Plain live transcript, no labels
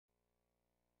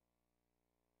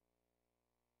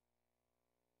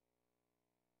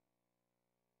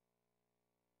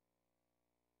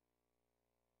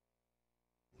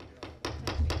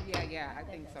Yeah, I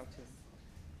think so too.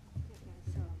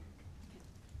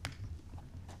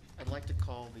 I'd like to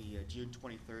call the June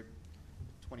 23rd,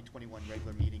 2021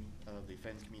 regular meeting of the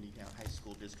Fenton Community High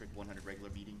School District 100 regular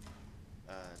meeting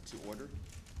to order.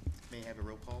 May I have a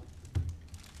roll call?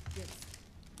 Yes.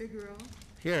 Figueroa.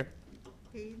 Here.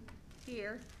 Payne.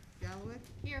 Here. Galloway.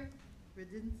 Here.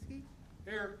 Radinsky.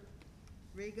 Here.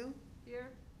 Rago. Here.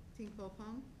 Tinkle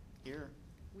Pong. Here.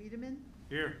 Wiedemann.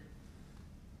 Here.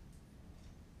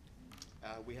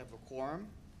 We have a quorum.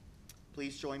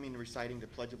 Please join me in reciting the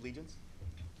Pledge of Allegiance.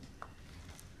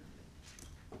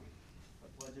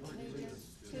 Allegiance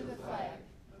to the flag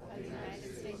of the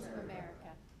United States of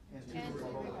America and to the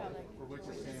republic for which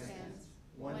it stands,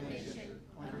 one nation,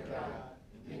 under God,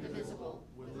 indivisible,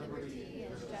 with liberty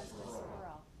and justice for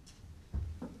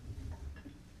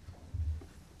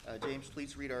all. James,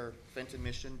 please read our Fenton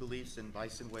mission, beliefs, and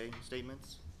Bison Way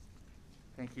statements.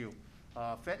 Thank you.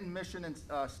 Fenton mission and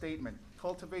statement: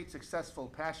 cultivate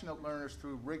successful, passionate learners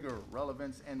through rigor,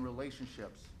 relevance, and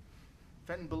relationships.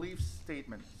 Fenton beliefs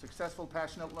statement: successful,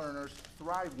 passionate learners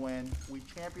thrive when we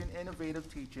champion innovative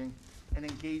teaching and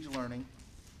engage learning.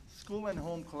 School and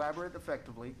home collaborate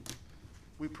effectively.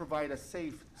 We provide a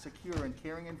safe, secure, and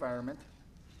caring environment.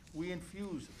 We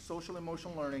infuse social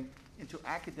emotional learning into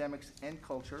academics and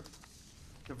culture.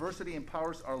 Diversity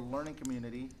empowers our learning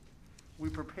community. We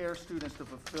prepare students to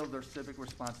fulfill their civic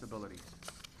responsibilities.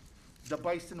 The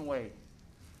Bison Way.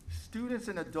 Students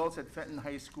and adults at Fenton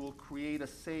High School create a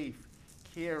safe,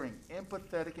 caring,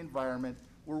 empathetic environment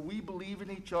where we believe in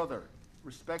each other,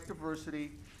 respect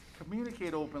diversity,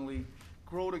 communicate openly,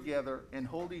 grow together, and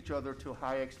hold each other to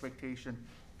high expectation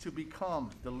to become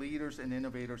the leaders and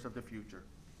innovators of the future.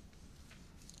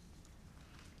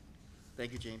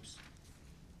 Thank you, James.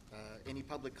 Any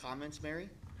public comments, Mary?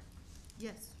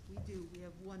 Yes, we do. We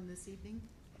have one this evening.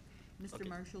 Mr. Okay.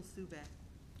 Marshall Subak.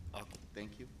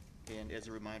 Thank you. And as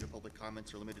a reminder, public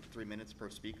comments are limited to 3 minutes per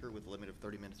speaker with a limit of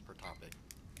 30 minutes per topic.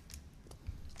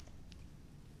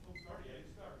 Don't start yet,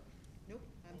 start. Nope,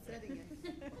 I'm setting it.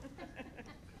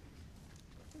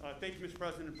 Thank you, Mr.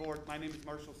 President and Board. My name is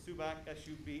Marshall Subak,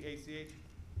 S-U-B-A-C-H.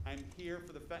 I'm here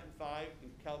for the Fenton 5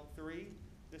 and Calc 3.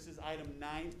 This is item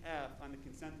 9F on the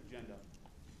consent agenda.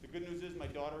 The good news is my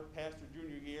daughter passed her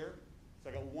junior year, so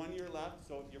I got 1 year left.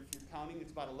 So if you're counting,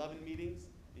 it's about 11 meetings,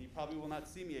 and you probably will not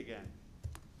see me again.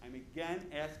 I'm again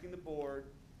asking the board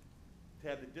to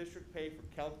have the district pay for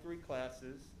Calc 3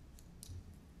 classes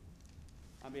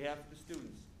on behalf of the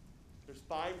students. There's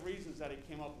 5 reasons that I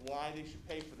came up why they should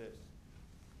pay for this.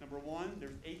 Number 1,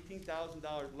 there's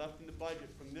 $18,000 left in the budget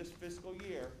from this fiscal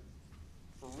year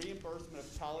for reimbursement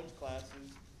of college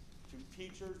classes to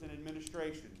teachers and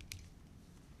administration.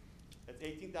 That's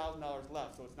 $18,000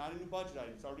 left, so it's not a new budget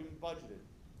item, it's already been budgeted.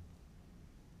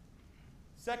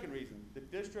 Second reason, the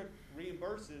district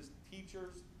reimburses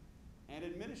teachers and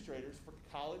administrators for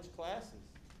college classes.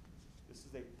 This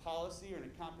is a policy or a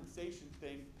compensation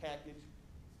package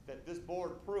that this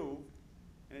board approved,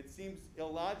 and it seems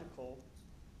illogical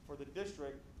for the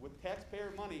district with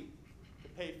taxpayer money to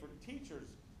pay for teachers'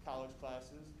 college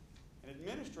classes and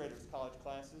administrators' college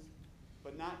classes,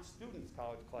 but not students'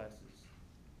 college classes.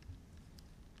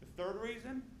 The third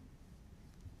reason,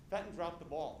 Fenton dropped the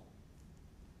ball.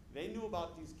 They knew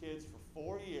about these kids for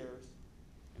 4 years,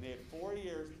 and they had 4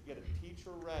 years to get a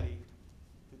teacher ready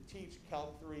to teach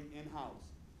Calc 3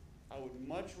 in-house. I would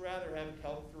much rather have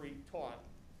Calc 3 taught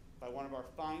by one of our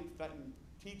fine Fenton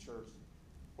teachers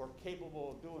who are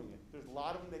capable of doing it. There's a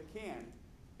lot of them that can.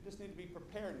 They just need to be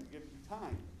prepared and give them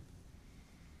time.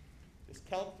 This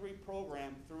Calc 3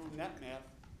 program through NetMath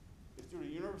is through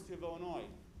the University of Illinois,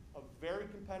 a very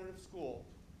competitive school.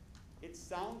 It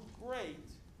sounds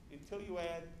great until you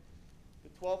add the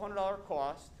 $1,200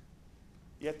 cost.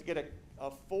 You have to get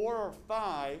a 4 or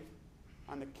 5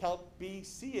 on the Calc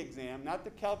BC exam, not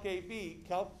the Calc AB,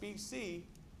 Calc BC.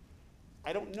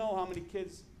 I don't know how many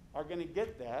kids are going to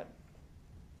get that.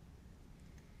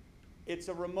 It's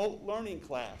a remote learning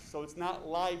class, so it's not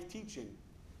live teaching.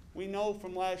 We know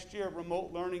from last year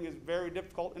remote learning is very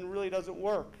difficult and really doesn't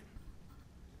work.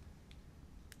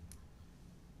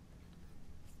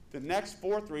 The next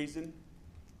fourth reason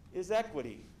is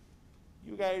equity.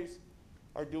 You guys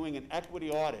are doing an equity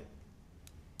audit.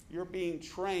 You're being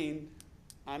trained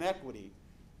on equity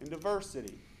and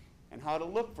diversity and how to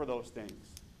look for those things.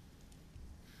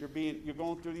 You're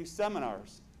going through these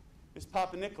seminars. Ms.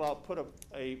 Papanikolaou put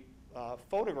a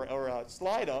photograph or a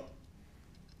slide up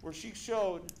where she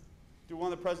showed through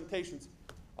one of the presentations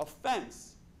a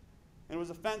fence, and it was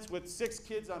a fence with 6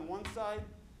 kids on one side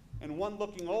and 1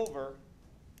 looking over,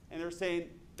 and they're saying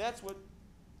that's what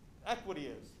equity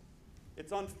is.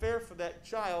 It's unfair for that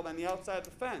child on the outside of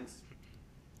the fence.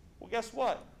 Well, guess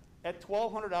what? At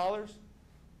 $1,200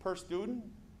 per student,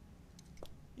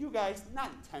 you guys,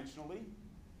 not intentionally,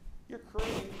 you're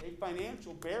creating a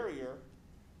financial barrier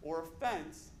or a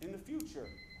fence in the future.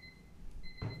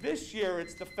 This year,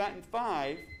 it's the Fenton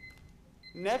 5.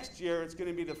 Next year, it's going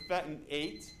to be the Fenton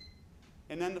 8,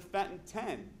 and then the Fenton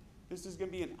 10. This is going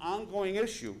to be an ongoing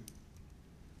issue.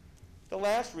 The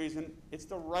last reason, it's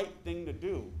the right thing to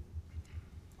do.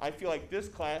 I feel like this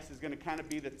class is going to kind of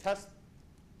be the test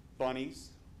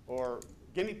bunnies or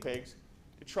guinea pigs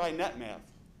to try net math.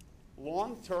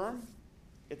 Long term,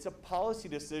 it's a policy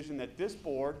decision that this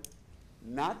board,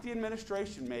 not the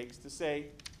administration, makes to say,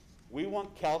 we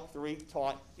want Calc 3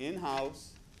 taught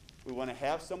in-house. We want to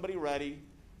have somebody ready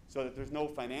so that there's no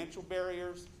financial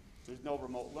barriers, there's no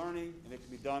remote learning, and it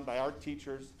can be done by our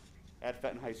teachers at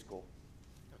Fenton High School.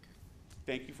 Okay.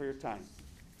 Thank you for your time.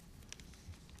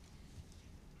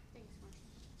 Thanks,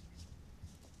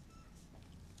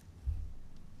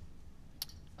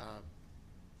 Mark.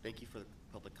 Thank you for the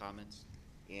public comments.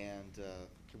 And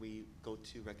can we go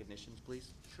to recognitions,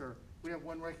 please? Sure. We have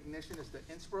one recognition. It's the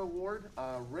INSPRA Award.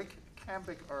 Rick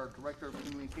Kampick, our Director of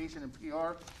Communication and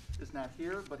PR, is not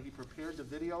here, but he prepared the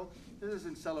video. This is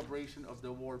in celebration of the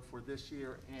award for this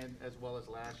year and as well as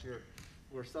last year.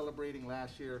 We're celebrating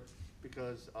last year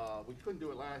because we couldn't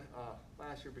do it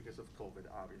last year because of COVID,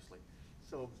 obviously.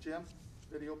 So, Jim,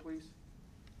 video, please.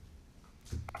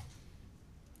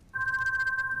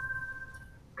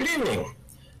 Good evening.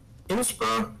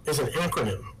 INSPRA is an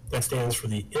acronym that stands for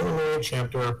the Illinois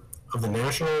chapter of the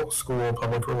National School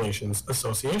Public Relations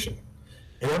Association.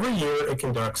 And every year it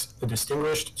conducts the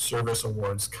Distinguished Service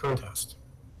Awards contest.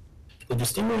 The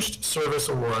Distinguished Service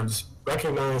Awards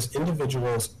recognize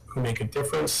individuals who make a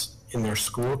difference in their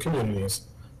school communities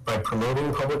by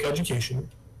promoting public education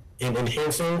and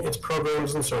enhancing its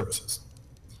programs and services.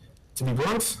 To be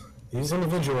blunt, these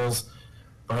individuals,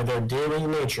 by their daily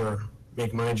nature,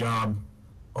 make my job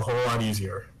a whole lot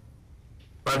easier.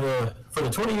 For the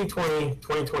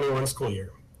 2020-2021 school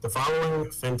year, the following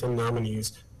Fenton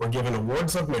nominees were given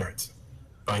awards of merit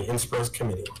by INSPRA's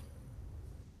committee.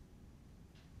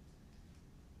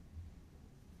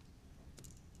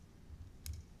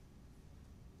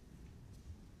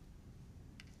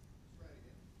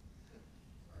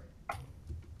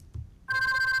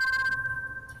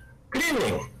 Good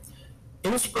evening.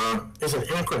 INSPRA is an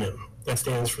acronym that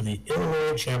stands for the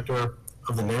Illinois chapter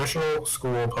of the National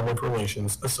School Public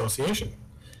Relations Association.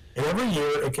 And every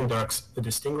year it conducts the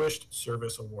Distinguished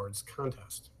Service Awards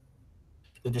contest.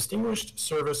 The Distinguished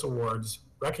Service Awards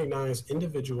recognize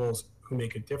individuals who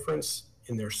make a difference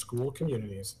in their school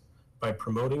communities by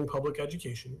promoting public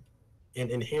education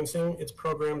and enhancing its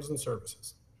programs and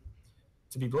services.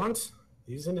 To be blunt,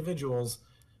 these individuals,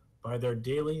 by their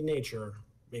daily nature,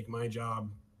 make my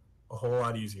job a whole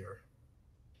lot easier.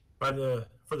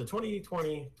 For the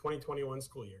 2020-2021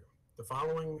 school year, the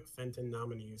following Fenton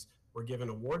nominees were given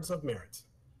awards of merit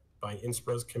by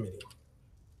INSPRA's committee.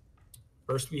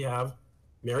 First, we have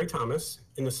Mary Thomas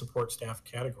in the support staff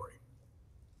category.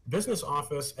 Business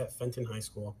office at Fenton High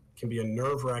School can be a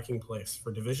nerve-wracking place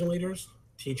for division leaders,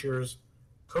 teachers,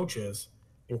 coaches,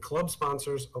 and club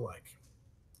sponsors alike.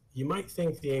 You might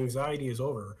think the anxiety is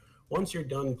over once you're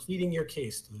done pleading your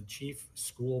case to the chief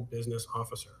school business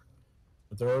officer.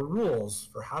 But there are rules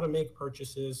for how to make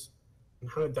purchases and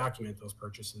how to document those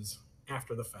purchases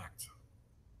after the fact.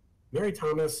 Mary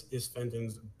Thomas is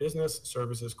Fenton's business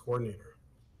services coordinator,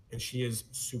 and she is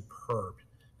superb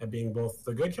at being both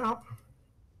the good cop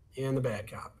and the bad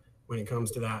cop when it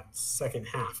comes to that second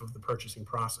half of the purchasing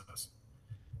process.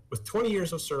 With 20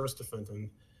 years of service to Fenton,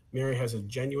 Mary has a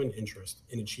genuine interest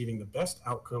in achieving the best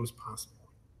outcomes possible.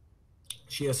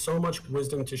 She has so much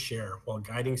wisdom to share while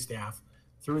guiding staff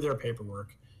through their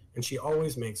paperwork, and she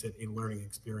always makes it a learning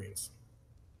experience.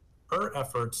 Her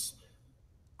efforts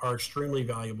are extremely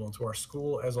valuable to our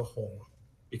school as a whole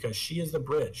because she is the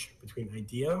bridge between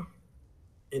idea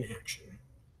and action.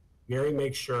 Mary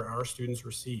makes sure our students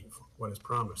receive what is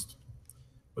promised.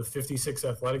 With 56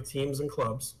 athletic teams and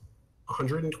clubs,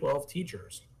 112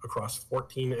 teachers across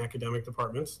 14 academic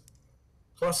departments,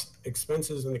 plus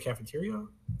expenses in the cafeteria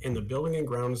and the building and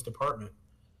grounds department,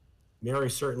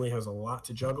 Mary certainly has a lot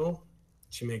to juggle.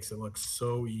 She makes it look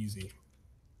so easy.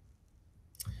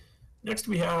 Next,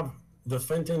 we have the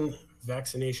Fenton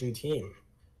vaccination team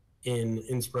in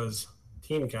INSPRA's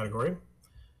team category.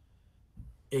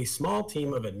 A small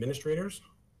team of administrators,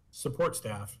 support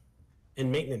staff,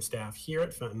 and maintenance staff here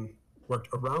at Fenton worked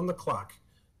around the clock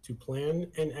to plan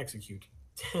and execute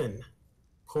 10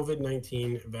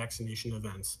 COVID-19 vaccination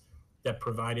events that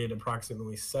provided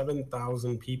approximately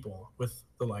 7,000 people with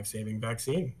the life-saving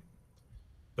vaccine.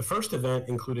 The first event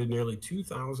included nearly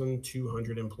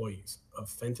 2,200 employees of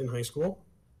Fenton High School,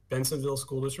 Bensonville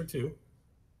School District 2,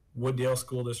 Wooddale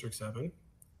School District 7,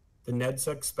 the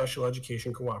NEDSEC Special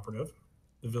Education Cooperative,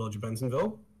 the Village of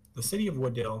Bensonville, the City of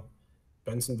Wooddale,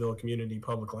 Bensonville Community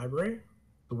Public Library,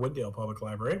 the Wooddale Public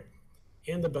Library,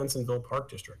 and the Bensonville Park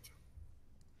District.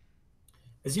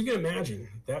 As you can imagine,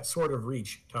 that sort of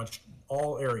reach touched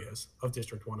all areas of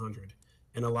District 100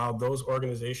 and allowed those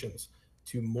organizations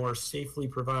to more safely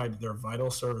provide their vital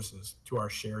services to our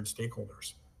shared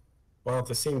stakeholders, while at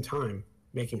the same time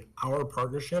making our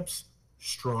partnerships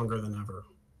stronger than ever.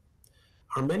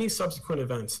 Our many subsequent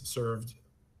events served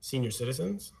senior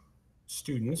citizens,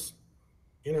 students,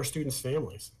 and our students'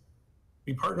 families.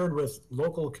 We partnered with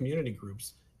local community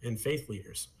groups and faith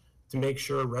leaders to make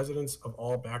sure residents of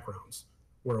all backgrounds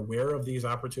were aware of these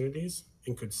opportunities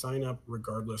and could sign up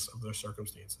regardless of their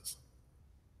circumstances.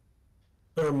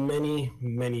 There are many,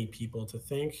 many people to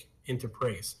thank and to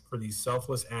praise for these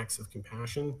selfless acts of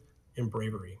compassion and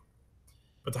bravery.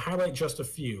 But to highlight just a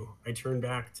few, I turn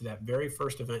back to that very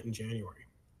first event in January.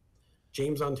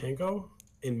 James Ontenko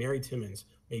and Mary Timmons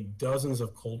made dozens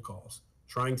of cold calls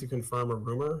trying to confirm a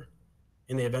rumor,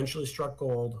 and they eventually struck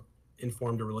gold and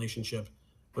formed a relationship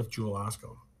with Jewel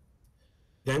Osco.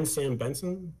 Then Sam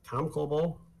Benson, Tom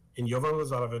Koble, and Jovan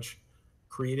Lazarovich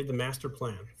created the master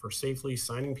plan for safely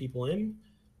signing people in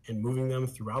and moving them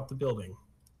throughout the building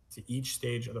to each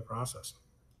stage of the process.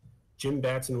 Jim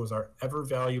Batson was our ever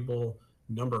valuable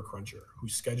number cruncher who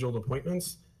scheduled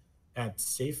appointments at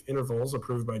safe intervals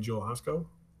approved by Jewel Osco.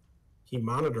 He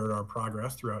monitored our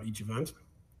progress throughout each event,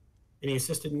 and he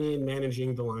assisted me in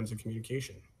managing the lines of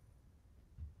communication.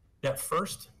 That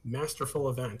first masterful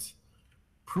event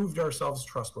proved ourselves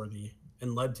trustworthy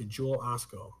and led to Jewel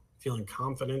Osco feeling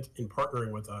confident in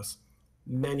partnering with us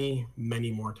many,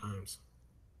 many more times.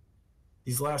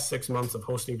 These last 6 months of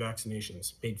hosting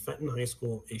vaccinations made Fenton High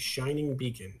School a shining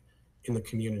beacon in the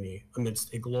community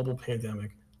amidst a global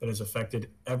pandemic that has affected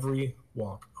every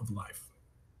walk of life.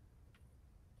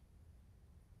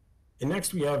 And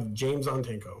next we have James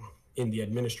Ontenko in the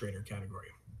administrator category.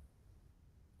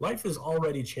 Life is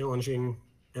already challenging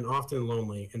and often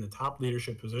lonely in the top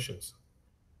leadership positions.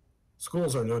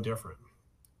 Schools are no different,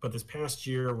 but this past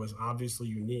year was obviously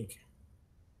unique.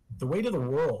 The weight of the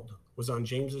world was on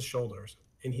James's shoulders,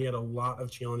 and he had a lot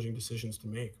of challenging decisions to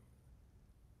make.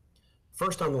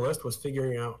 First on the list was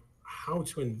figuring out how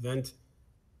to invent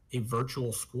a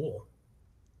virtual school.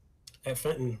 At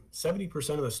Fenton,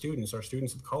 70% of the students are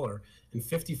students of color and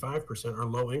 55% are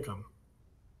low income.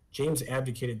 James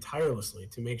advocated tirelessly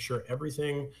to make sure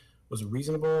everything was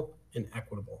reasonable and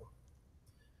equitable.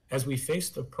 As we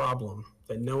faced a problem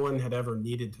that no one had ever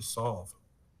needed to solve,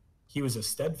 he was a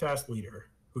steadfast leader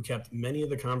who kept many of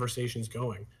the conversations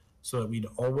going so that we'd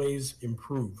always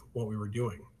improve what we were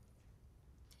doing.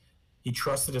 He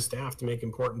trusted his staff to make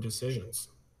important decisions,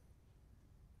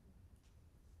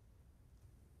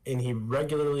 and he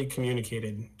regularly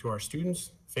communicated to our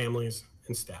students, families,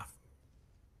 and staff.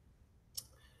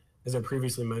 As I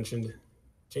previously mentioned,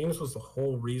 James was the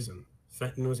whole reason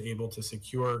Fenton was able to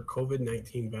secure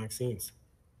COVID-19 vaccines.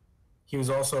 He was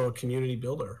also a community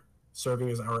builder, serving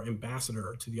as our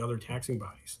ambassador to the other taxing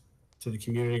bodies, to the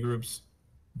community groups,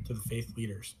 to the faith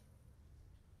leaders.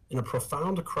 In a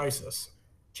profound crisis,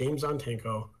 James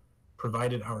Ontenko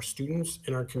provided our students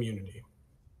and our community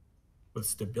with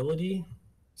stability,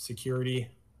 security,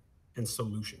 and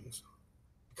solutions.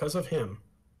 Because of him,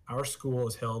 our school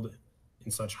is held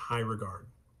in such high regard.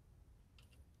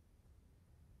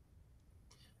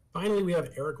 Finally, we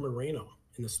have Eric Moreno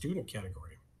in the student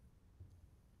category.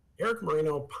 Eric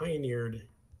Moreno pioneered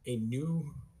a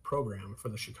new program for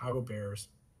the Chicago Bears.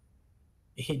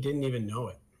 He didn't even know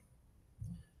it.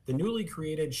 The newly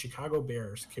created Chicago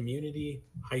Bears Community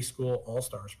High School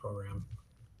All-Stars program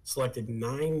selected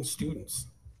 9 students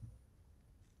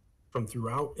from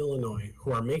throughout Illinois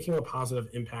who are making a positive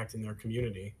impact in their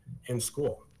community and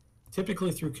school,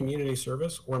 typically through community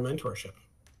service or mentorship.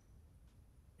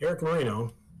 Eric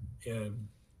Moreno, a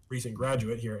recent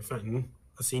graduate here at Fenton,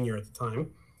 a senior at the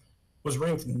time, was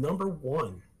ranked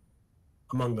 #1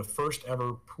 among the first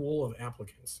ever pool of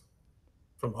applicants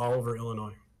from all over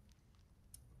Illinois.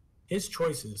 His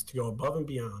choices to go above and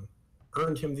beyond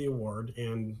earned him the award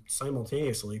and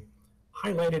simultaneously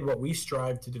highlighted what we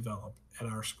strive to develop at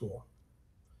our school.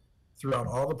 Throughout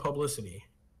all the publicity,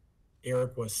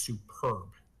 Eric was superb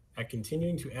at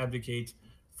continuing to advocate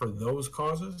for those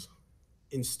causes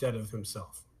instead of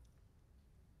himself.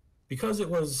 Because it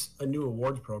was a new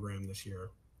awards program this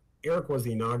year, Eric was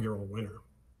the inaugural winner.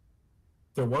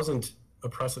 There wasn't a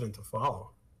precedent to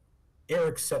follow.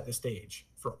 Eric set the stage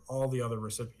for all the other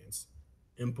recipients,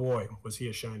 and boy, was he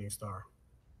a shining star.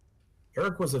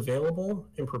 Eric was available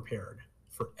and prepared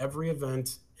for every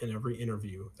event and every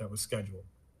interview that was scheduled.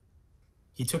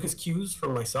 He took his cues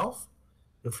from myself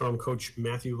and from Coach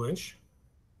Matthew Lynch,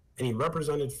 and he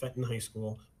represented Fenton High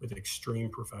School with extreme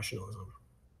professionalism.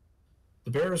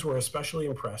 The Bears were especially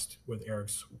impressed with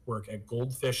Eric's work at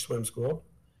Goldfish Swim School,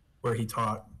 where he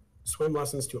taught swim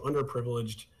lessons to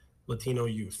underprivileged Latino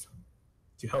youth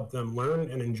to help them learn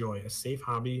and enjoy a safe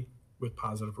hobby with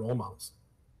positive role models.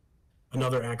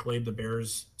 Another accolade the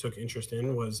Bears took interest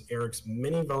in was Eric's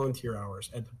many volunteer hours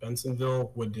at the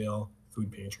Bensonville Wooddale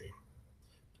Food Pantry.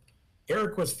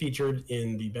 Eric was featured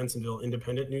in the Bensonville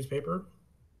Independent newspaper,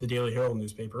 the Daily Herald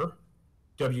newspaper,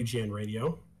 WGN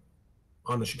Radio,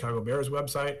 on the Chicago Bears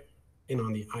website, and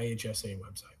on the IHSA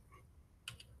website.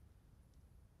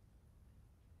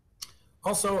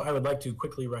 Also, I would like to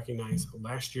quickly recognize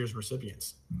last year's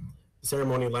recipients. The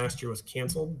ceremony last year was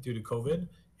canceled due to COVID,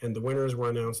 and the winners were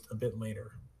announced a bit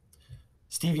later.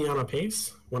 Steviana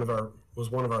Pace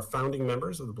was one of our founding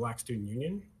members of the Black Student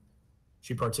Union.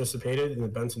 She participated in the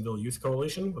Bensonville Youth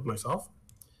Coalition with myself,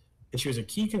 and she was a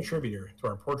key contributor to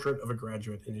our Portrait of a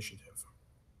Graduate initiative.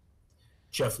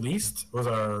 Jeff Least was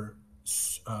our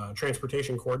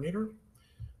transportation coordinator.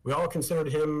 We all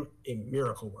considered him a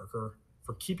miracle worker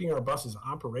for keeping our buses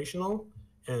operational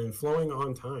and flowing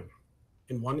on time.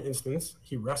 In one instance,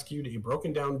 he rescued a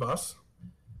broken down bus.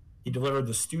 He delivered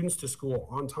the students to school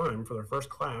on time for their first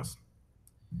class.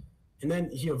 And then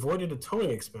he avoided a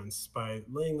towing expense by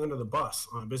laying under the bus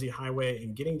on a busy highway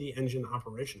and getting the engine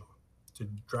operational to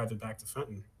drive it back to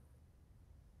Fenton.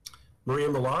 Maria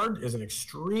Millard is an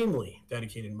extremely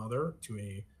dedicated mother to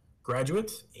a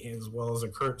graduate as well as a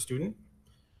current student.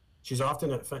 She's often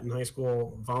at Fenton High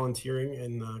School volunteering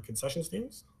in the concession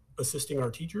stands, assisting our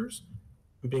teachers,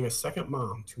 and being a second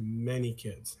mom to many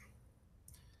kids.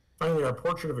 Finally, our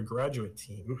Portrait of a Graduate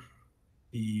team,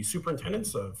 the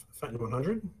superintendents of Fenton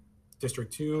 100,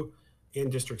 District 2,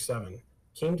 and District 7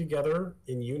 came together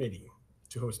in unity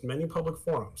to host many public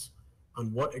forums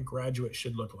on what a graduate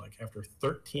should look like after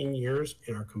 13 years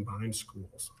in our combined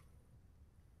schools.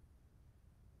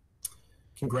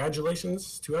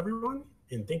 Congratulations to everyone,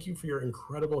 and thank you for your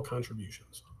incredible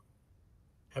contributions.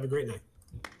 Have a great night.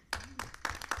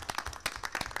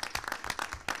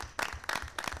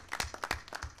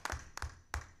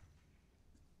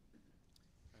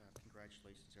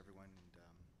 Congratulations, everyone, and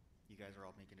you guys are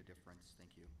all making a difference.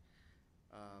 Thank you.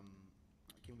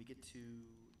 Can we get to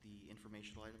the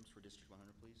informational items for District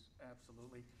 100, please?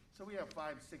 Absolutely. So we have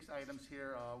 6 items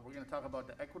here. We're going to talk about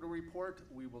the equity report.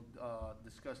 We will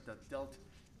discuss the DELT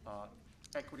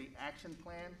Equity Action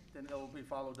Plan. Then it will be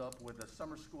followed up with a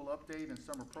summer school update and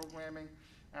summer programming.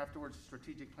 Afterwards,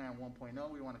 Strategic Plan 1.0.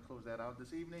 We want to close that out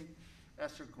this evening.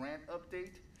 ESSER grant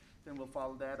update. Then we'll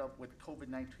follow that up with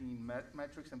COVID-19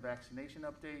 metrics and vaccination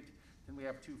update. Then we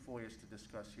have 2 FOIAs to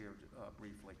discuss here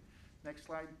briefly. Next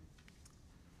slide.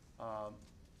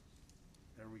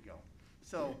 There we go.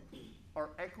 So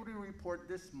our equity report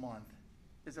this month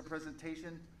is a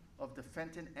presentation of the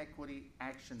Fenton Equity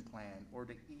Action Plan, or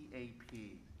the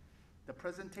EAP. The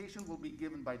presentation will be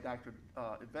given by Dr.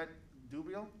 Yvette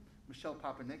Dubiel, Michelle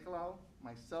Papanikolaou,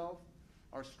 myself,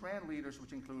 our strand leaders,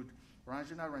 which include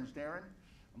Ranjana Ranjdaran,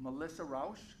 Melissa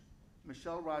Rausch,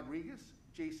 Michelle Rodriguez,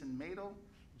 Jason Madel,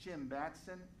 Jim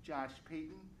Batson, Josh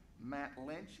Payton, Matt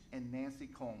Lynch, and Nancy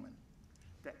Coleman.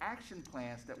 The action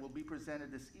plans that will be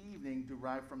presented this evening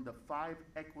derive from the 5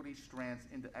 equity strands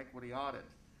in the equity audit.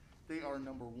 They are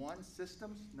number 1,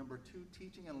 systems, number 2,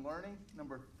 teaching and learning,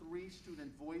 number 3,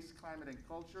 student voice, climate and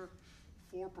culture,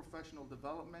 4, professional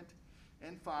development,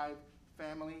 and 5,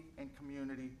 family and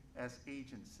community as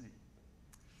agency.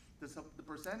 The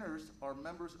presenters are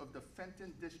members of the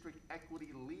Fenton District Equity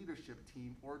Leadership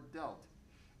Team, or DELT,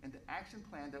 and the action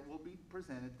plan that will be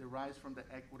presented derives from the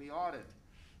equity audit,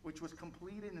 which was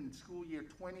completed in school year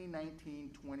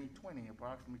 2019-2020,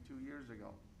 approximately 2 years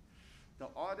ago. The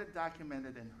audit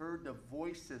documented and heard the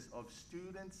voices of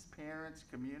students, parents,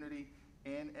 community,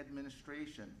 and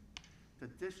administration. The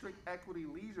District Equity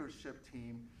Leadership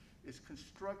Team is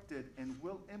constructed and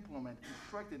will implement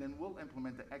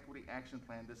the Equity Action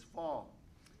Plan this fall.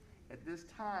 At this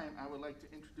time, I would like to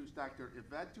introduce Dr.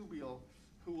 Yvette Dubiel,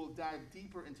 who will dive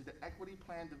deeper into the equity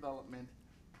plan development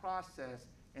process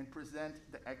and present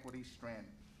the equity strand.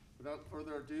 Without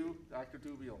further ado, Dr.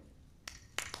 Dubiel.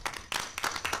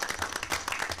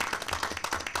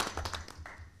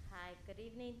 Hi, good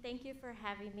evening. Thank you for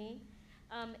having me.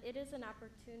 It is an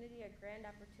opportunity, a grand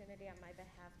opportunity on my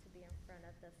behalf to be in front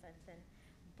of the Fenton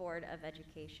Board of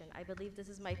Education. I believe this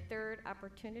is my third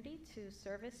opportunity to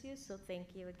service you, so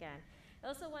thank you again. I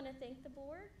also want to thank the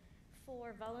board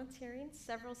for volunteering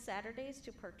several Saturdays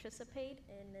to participate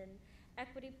in an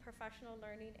equity professional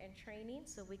learning and training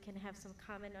so we can have some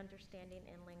common understanding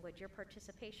in language. Your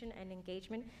participation and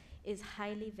engagement is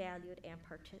highly valued and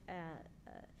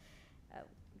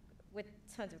with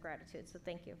tons of gratitude, so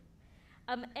thank you.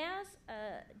 As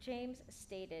James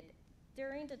stated,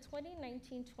 during the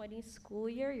 2019-20 school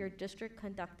year, your district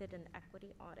conducted an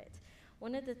equity audit.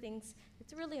 One of the things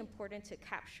that's really important to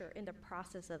capture in the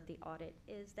process of the audit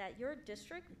is that your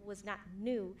district was not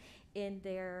new in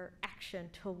their action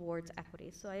towards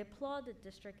equity. So I applaud the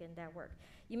district in that work.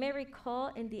 You may recall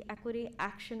in the Equity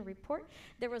Action Report,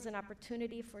 there was an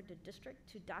opportunity for the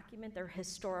district to document their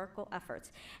historical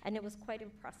efforts. And it was quite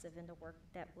impressive in the work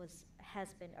that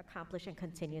has been accomplished and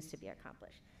continues to be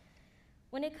accomplished.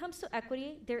 When it comes to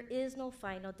equity, there is no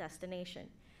final destination.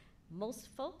 Most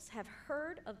folks have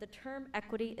heard of the term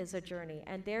equity is a journey,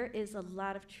 and there is a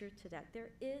lot of truth to that.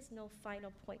 There is no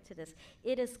final point to this.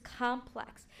 It is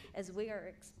complex, as we are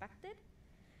expected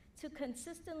to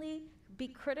consistently be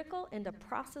critical in the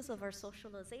process of our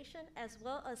socialization, as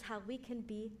well as how we can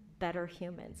be better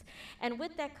humans. And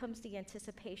with that comes the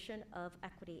anticipation of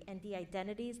equity and the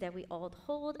identities that we all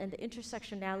hold and the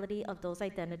intersectionality of those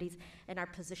identities and our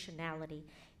positionality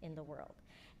in the world.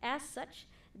 As such,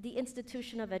 the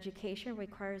institution of education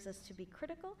requires us to be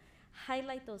critical,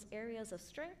 highlight those areas of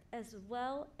strength, as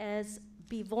well as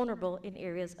be vulnerable in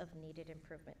areas of needed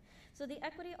improvement. So the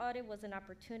equity audit was an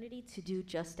opportunity to do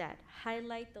just that,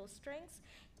 highlight those strengths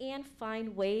and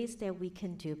find ways that we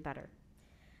can do better.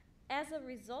 As a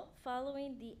result,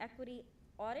 following the equity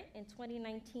audit in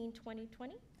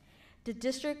 2019-2020, the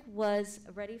district was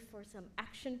ready for some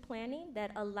action planning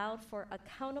that allowed for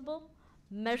accountable,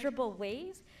 measurable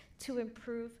ways to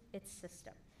improve its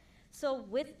system. So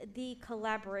with the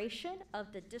collaboration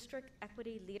of the district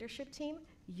equity leadership team,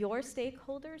 your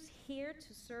stakeholders here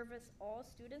to service all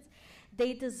students,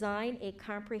 they design a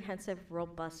comprehensive,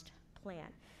 robust plan.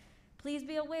 Please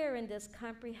be aware in this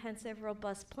comprehensive,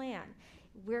 robust plan,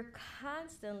 we're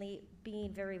constantly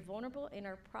being very vulnerable in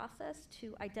our process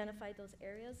to identify those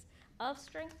areas of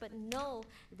strength, but know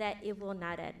that it will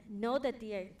not end. Know that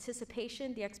the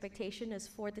anticipation, the expectation is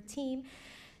for the team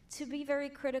to be very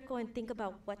critical and think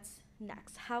about what's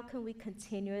next. How can we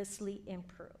continuously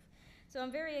improve? So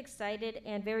I'm very excited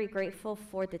and very grateful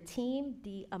for the team,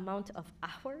 the amount of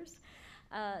hours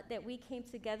that we came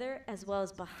together, as well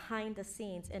as behind the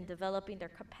scenes in developing their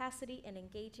capacity and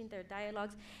engaging their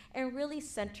dialogues and really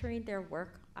centering their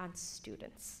work on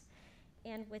students.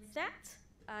 And with that,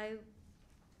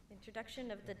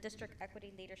 introduction of the district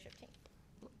equity leadership team.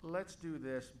 Let's do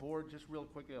this. Board, just real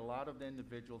quickly, a lot of the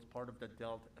individuals, part of the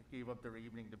DELT, gave up their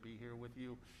evening to be here with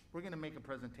you. We're going to make a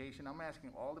presentation. I'm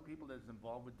asking all the people that is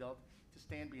involved with DELT to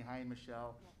stand behind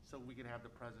Michelle so we can have the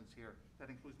presence here. That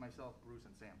includes myself, Bruce,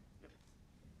 and Sam. Yep.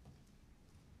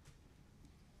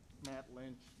 Matt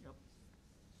Lynch. Yep.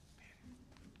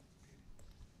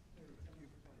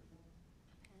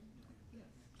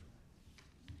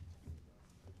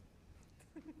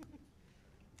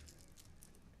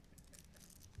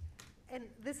 And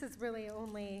this is really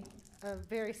only a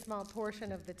very small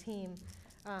portion of the team.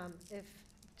 If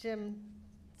Jim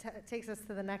takes us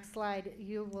to the next slide,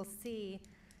 you will see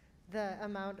the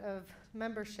amount of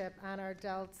membership on our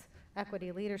DELT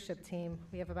equity leadership team.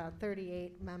 We have about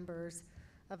 38 members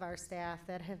of our staff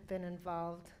that have been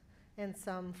involved in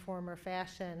some form or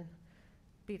fashion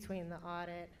between the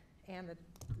audit and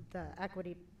the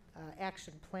equity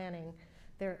action planning.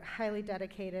 They're highly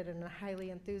dedicated and a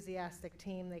highly enthusiastic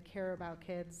team. They care about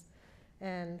kids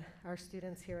and our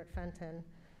students here at Fenton.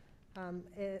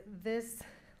 This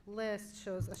list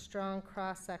shows a strong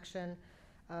cross-section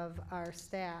of our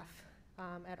staff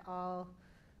at all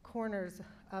corners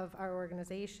of our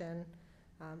organization.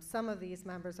 Some of these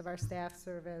members of our staff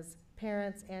serve as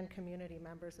parents and community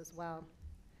members as well.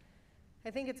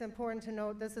 I think it's important to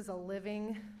note this is a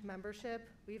living membership.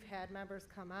 We've had members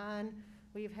come on,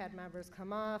 we've had members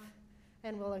come off,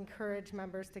 and we'll encourage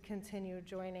members to continue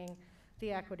joining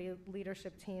the equity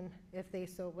leadership team if they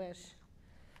so wish.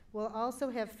 We'll also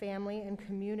have family and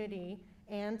community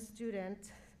and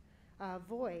student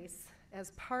voice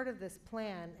as part of this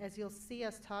plan. As you'll see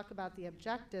us talk about the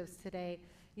objectives today,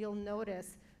 you'll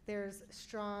notice there's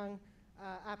strong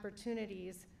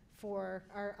opportunities for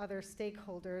our other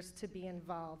stakeholders to be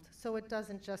involved. So it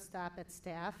doesn't just stop at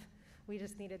staff. We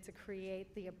just needed to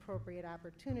create the appropriate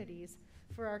opportunities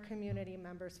for our community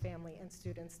members, family, and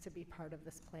students to be part of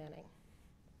this planning.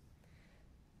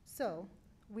 So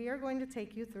we are going to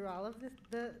take you through all of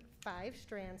the 5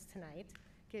 strands tonight,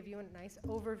 give you a nice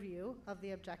overview of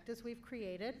the objectives we've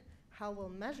created, how we'll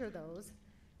measure those,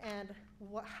 and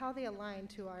how they align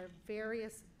to our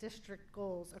various district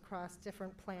goals across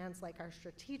different plans, like our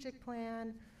strategic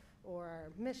plan, or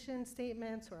our mission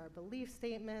statements, or our belief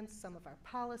statements, some of our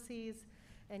policies,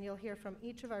 and you'll hear from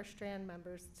each of our strand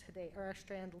members today, or our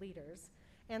strand leaders,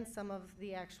 and some of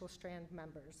the actual strand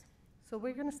members. So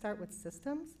we're gonna start with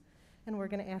systems, and we're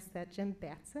gonna ask that Jim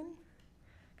Batson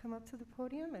come up to the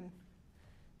podium and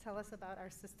tell us about our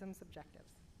systems objectives.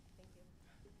 Thank you.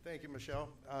 Thank you, Michelle.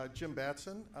 Jim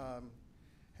Batson,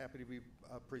 happy to be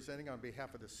presenting on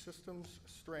behalf of the systems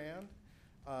strand.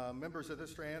 Members of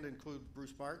this strand include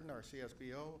Bruce Martin, our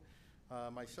CSBO,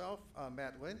 myself,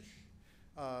 Matt Lynch,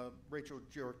 Rachel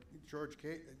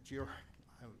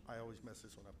I always mess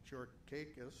this one up,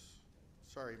 Georgakis,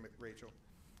 sorry, Rachel,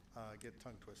 get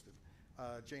tongue twisted,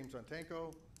 James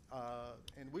Ontanko,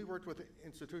 and we worked with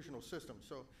institutional systems.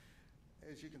 So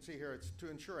as you can see here, it's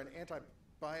to ensure an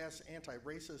anti-bias,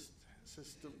 anti-racist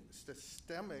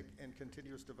systemic and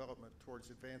continuous development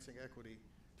towards advancing equity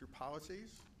through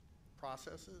policies,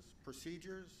 processes,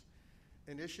 procedures,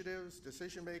 initiatives,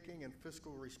 decision-making, and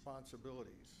fiscal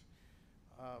responsibilities.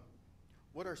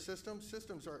 What are systems?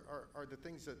 Systems are the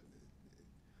things that,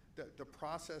 the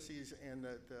processes and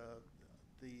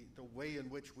the way in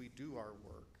which we do our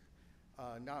work.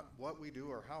 Not what we do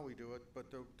or how we do it,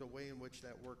 but the way in which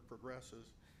that work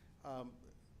progresses. I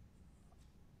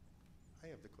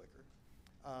have the clicker.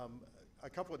 A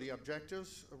couple of the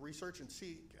objectives: research and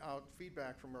seek out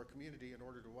feedback from our community in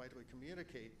order to widely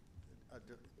communicate a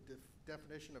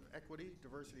definition of equity,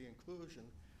 diversity, and inclusion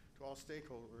to all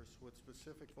stakeholders with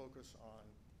specific focus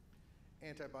on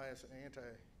anti-bias and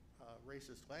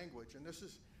anti-racist language. And this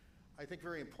is, I think,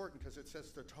 very important because it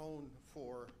sets the tone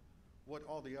for what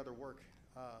all the other work,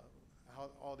 how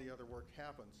all the other work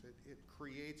happens. It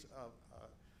creates a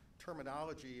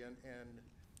terminology and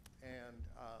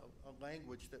a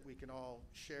language that we can all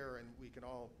share and we can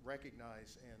all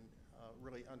recognize and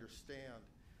really understand.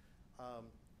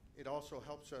 It also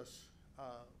helps us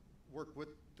work with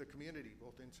the community,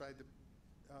 both inside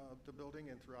the building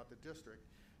and throughout the district,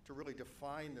 to really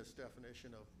define this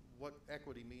definition of what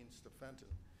equity means to Fenton.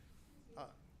 Can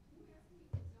you ask me,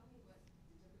 tell me what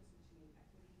the difference between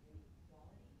equity and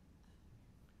equality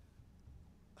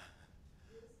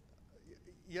is?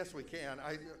 Yes, we can.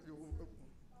 Equality is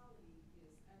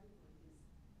everyone is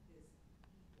equal.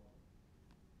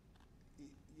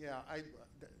 Yeah,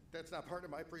 that's not part of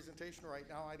my presentation right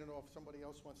now. I don't know if somebody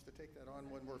else wants to take that on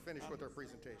when we're finished with our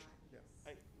presentation. Yeah.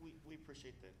 We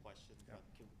appreciate the question. Yeah.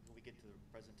 Can we get to the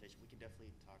presentation? We can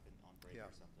definitely talk on break Yeah.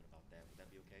 or something about that. Would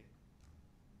that be okay?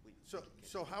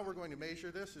 So how we're going to measure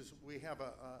this is we have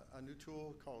a new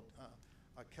tool called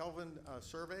a Kelvin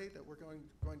survey that we're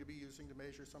going to be using to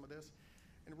measure some of this.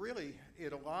 And really,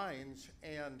 it aligns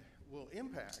and will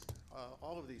impact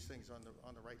all of these things on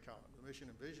the right column: the mission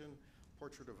and vision,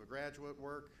 portrait of a graduate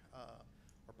work,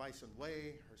 our Bison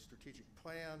Way, our strategic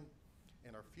plan,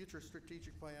 and our future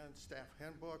strategic plan, staff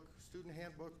handbook, student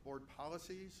handbook, board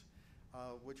policies,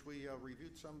 which we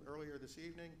reviewed some earlier this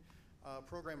evening,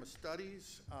 program of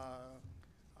studies.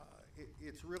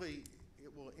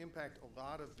 It will impact a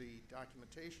lot of the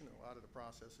documentation, a lot of the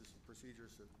processes and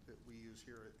procedures that we use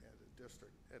here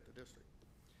at the district.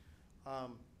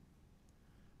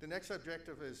 The next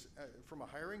objective is from a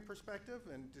hiring perspective,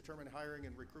 and determine hiring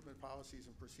and recruitment policies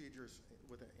and procedures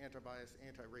with an anti-bias,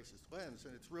 anti-racist lens.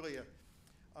 And it's really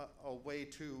a way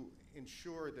to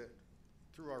ensure that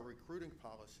through our recruiting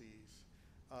policies,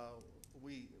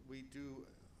 we do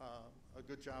a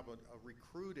good job of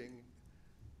recruiting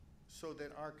so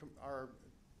that our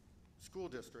school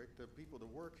district, the people that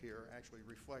work here, actually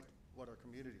reflect what our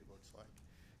community looks like,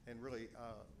 and really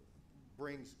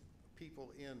brings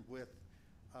people in with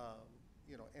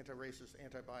anti-racist,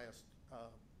 anti-biased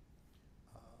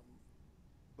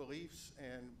beliefs,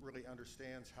 and really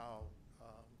understands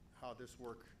how this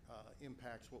work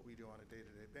impacts what we do on a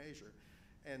day-to-day measure.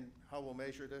 And how we'll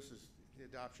measure this is the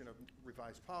adoption of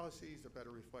revised policies that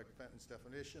better reflect Fenton's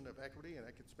definition of equity, and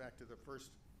that gets back to the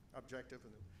first objective,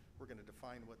 and we're going to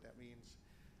define what that means,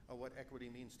 what equity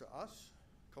means to us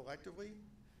collectively,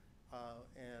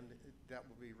 and that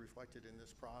will be reflected in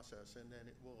this process. And then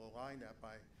it will align that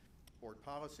by board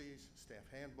policies, staff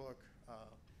handbook,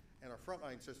 and our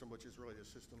frontline system, which is really the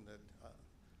system that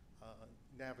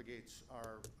navigates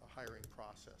our hiring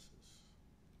processes.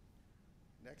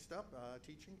 Next up,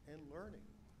 teaching and learning.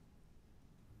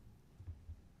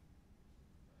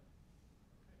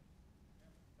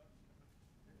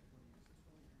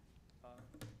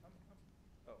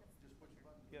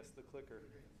 Yes, the clicker.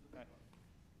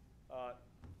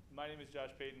 My name is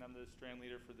Josh Payton. I'm the strand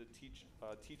leader for the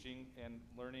teaching and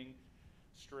learning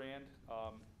strand.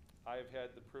 I've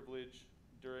had the privilege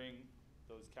during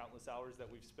those countless hours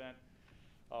that we've spent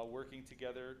working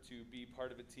together to be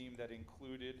part of a team that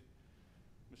included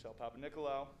Michelle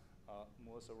Papanikolaou,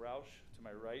 Melissa Rausch to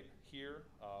my right here,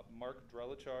 Mark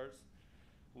Drelichars,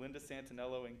 Linda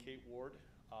Santinello, and Kate Ward.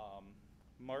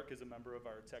 Mark is a member of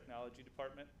our technology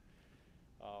department.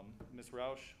 Ms.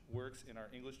 Rausch works in our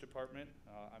English department.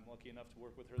 I'm lucky enough to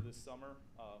work with her this summer,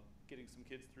 getting some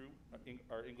kids through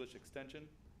our English extension.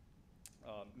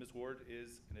 Ms. Ward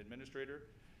is an administrator,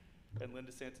 and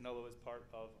Linda Santinello is part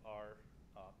of our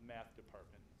math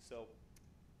department. So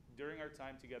during our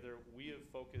time together, we have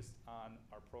focused on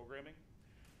our programming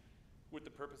with the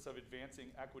purpose of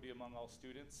advancing equity among all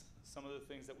students. Some of the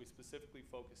things that we specifically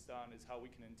focused on is how we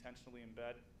can intentionally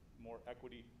embed more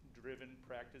equity-driven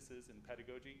practices and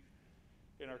pedagogy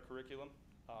in our curriculum,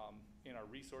 in our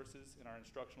resources, in our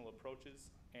instructional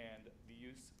approaches, and the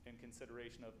use and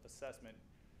consideration of assessment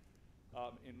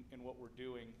in what we're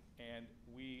doing. And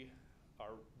we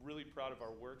are really proud of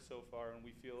our work so far, and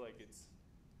we feel like it's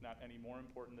not any more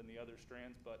important than the other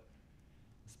strands, but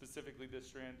specifically this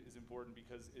strand is important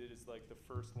because it is like the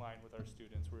first line with our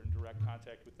students. We're in direct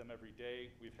contact with them every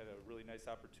day. We've had a really nice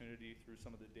opportunity through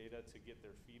some of the data to get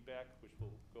their feedback, which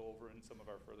we'll go over in some of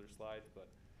our further slides, but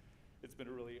it's been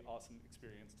a really awesome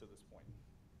experience to this point.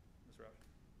 Ms. Rausch?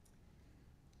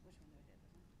 Which one do I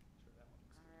do? This one? Sure, that one.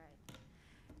 All right.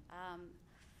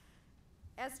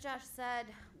 As Josh said,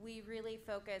 we really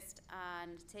focused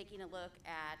on taking a look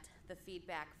at the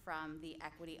feedback from the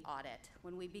equity audit.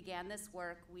 When we began this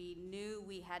work, we knew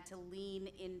we had to lean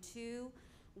into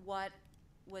what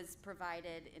was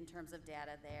provided in terms of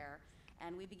data there.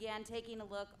 And we began taking a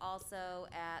look also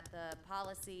at the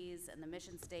policies and the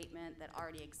mission statement that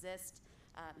already exist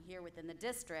here within the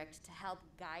district to help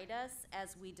guide us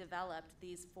as we developed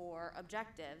these 4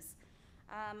 objectives.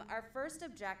 Our first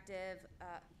objective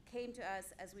came to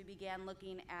us as we began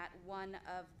looking at one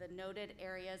of the noted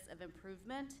areas of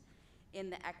improvement in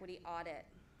the equity audit.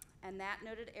 And that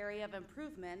noted area of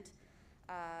improvement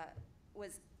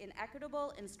was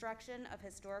inequitable instruction of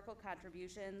historical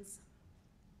contributions,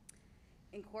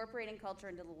 incorporating culture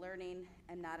into the learning,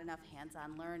 and not enough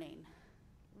hands-on learning.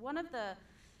 One of the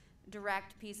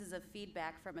direct pieces of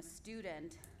feedback from a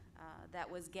student that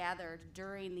was gathered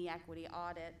during the equity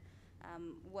audit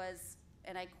was,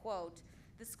 and I quote,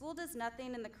 "The school does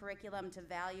nothing in the curriculum to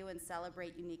value and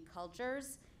celebrate unique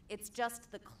cultures. It's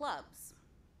just the clubs.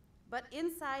 But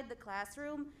inside the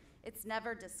classroom, it's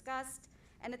never discussed,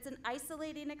 and it's an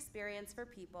isolating experience for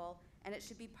people, and it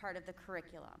should be part of the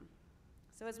curriculum."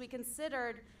 So as we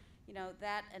considered,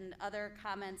 that and other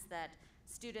comments that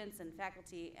students and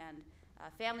faculty and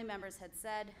family members had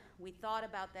said, we thought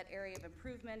about that area of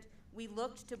improvement. We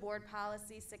looked to Board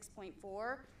Policy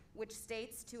 6.4, which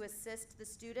states to assist the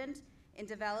student in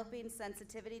developing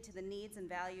sensitivity to the needs and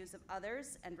values of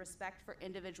others and respect for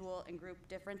individual and group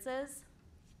differences,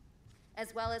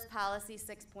 as well as Policy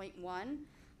 6.1,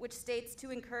 which states to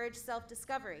encourage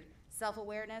self-discovery,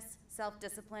 self-awareness,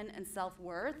 self-discipline, and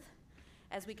self-worth.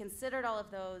 As we considered all of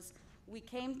those, we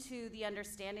came to the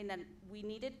understanding that we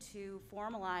needed to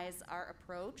formalize our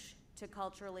approach to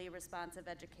culturally responsive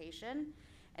education.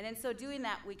 And in so doing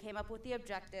that, we came up with the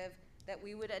objective that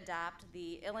we would adopt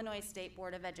the Illinois State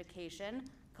Board of Education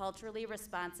Culturally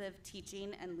Responsive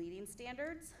Teaching and Leading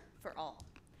Standards for all.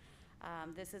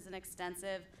 This is an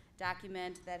extensive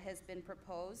document that has been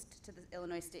proposed to the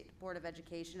Illinois State Board of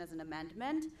Education as an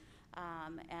amendment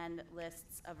and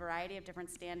lists a variety of different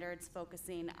standards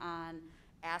focusing on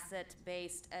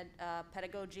asset-based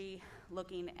pedagogy,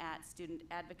 looking at student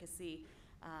advocacy,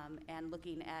 and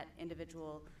looking at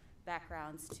individual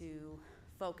backgrounds to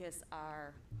focus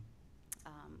our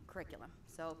curriculum.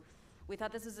 So we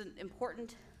thought this was an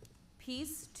important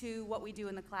piece to what we do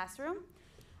in the classroom.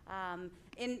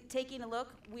 In taking a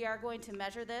look, we are going to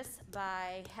measure this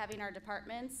by having our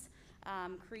departments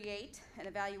create an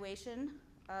evaluation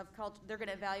of they're going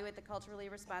to evaluate the culturally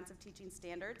responsive teaching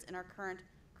standards in our current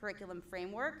curriculum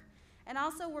framework. And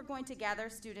also we're going to gather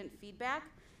student feedback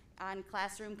on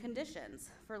classroom conditions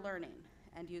for learning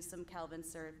and use some Kelvin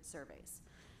surveys.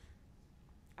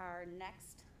 Our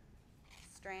next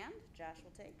strand, Josh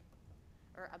will take,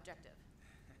 or objective.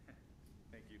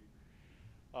 Thank you.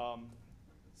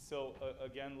 So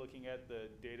again, looking at the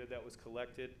data that was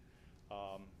collected,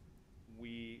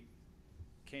 we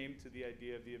came to the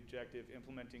idea of the objective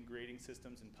implementing grading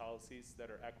systems and policies that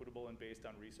are equitable and based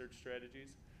on research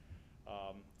strategies.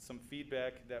 Some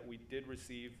feedback that we did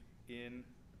receive in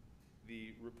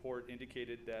the report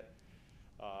indicated that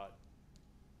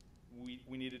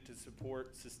we needed to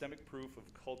support systemic proof of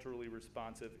culturally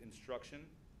responsive instruction.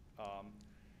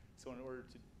 So in order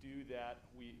to do that,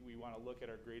 we want to look at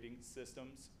our grading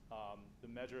systems. The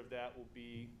measure of that will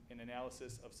be an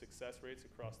analysis of success rates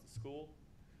across the school.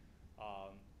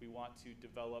 We want to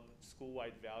develop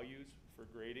school-wide values for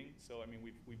grading. So I mean,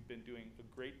 we've been doing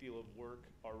a great deal of work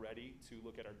already to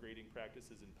look at our grading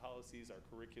practices and policies, our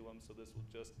curriculum, so this will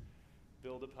just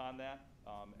build upon that.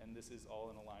 And this is all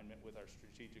in alignment with our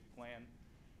strategic plan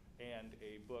and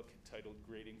a book titled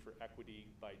Grading for Equity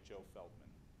by Joe Feldman.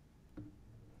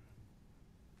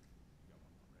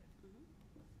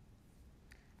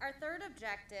 Our third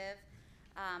objective,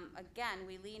 again,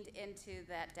 we leaned into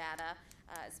that data,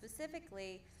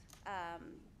 specifically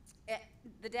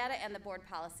the data and the board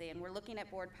policy, and we're looking at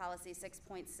board policy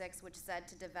 6.6, which said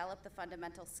to develop the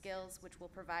fundamental skills which will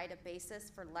provide a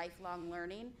basis for lifelong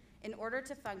learning in order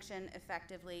to function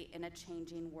effectively in a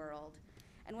changing world.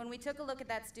 And when we took a look at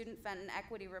that Student Fenton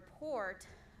Equity Report,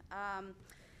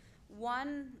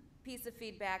 one piece of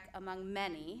feedback among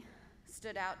many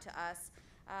stood out to us,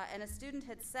 and a student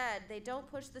had said they don't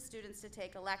push the students to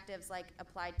take electives like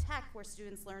applied tech, where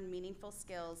students learn meaningful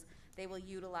skills they will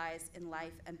utilize in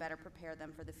life and better prepare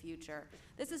them for the future.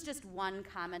 This is just one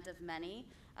comment of many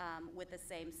with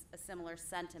a similar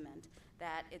sentiment,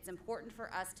 that it's important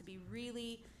for us to be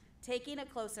really taking a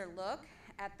closer look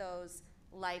at those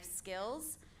life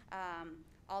skills,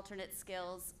 alternate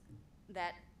skills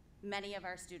that many of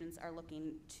our students are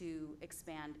looking to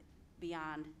expand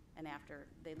beyond and after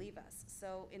they leave us.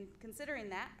 So in considering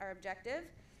that, our objective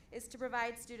is to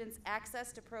provide students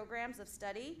access to programs of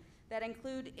study that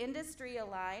include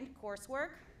industry-aligned coursework,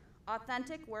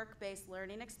 authentic work-based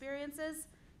learning experiences,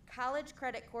 college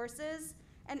credit courses,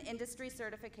 and industry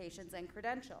certifications and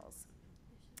credentials.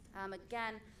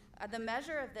 Again, the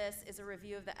measure of this is a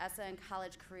review of the ESSA and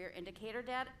college career indicator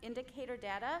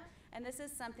data, and this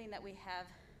is something that we have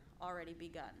already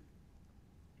begun.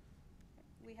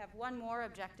 We have one more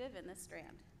objective in this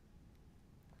strand.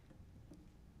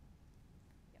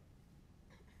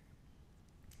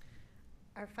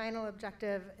 Our final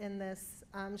objective in this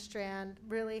strand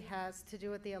really has to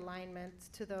do with the alignment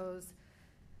to those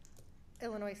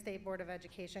Illinois State Board of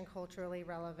Education culturally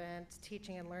relevant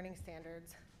teaching and learning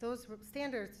standards. Those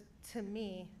standards, to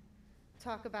me,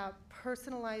 talk about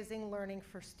personalizing learning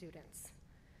for students,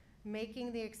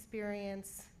 making the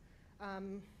experience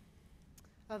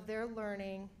of their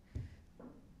learning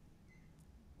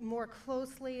more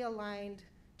closely aligned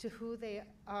to who they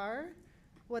are,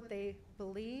 what they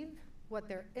believe, what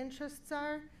their interests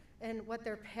are, and what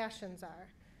their passions are.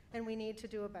 And we need to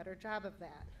do a better job of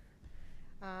that.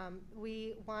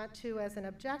 We want to, as an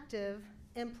objective,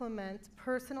 implement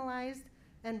personalized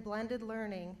and blended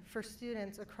learning for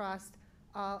students across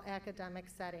all academic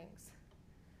settings.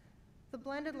 The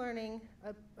blended learning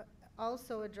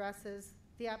also addresses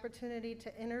the opportunity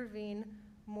to intervene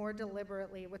more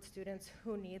deliberately with students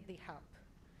who need the help.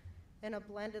 In a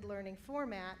blended learning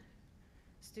format,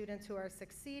 students who are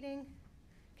succeeding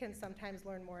can sometimes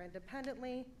learn more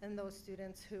independently, and those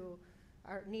students who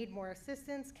need more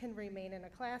assistance can remain in a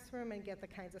classroom and get the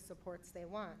kinds of supports they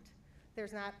want.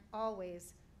 There's not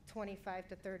always 25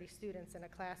 to 30 students in a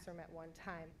classroom at one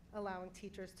time, allowing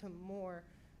teachers to more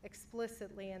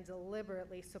explicitly and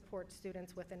deliberately support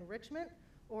students with enrichment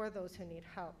or those who need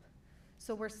help.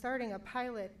 So we're starting a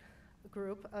pilot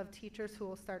group of teachers who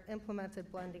will start implemented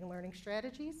blending learning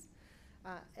strategies,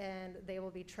 and they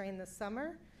will be trained this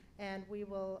summer, and we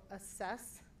will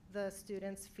assess the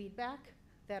students' feedback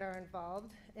that are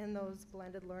involved in those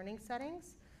blended learning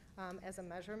settings as a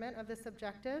measurement of this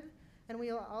objective, and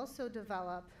we will also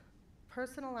develop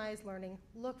personalized learning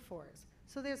look-fors.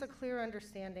 So there's a clear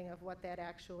understanding of what that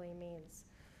actually means.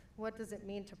 What does it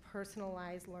mean to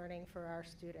personalize learning for our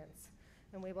students?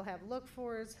 And we will have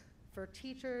look-fors for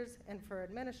teachers and for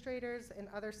administrators and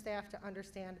other staff to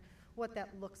understand what that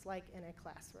looks like in a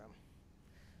classroom.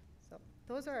 So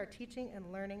those are our teaching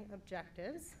and learning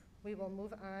objectives. We will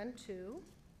move on to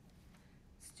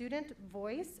student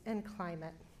voice and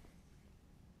climate.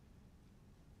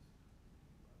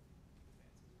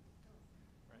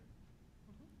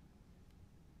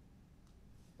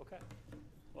 Okay.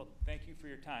 Well, thank you for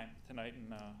your time tonight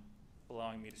and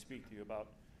allowing me to speak to you about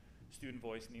student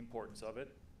voice and the importance of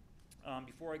it.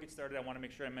 Before I get started, I want to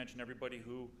make sure I mention everybody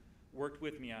who worked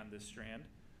with me on this strand.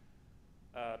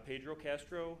 Pedro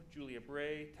Castro, Julia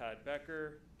Bray, Todd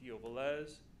Becker, Dio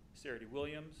Velez, Sarah D.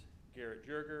 Williams, Garrett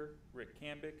Jerger, Rick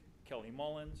Cambick, Kelly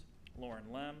Mullins,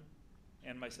 Lauren Lem,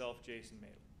 and myself, Jason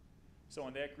Madel. So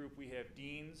in that group, we have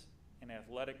deans, an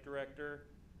athletic director,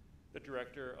 the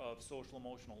director of social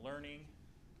emotional learning,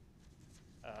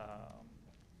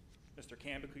 Mr.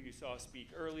 Cambick, who you saw speak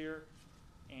earlier,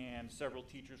 and several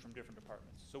teachers from different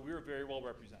departments. So we were very well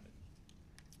represented.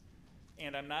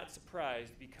 And I'm not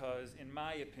surprised because, in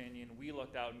my opinion, we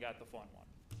lucked out and got the fun one.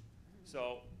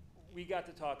 So we got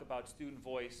to talk about student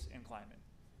voice and climate.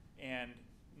 And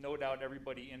no doubt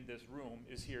everybody in this room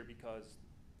is here because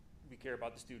we care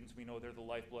about the students. We know they're the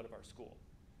lifeblood of our school.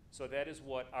 So that is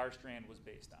what our strand was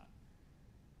based on.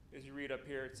 As you read up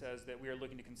here, it says that we are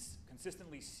looking to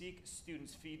consistently seek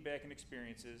students' feedback and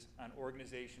experiences on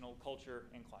organizational culture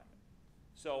and climate.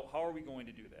 So how are we going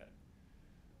to do that?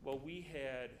 Well, we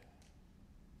had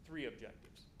 3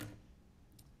 objectives.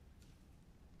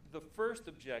 The first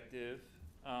objective,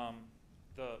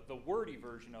 the wordy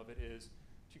version of it, is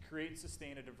to create and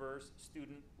sustain a diverse,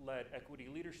 student-led equity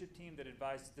leadership team that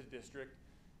advises the district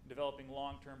in developing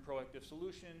long-term proactive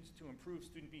solutions to improve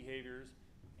student behaviors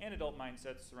and adult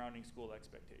mindsets surrounding school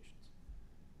expectations.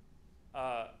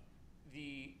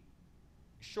 The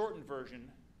shortened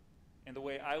version, and the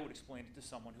way I would explain it to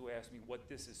someone who asked me what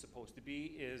this is supposed to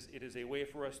be, is it is a way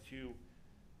for us to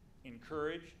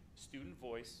encourage student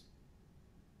voice,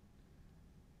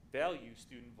 value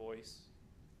student voice,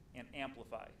 and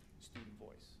amplify student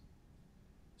voice.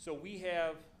 So we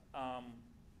have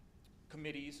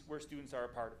committees where students are a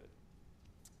part of it,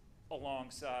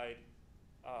 alongside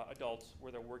adults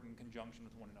where they're working in conjunction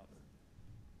with one another.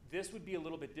 This would be a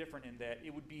little bit different in that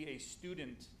it would be a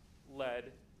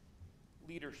student-led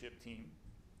leadership team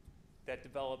that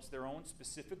develops their own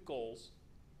specific goals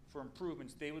for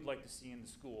improvements they would like to see in the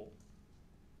school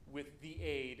with the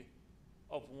aid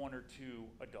of 1 or 2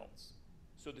 adults.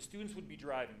 So the students would be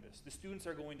driving this. The students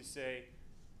are going to say,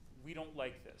 we don't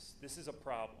like this. This is a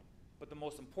problem. But the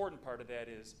most important part of that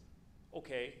is,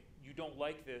 okay, you don't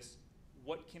like this.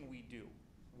 What can we do?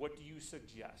 What do you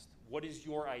suggest? What is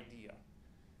your idea?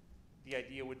 The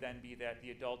idea would then be that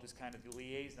the adult is kind of the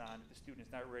liaison if the student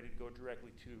is not ready to go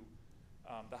directly to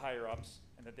the higher ups,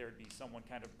 and that there would be someone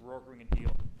kind of brokering a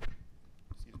deal,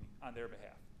 on their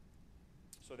behalf.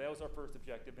 So that was our first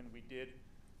objective, and we did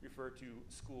refer to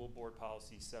School Board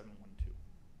Policy 712.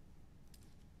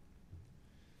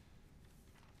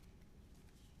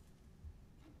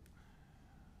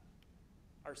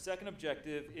 Our second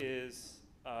objective is,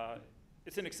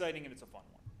 it's an exciting and it's a fun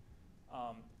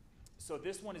one. So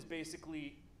this one is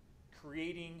basically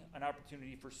creating an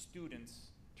opportunity for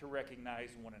students to recognize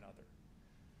one another.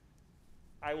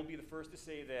 I will be the first to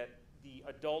say that the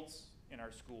adults in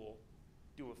our school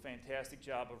do a fantastic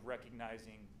job of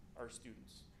recognizing our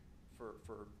students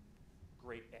for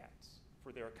great acts,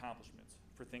 for their accomplishments,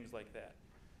 for things like that.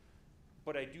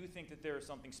 But I do think that there is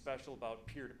something special about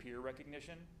peer-to-peer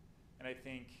recognition, and I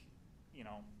think, you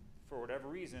know, for whatever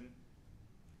reason,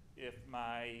 if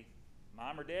my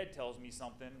mom or dad tells me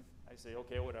something, I say,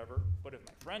 okay, whatever. But if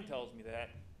my friend tells me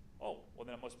that, oh, well,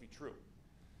 then it must be true.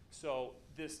 So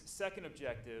this second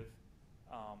objective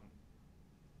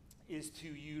is to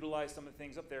utilize some of the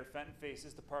things up there. Fenton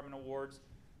Faces, Department Awards,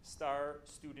 Star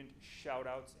Student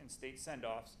Shout-outs, and State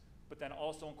Send-offs, but then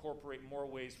also incorporate more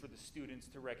ways for the students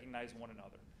to recognize one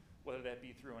another, whether that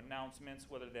be through announcements,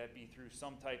 whether that be through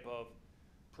some type of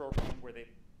program where they,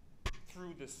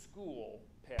 through the school,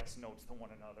 pass notes to one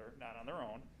another, not on their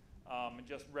own, and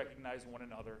just recognize one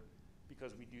another,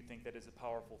 because we do think that is a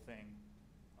powerful thing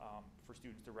for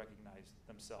students to recognize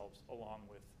themselves, along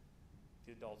with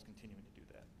the adults continuing to do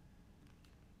that.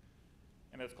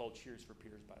 And that's called Cheers for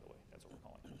Peers, by the way. That's what we're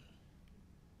calling it.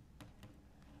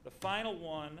 The final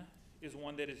one is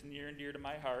one that is near and dear to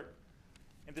my heart,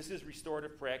 and this is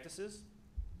restorative practices.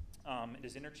 It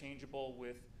is interchangeable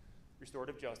with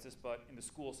restorative justice, but in the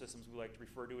school systems we like to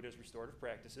refer to it as restorative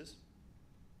practices.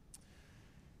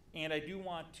 And I do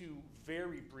want to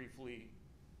very briefly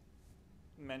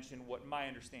mention what my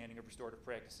understanding of restorative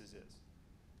practices is.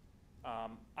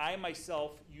 I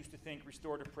myself used to think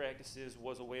restorative practices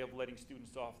was a way of letting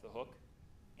students off the hook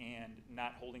and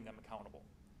not holding them accountable.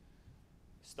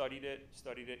 Studied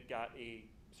it, got a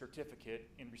certificate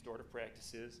in restorative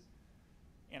practices,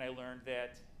 and I learned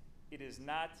that it is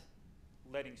not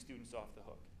letting students off the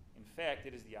hook. In fact,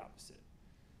 it is the opposite.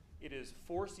 It is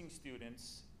forcing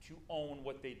students to own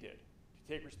what they did, to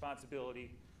take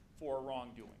responsibility for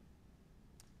wrongdoing.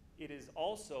 It is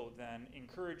also then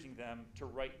encouraging them to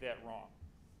right that wrong.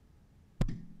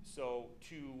 So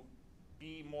to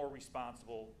be more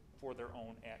responsible for their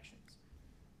own actions.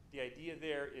 The idea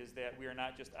there is that we are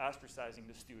not just ostracizing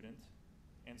the student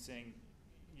and saying,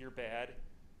 you're bad,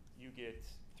 you get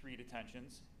 3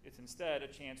 detentions. It's instead a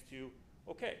chance to,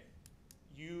 okay,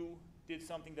 you did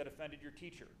something that offended your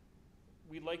teacher.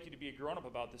 We'd like you to be a grown-up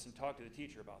about this and talk to the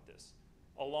teacher about this,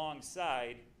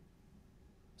 alongside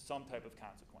some type of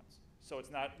consequence. So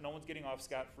it's not, no one's getting off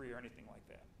scot-free or anything like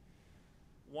that.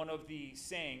 One of the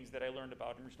sayings that I learned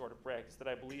about in restorative practice that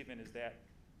I believe in is that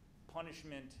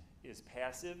punishment is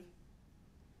passive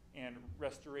and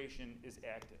restoration is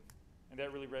active. And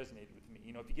that really resonated with me.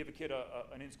 You know, if you give a kid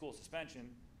an in-school suspension,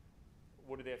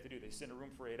 what do they have to do? They sit in a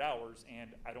room for 8 hours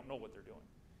and I don't know what they're doing.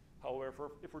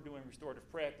 However, if we're doing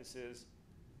restorative practices,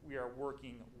 we are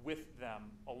working with them,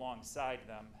 alongside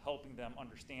them, helping them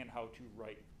understand how to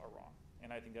right a wrong.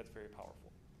 And I think that's very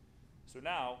powerful. So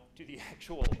now, to the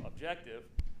actual objective,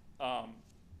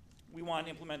 we want to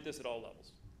implement this at all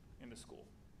levels in the school.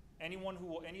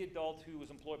 Any adult who is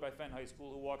employed by Fenton High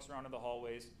School who walks around in the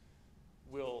hallways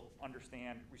will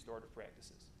understand restorative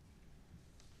practices.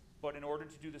 But in order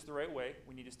to do this the right way,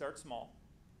 we need to start small.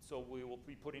 So we will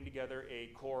be putting together a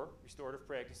core restorative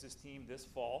practices team this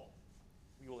fall.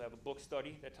 We will have a book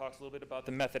study that talks a little bit about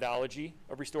the methodology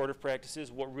of restorative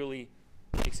practices, what really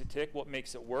makes it tick, what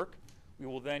makes it work. We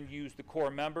will then use the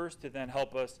core members to then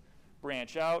help us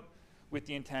branch out with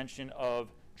the intention of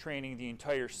training the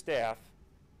entire staff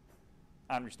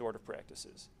on restorative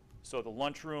practices. So the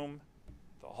lunchroom,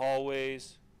 the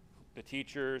hallways, the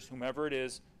teachers, whomever it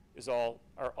is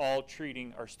are all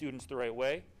treating our students the right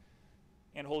way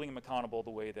and holding them accountable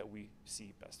the way that we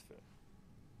see best fit.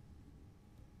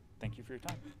 Thank you for your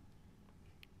time.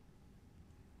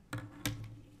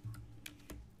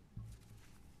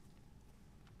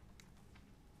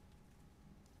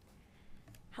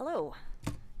 Hello.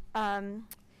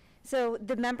 So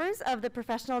the members of the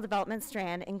professional development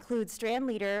strand include strand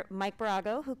leader Mike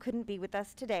Barago, who couldn't be with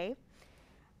us today,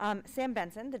 Sam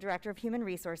Benson, the director of human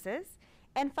resources,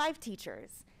 and 5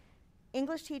 teachers.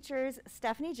 English teachers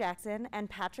Stephanie Jackson and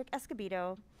Patrick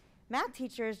Escobedo, math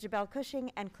teachers Jabel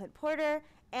Cushing and Clint Porter,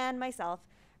 and myself,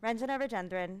 Ranjana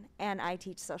Rajendran, and I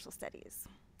teach social studies.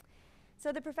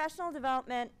 So the professional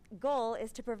development goal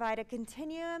is to provide a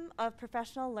continuum of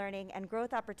professional learning and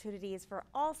growth opportunities for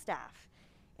all staff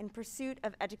in pursuit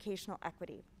of educational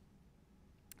equity.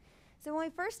 So when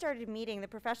we first started meeting, the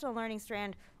professional learning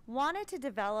strand wanted to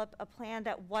develop a plan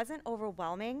that wasn't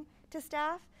overwhelming to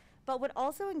staff, but would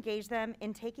also engage them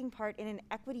in taking part in an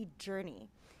equity journey,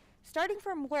 starting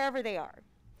from wherever they are.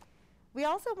 We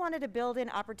also wanted to build in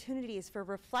opportunities for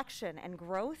reflection and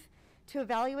growth to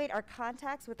evaluate our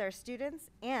contacts with our students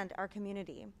and our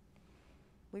community.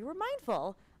 We were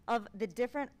mindful of the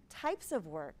different types of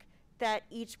work that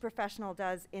each professional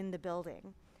does in the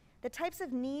building. The types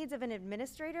of needs of an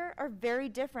administrator are very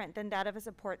different than that of a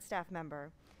support staff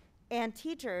member, and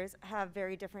teachers have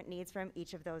very different needs from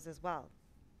each of those as well.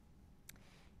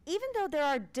 Even though there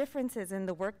are differences in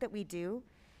the work that we do,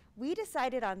 we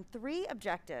decided on 3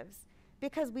 objectives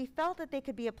because we felt that they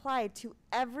could be applied to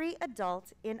every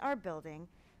adult in our building,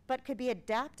 but could be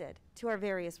adapted to our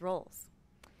various roles.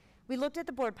 We looked at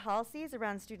the board policies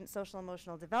around student social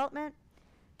emotional development,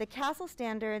 the CASEL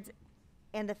standards,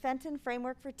 and the Fenton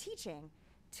framework for teaching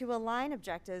to align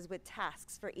objectives with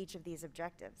tasks for each of these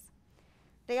objectives.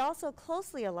 They also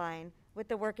closely align with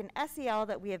the work in SEL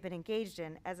that we have been engaged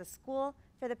in as a school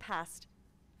for the past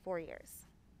 4 years.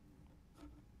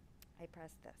 I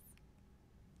pressed this.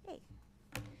 Yay.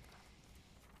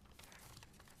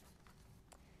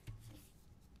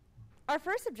 Our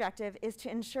first objective is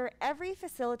to ensure every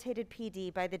facilitated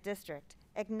PD by the district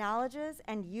acknowledges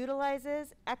and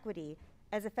utilizes equity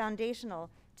as a foundational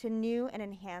to new and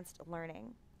enhanced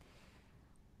learning.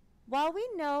 While we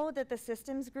know that the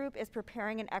systems group is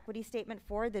preparing an equity statement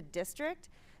for the district,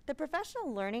 the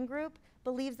professional learning group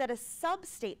believes that a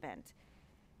sub-statement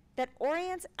that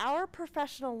orients our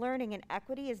professional learning in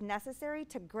equity is necessary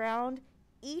to ground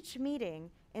each meeting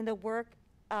in the work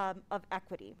of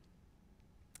equity.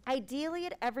 Ideally,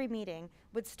 at every meeting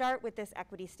would start with this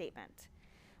equity statement,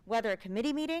 whether a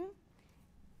committee meeting,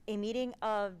 a meeting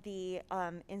of the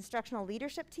instructional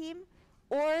leadership team,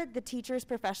 or the teachers'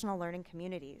 professional learning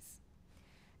communities.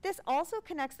 This also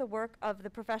connects the work of the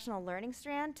professional learning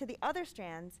strand to the other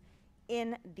strands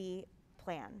in the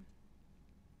plan.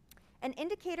 An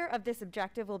indicator of this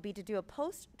objective will be to do a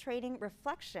post-training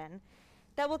reflection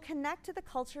that will connect to the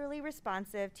culturally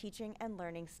responsive teaching and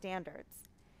learning standards.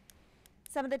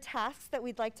 Some of the tasks that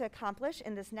we'd like to accomplish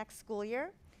in this next school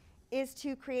year is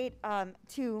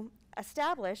to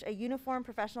establish a uniform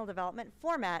professional development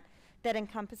format that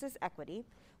encompasses equity,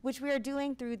 which we are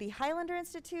doing through the Highlander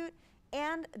Institute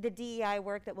and the DEI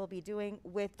work that we'll be doing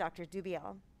with Dr.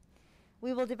 Dubiel.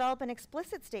 We will develop an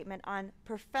explicit statement on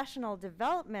professional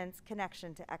development's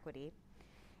connection to equity,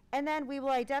 and then we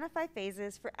will identify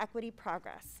phases for equity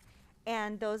progress,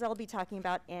 and those I'll be talking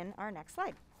about in our next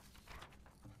slide.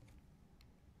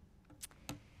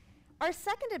 Our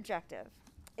second objective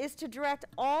is to direct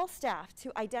all staff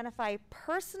to identify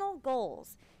personal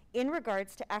goals in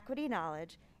regards to equity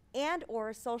knowledge and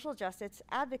or social justice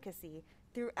advocacy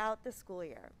throughout the school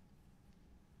year.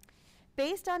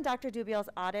 Based on Dr. Dubiel's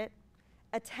audit,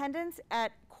 attendance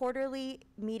at quarterly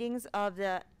meetings of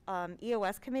the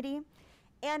EOS committee,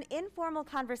 and informal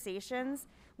conversations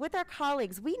with our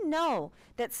colleagues, we know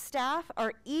that staff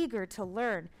are eager to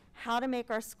learn how to make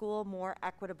our school more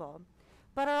equitable,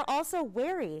 but are also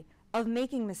wary of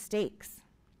making mistakes.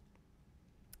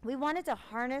 We wanted to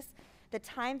harness the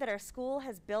time that our school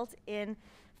has built in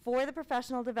for the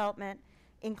professional development,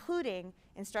 including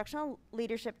instructional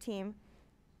leadership team,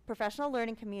 professional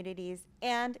learning communities,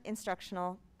 and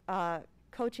instructional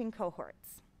coaching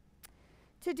cohorts.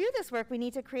 To do this work, we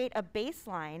need to create a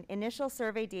baseline initial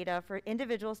survey data for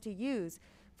individuals to use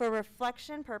for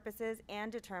reflection purposes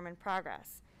and determine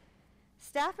progress.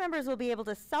 Staff members will be able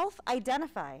to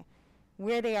self-identify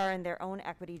where they are in their own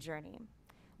equity journey.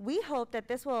 We hope that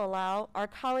this will allow our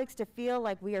colleagues to feel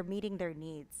like we are meeting their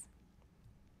needs.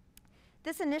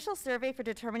 This initial survey for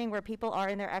determining where people are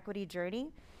in their equity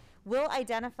journey will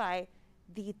identify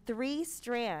the 3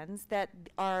 strands that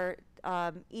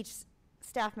each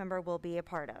staff member will be a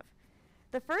part of.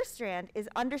 The first strand is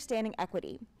understanding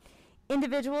equity.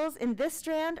 Individuals in this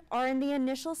strand are in the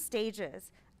initial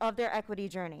stages of their equity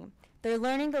journey. They're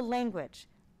learning the language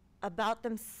about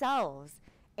themselves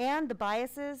and the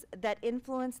biases that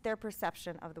influence their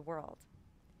perception of the world.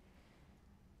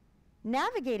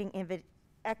 Navigating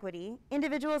equity,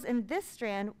 individuals in this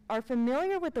strand are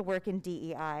familiar with the work in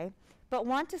DEI, but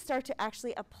want to start to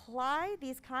actually apply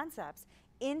these concepts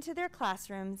into their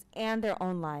classrooms and their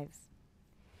own lives.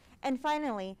 And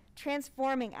finally,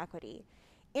 transforming equity.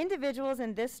 Individuals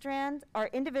in this strand are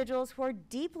individuals who are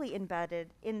deeply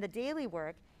embedded in the daily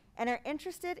work and are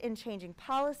interested in changing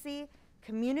policy,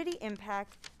 community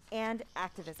impact, and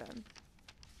activism.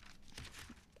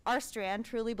 Our strand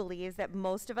truly believes that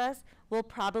most of us will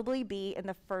probably be in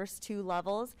the first 2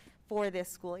 levels for this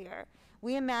school year.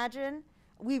 We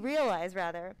realize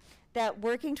that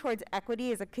working towards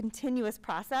equity is a continuous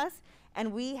process,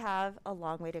 and we have a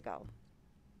long way to go.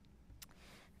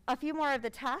 A few more of the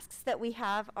tasks that we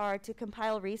have are to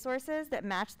compile resources that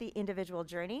match the individual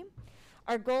journey.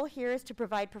 Our goal here is to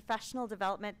provide professional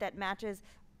development that matches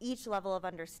each level of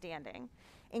understanding,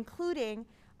 including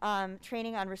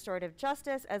training on restorative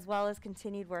justice, as well as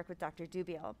continued work with Dr.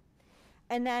 Dubiel.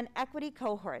 And then equity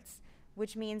cohorts,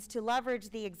 which means to leverage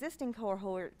the existing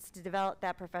cohorts to develop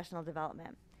that professional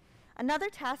development. Another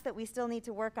task that we still need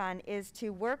to work on is to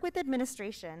work with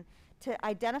administration to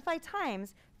identify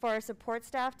times for our support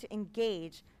staff to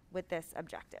engage with this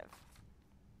objective.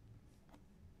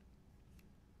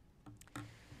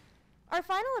 Our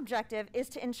final objective is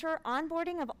to ensure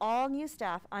onboarding of all new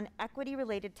staff on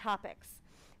equity-related topics.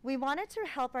 We wanted to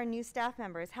help our new staff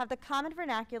members have the common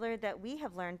vernacular that we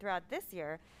have learned throughout this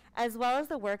year, as well as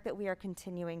the work that we are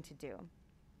continuing to do.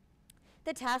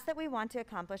 The tasks that we want to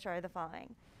accomplish are the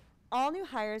following. All new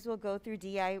hires will go through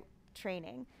DI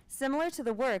training, similar to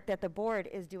the work that the board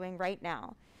is doing right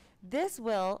now. This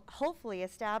will hopefully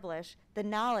establish the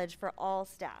knowledge for all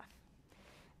staff.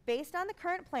 Based on the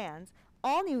current plans,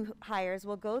 all new hires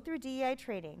will go through DEI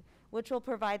training, which will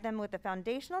provide them with the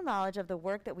foundational knowledge of the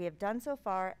work that we have done so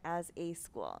far as a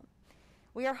school.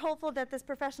 We are hopeful that this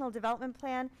professional development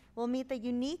plan will meet the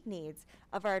unique needs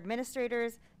of our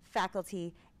administrators,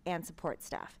 faculty, and support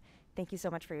staff. Thank you so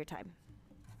much for your time.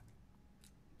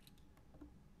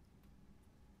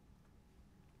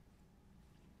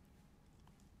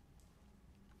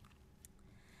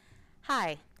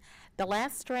 Hi. The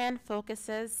last strand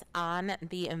focuses on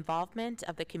the involvement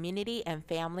of the community and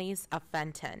families of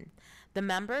Fenton. The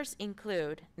members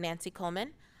include Nancy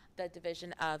Coleman, the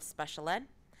Division of Special Ed,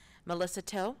 Melissa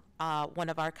Toe, one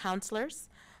of our counselors,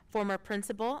 former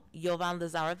principal Jovan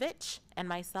Lazarovich, and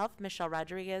myself, Michelle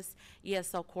Rodriguez,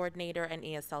 ESL coordinator and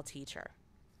ESL teacher.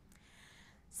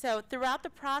 So throughout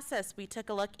the process, we took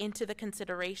a look into the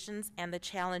considerations and the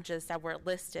challenges that were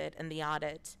listed in the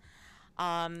audit.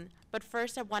 But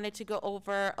first, I wanted to go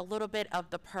over a little bit of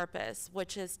the purpose,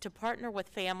 which is to partner with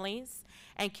families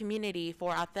and community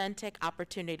for authentic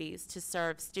opportunities to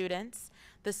serve students,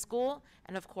 the school,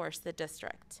 and of course, the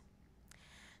district.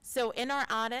 So in our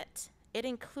audit, it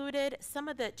included some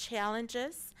of the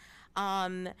challenges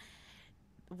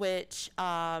which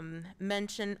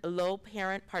mention low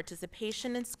parent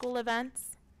participation in school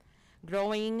events,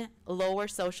 growing lower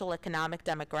social economic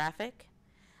demographic,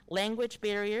 language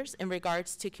barriers in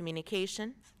regards to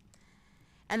communication,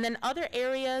 and then other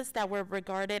areas that were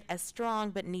regarded as strong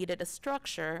but needed a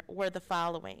structure were the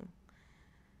following.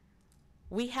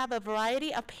 We have a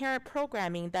variety of parent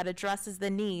programming that addresses the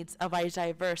needs of our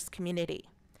diverse community.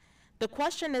 The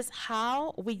question is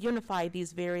how we unify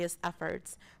these various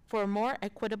efforts for a more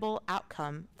equitable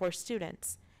outcome for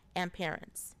students and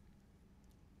parents.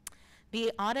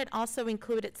 The audit also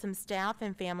included some staff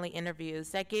and family interviews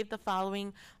that gave the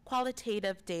following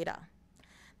qualitative data.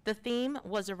 The theme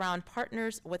was around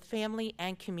partners with family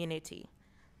and community.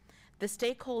 The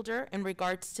stakeholder in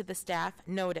regards to the staff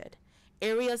noted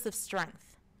areas of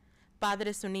strength,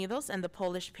 Padres Unidos and the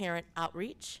Polish parent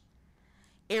outreach,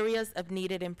 areas of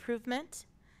needed improvement,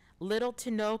 little to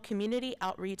no community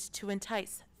outreach to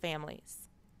entice families.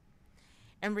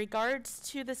 In regards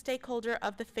to the stakeholder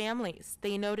of the families,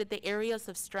 they noted the areas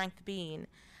of strength being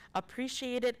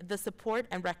appreciated the support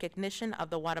and recognition of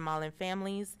the Guatemalan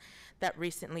families that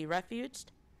recently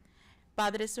refuged.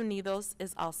 Padres Unidos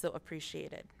is also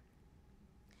appreciated.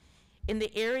 In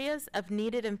the areas of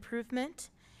needed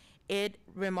improvement, it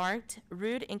remarked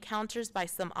rude encounters by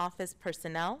some office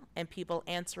personnel and people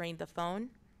answering the phone,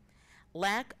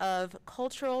 lack of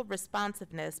cultural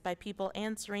responsiveness by people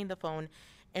answering the phone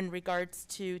in regards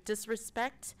to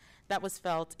disrespect that was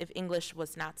felt if English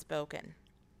was not spoken.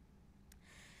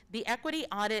 The equity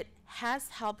audit has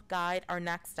helped guide our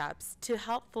next steps to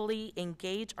help fully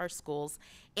engage our schools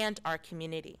and our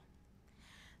community.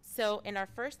 So in our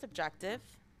first objective,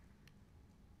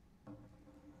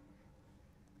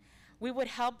 we would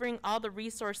help bring all the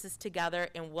resources together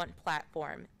in one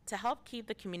platform to help keep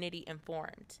the community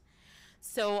informed.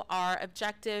 So our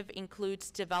objective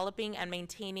includes developing and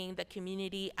maintaining the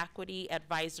Community Equity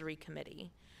Advisory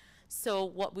Committee. So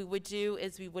what we would do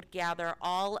is we would gather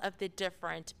all of the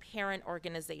different parent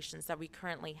organizations that we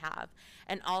currently have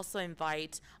and also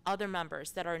invite other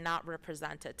members that are not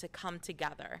represented to come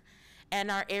together.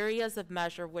 And our areas of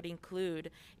measure would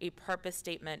include a purpose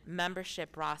statement,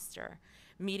 membership roster,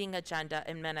 meeting agenda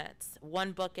and minutes,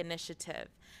 one book initiative,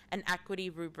 an equity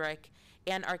rubric,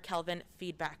 and our Kelvin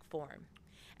feedback form.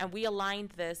 And we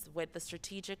aligned this with the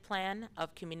strategic plan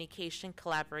of communication,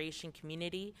 collaboration,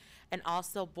 community, and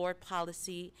also board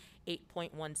policy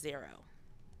 8.10.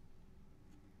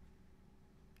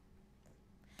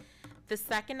 The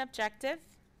second objective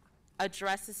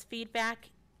addresses feedback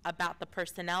about the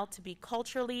personnel to be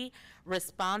culturally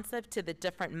responsive to the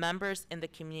different members in the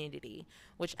community,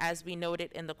 which, as we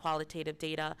noted in the qualitative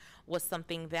data, was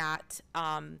something that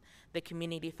the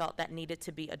community felt that needed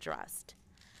to be addressed.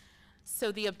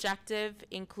 So the objective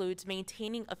includes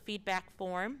maintaining a feedback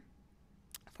form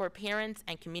for parents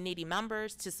and community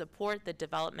members to support the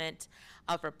development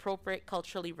of appropriate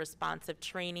culturally responsive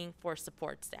training for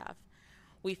support staff.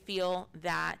 We feel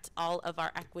that all of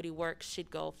our equity work should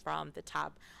go from the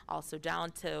top also down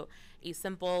to a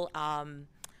simple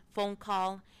phone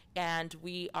call, and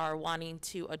we are wanting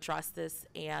to address this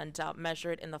and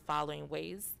measure it in the following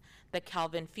ways. The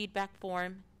Kelvin feedback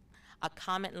form, a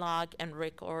comment log and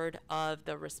record of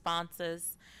the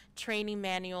responses, training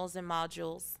manuals and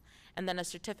modules, and then a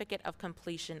certificate of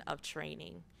completion of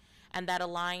training. And that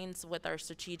aligns with our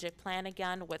strategic plan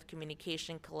again with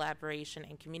communication, collaboration,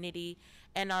 and community,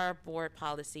 and our board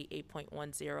policy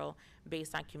 8.10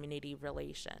 based on community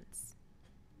relations.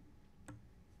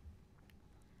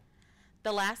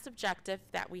 The last objective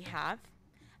that we have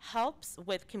helps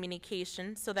with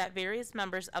communication so that various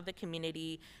members of the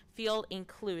community feel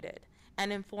included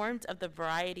and informed of the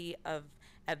variety of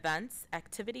events,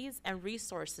 activities, and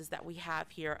resources that we have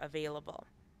here available.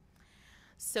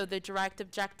 So the direct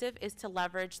objective is to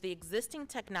leverage the existing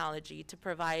technology to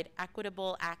provide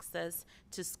equitable access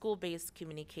to school-based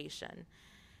communication.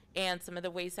 And some of the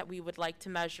ways that we would like to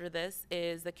measure this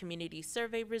is the community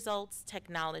survey results,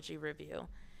 technology review.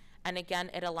 And again,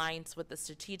 it aligns with the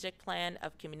strategic plan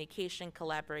of communication,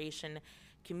 collaboration,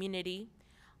 community,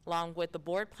 along with the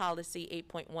board policy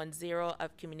 8.10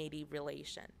 of community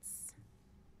relations.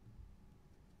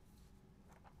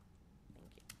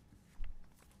 Thank you.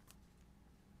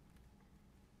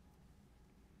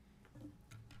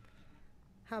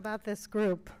 How about this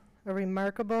group? A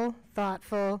remarkable,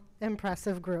 thoughtful,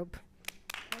 impressive group.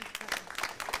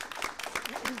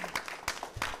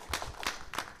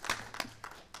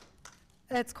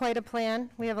 It's quite a plan.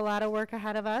 We have a lot of work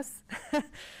ahead of us.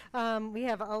 We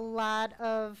have a lot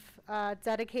of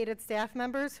dedicated staff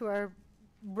members who are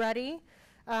ready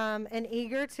and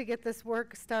eager to get this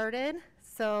work started.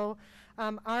 So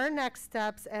our next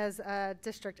steps as a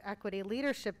district equity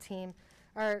leadership team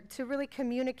are to really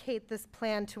communicate this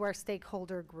plan to our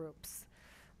stakeholder groups,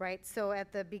 right? So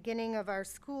at the beginning of our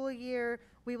school year,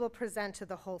 we will present to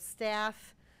the whole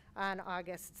staff on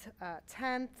August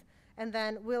 10th. And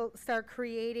then we'll start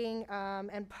creating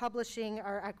and publishing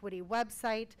our equity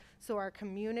website so our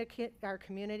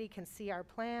community can see our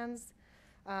plans.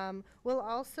 We'll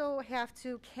also have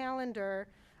to calendar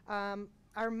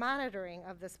our monitoring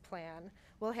of this plan.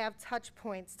 We'll have touch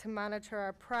points to monitor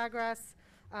our progress.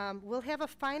 We'll have a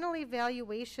final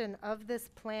evaluation of this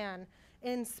plan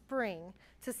in spring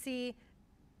to see,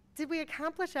 did we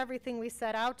accomplish everything we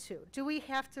set out to? Do we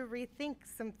have to rethink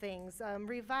some things,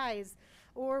 revise,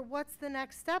 or what's the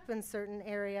next step in certain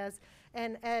areas?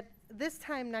 And at this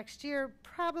time next year,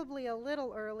 probably a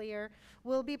little earlier,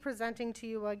 we'll be presenting to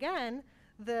you again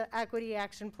the Equity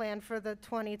Action Plan for the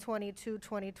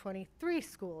 2022-2023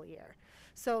 school year.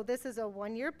 So this is a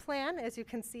one-year plan. As you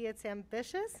can see, it's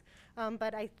ambitious,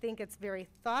 but I think it's very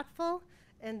thoughtful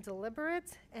and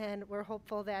deliberate, and we're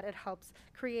hopeful that it helps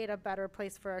create a better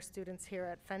place for our students here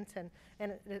at Fenton,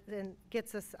 and it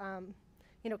gets us,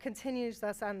 continues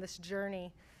us on this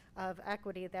journey of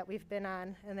equity that we've been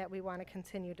on and that we want to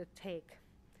continue to take.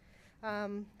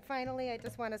 Finally, I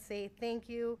just want to say thank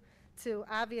you to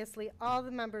obviously all the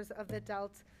members of the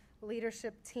DELT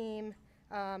leadership team,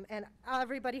 and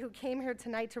everybody who came here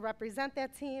tonight to represent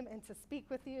that team and to speak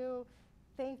with you.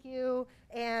 Thank you.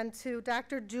 And to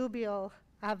Dr. Dubiel,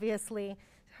 obviously.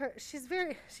 She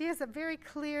has a very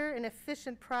clear and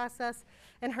efficient process,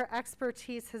 and her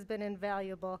expertise has been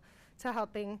invaluable to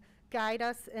helping guide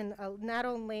us in not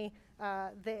only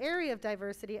the area of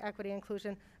diversity, equity,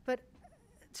 inclusion, but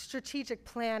strategic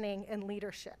planning and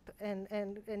leadership and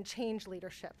change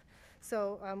leadership.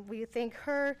 So we thank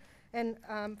her, and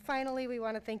finally we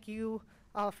want to thank you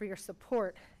all for your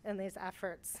support in these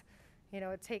efforts. You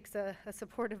know, it takes a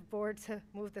supportive board to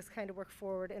move this kind of work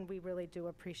forward, and we really do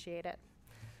appreciate it.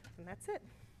 And that's it.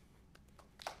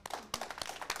 Do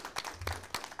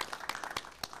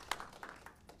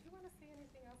you want to say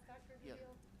anything else, Dr. Yeah,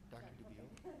 Dubiel? Dr. Dubiel,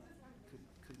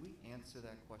 could we answer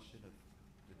that question of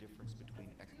the difference between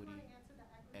equity Do you want to answer the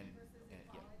equity and, versus and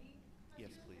equality? yeah.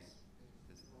 Yes, please.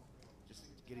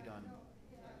 Just get it on.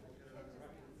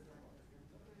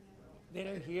 They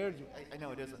don't hear you. I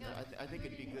know it isn't. I think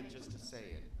it'd be good just to say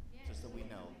it, just so we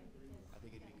know. I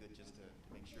think it'd be good just to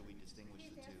make sure we distinguish the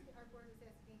two. Our board is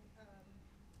asking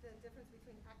the difference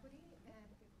between equity and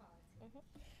equality.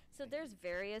 So there's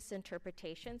various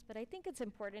interpretations, but I think it's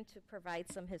important to provide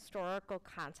some historical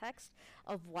context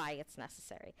of why it's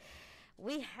necessary.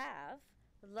 We have,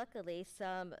 luckily,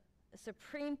 some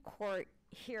Supreme Court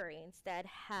hearings that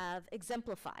have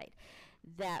exemplified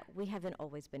that we haven't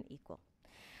always been equal.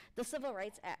 The Civil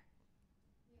Rights Act,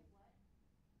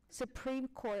 Supreme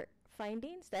Court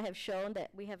findings that have shown that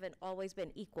we haven't always been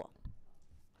equal.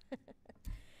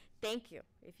 Thank you.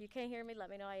 If you can't hear me, let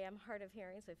me know. I am hard of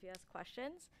hearing, so if you ask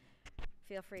questions,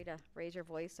 feel free to raise your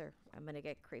voice, or I'm going to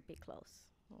get creepy close.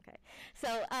 Okay.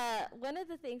 So one of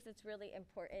the things that's really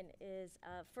important is,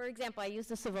 for example, I use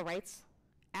the Civil Rights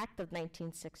Act of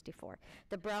 1964,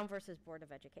 the Brown versus Board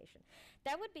of Education.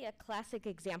 That would be a classic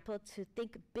example to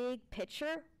think big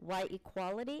picture why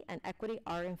equality and equity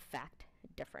are in fact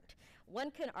different.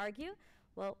 One can argue,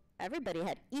 well, everybody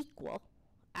had equal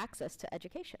access to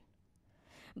education.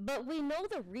 But we know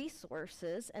the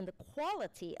resources and the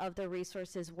quality of the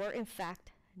resources were in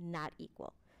fact not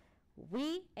equal.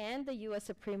 We and the US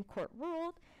Supreme Court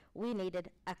ruled we needed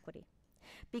equity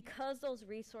because those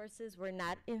resources were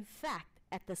not in fact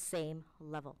at the same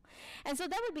level. And so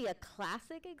that would be a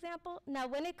classic example. Now,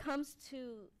 when it comes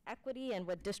to equity and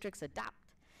what districts adopt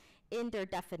in their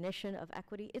definition of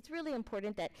equity, it's really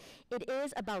important that it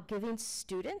is about giving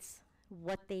students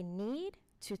what they need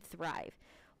to thrive,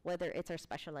 whether it's our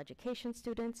special education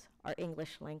students, our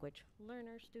English language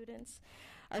learner students,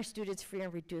 our students free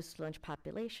and reduced lunch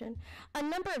population, a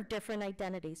number of different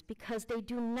identities, because they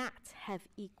do not have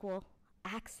equal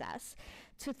access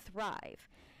to thrive.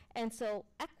 And so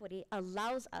equity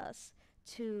allows us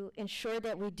to ensure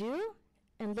that we do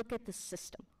and look at the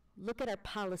system, look at our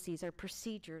policies, our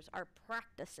procedures, our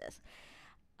practices.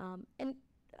 And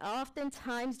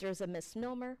oftentimes there's a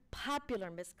misnomer,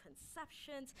 popular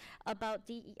misconceptions about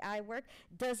DEI work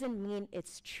doesn't mean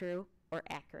it's true or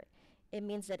accurate. It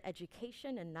means that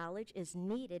education and knowledge is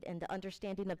needed, and the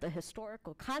understanding of the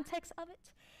historical context of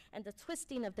it and the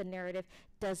twisting of the narrative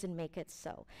doesn't make it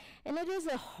so. And it is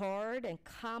a hard and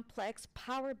complex,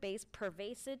 power-based,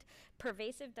 pervasive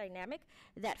dynamic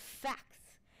that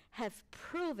facts have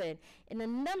proven in a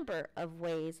number of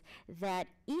ways that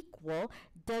equal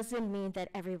doesn't mean that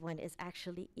everyone is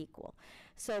actually equal.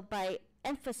 So by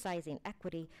emphasizing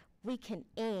equity, we can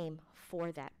aim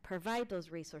for that, provide those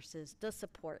resources, the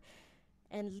support,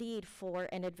 and lead for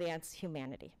and advance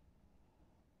humanity.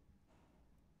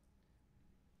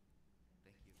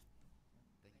 Thank you.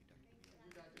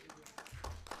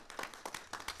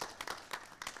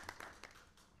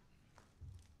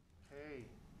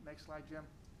 Next slide, Jim.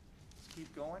 Let's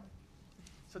keep going.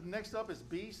 So next up is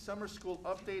B, summer school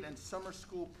update and summer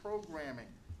school programming.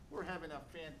 We're having a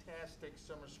fantastic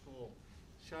summer school.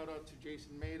 Shout out to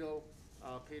Jason Mado.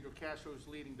 Pedro Castro is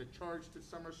leading the charge to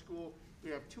summer school.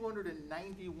 We have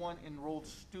 291 enrolled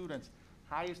students,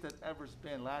 highest that ever's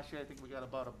been. Last year, I think we got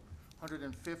about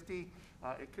 150.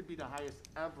 It could be the highest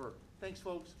ever. Thanks,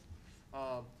 folks.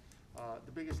 The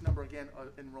biggest number, again,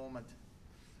 enrollment.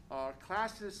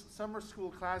 Classes, summer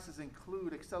school classes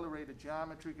include accelerated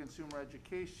geometry, consumer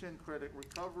education, credit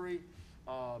recovery,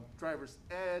 driver's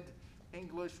ed,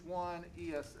 English 1,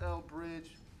 ESL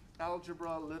bridge,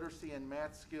 algebra, literacy and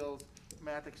math skills,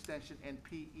 math extension, and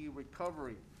PE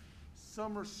recovery.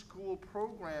 Summer school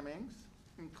programmings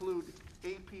include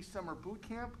AP Summer Boot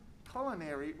Camp,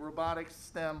 culinary, robotics,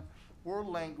 STEM, world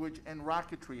language, and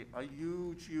rocketry, a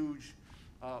huge, huge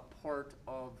part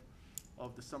of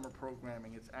the summer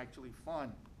programming. It's actually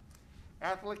fun.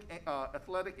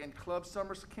 Athletic and club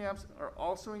summer camps are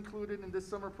also included in this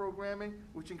summer programming,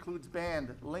 which includes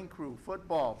band, link crew,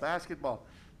 football, basketball,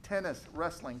 tennis,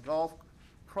 wrestling, golf,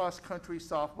 cross country,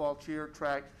 softball, cheer,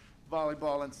 track,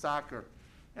 volleyball, and soccer.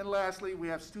 And lastly, we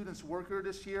have students worker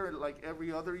this year, like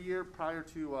every other year prior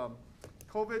to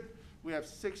COVID. We have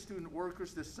 6 student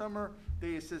workers this summer.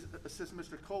 They assist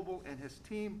Mr. Coble and his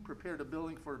team prepare the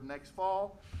building for next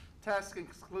fall. Tasks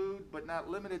include, but not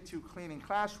limited to, cleaning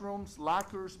classrooms,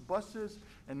 lockers, buses,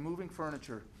 and moving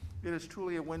furniture. It is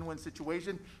truly a win-win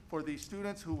situation for these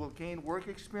students who will gain work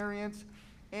experience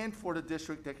and for the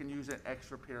district that can use an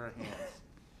extra pair of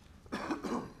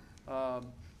hands.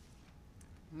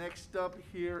 Next up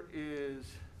here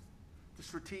is the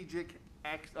Strategic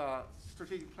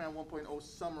Plan 1.0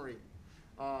 summary.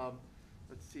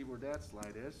 Let's see where that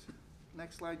slide is.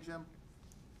 Next slide, Jim.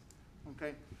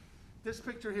 Okay. This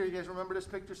picture here, you guys remember this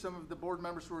picture? Some of the board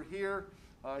members who were here.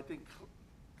 I think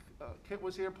Kit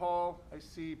was here, Paul. I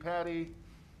see Patty,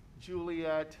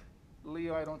 Juliet,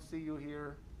 Leo, I don't see you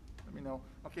here. Let me know.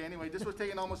 Okay, anyway, this was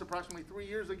taken almost approximately 3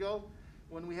 years ago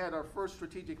when we had our first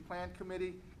strategic plan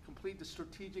committee complete the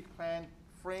strategic plan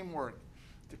framework.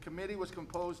 The committee was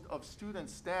composed of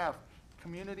students, staff,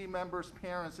 community members,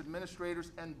 parents,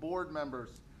 administrators, and board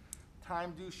members.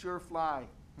 Time do sure fly,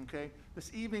 okay? This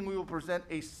evening we will present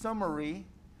a summary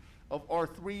of our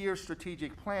 3-year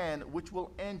strategic plan, which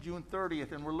will end June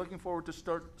 30th, and we're looking forward to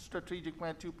start Strategic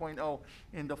Plan 2.0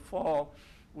 in the fall,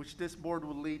 which this board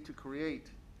will lead to create.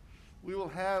 We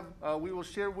will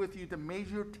share with you the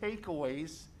major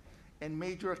takeaways and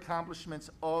major accomplishments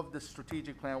of the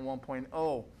Strategic Plan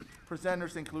 1.0.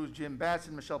 Presenters include Jim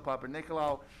Batson, Michelle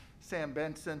Papanikolaou, Sam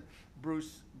Benson,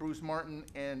 Bruce Martin,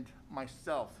 and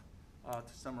myself to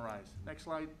summarize. Next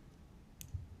slide.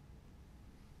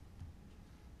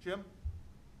 Jim?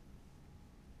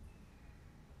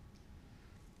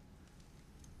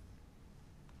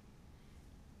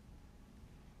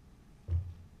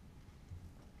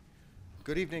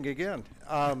 Good evening again.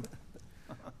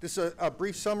 This is a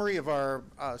brief summary of our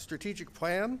strategic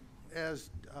plan.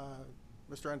 As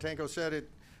Mr. Antanko said,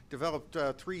 it developed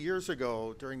 3 years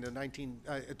ago during the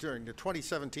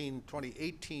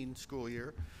 2017-2018 school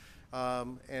year,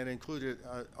 and included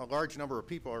a large number of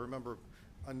people. I remember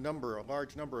a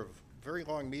large number of very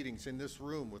long meetings in this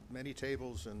room with many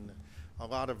tables and a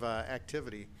lot of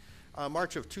activity.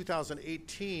 March of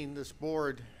 2018, this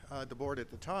board, the board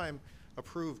at the time,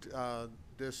 approved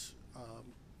this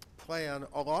plan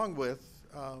along with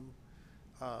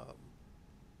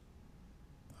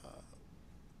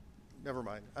never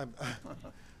mind.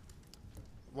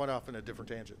 One off in a different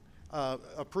tangent.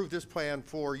 Approved this plan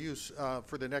for use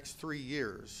for the next 3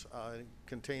 years. It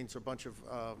contains a bunch of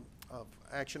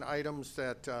action items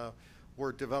that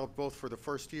were developed both for the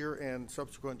first year and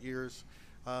subsequent years.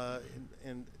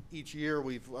 And each year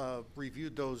we've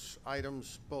reviewed those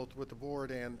items both with the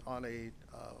board and on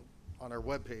our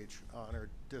webpage, on our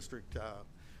district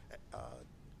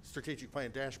strategic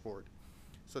plan dashboard.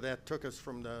 So that took us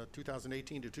from the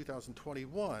 2018 to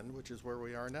 2021, which is where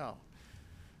we are now.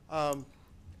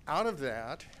 Out of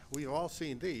that, we've all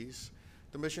seen these,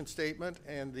 the mission statement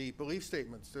and the belief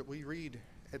statements that we read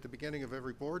at the beginning of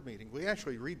every board meeting. We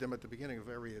actually read them at the beginning of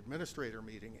every administrator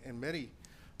meeting and many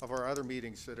of our other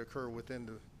meetings that occur within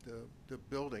the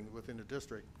building, within the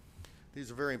district. These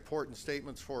are very important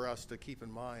statements for us to keep in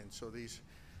mind. So these,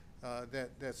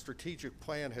 that strategic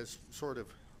plan has sort of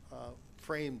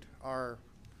framed our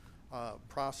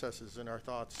processes and our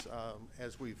thoughts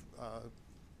as we've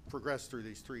progressed through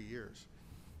these 3 years.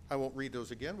 I won't read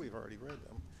those again, we've already read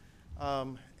them.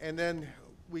 And then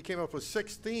we came up with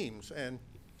 6 themes, and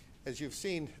As you've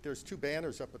seen, there's 2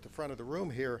 banners up at the front of the room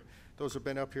here. Those have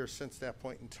been up here since that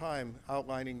point in time,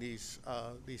 outlining these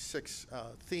 6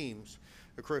 themes: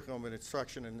 the curriculum and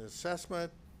instruction and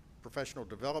assessment, professional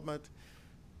development,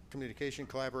 communication,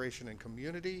 collaboration, and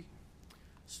community,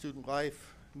 student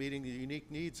life, meeting the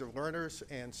unique needs of learners,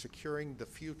 and securing the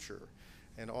future.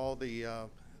 And all the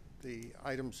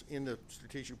items in the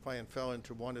strategic plan fell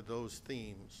into one of those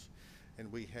themes.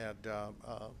 And we had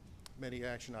many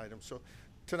action items. So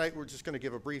tonight we're just going to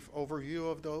give a brief overview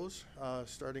of those,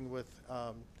 starting with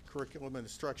curriculum and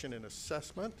instruction and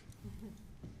assessment.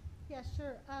 Yeah,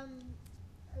 sure.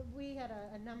 We had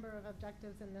a number of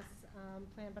objectives in this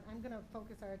plan, but I'm going to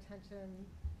focus our attention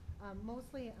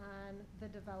mostly on the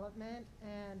development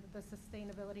and the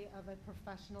sustainability of a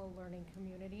professional learning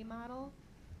community model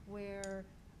where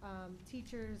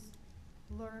teachers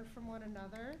learn from one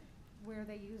another, where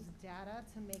they use data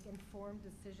to make informed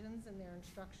decisions in their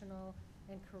instructional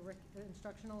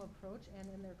approach and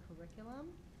in their curriculum.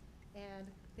 And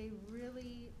they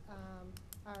really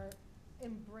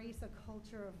embrace a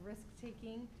culture of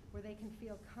risk-taking where they can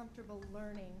feel comfortable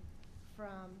learning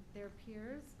from their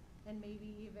peers and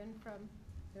maybe even from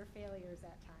their failures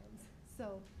at times.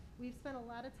 So we've spent a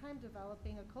lot of time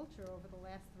developing a culture over the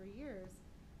last 3 years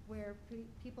where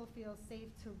people feel safe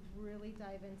to really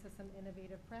dive into some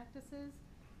innovative practices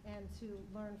and to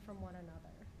learn from one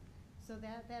another. So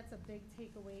that's a big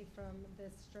takeaway from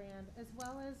this strand, as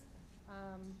well as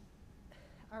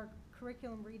our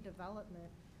curriculum redevelopment.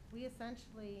 We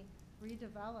essentially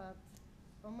redeveloped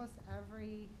almost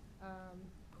every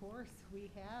course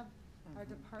we have. Our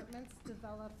departments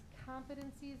developed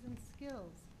competencies and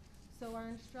skills. So our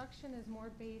instruction is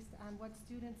more based on what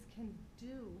students can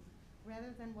do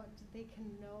rather than what they can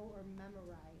know or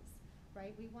memorize,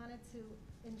 right? We wanted to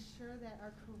ensure that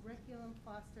our curriculum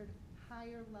fostered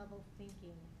higher level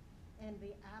thinking and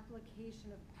the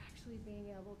application of actually being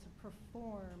able to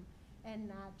perform and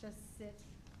not just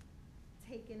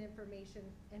take in information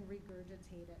and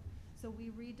regurgitate it. So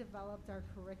we redeveloped our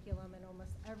curriculum in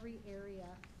almost every area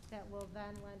that will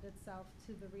then lend itself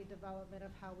to the redevelopment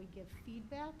of how we give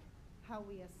feedback, how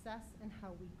we assess, and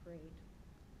how we grade.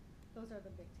 Those are the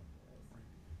big takeaways.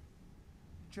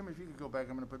 Jim, if you could go back,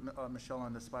 I'm going to put Michelle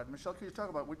on the spot. Michelle, can you talk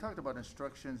about, we talked about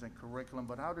instructions and curriculum,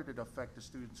 but how did it affect the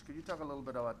students? Could you talk a little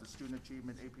bit about the student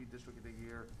achievement, AP District of the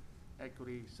Year,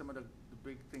 equity, some of the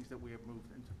big things that we have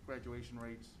moved into, graduation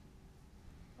rates?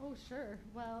 Oh, sure.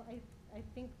 Well, I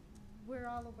think we're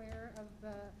all aware of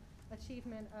the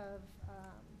achievement of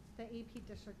the AP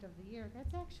District of the Year.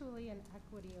 That's actually an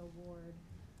equity award,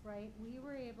 right? We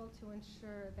were able to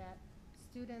ensure that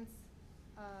students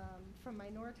from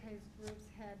minoritized groups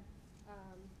had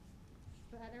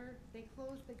they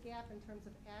closed the gap in terms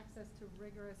of access to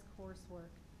rigorous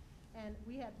coursework. And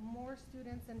we had more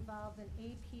students involved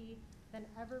in AP than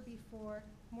ever before,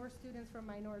 more students from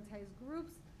minoritized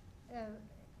groups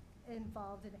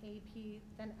involved in AP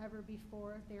than ever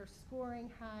before. They're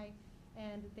scoring high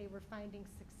and they were finding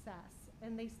success,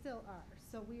 and they still are.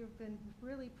 So we have been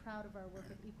really proud of our work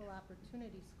with Equal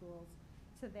Opportunity Schools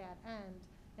to that end,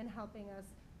 and helping us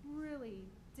really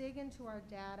dig into our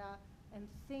data and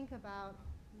think about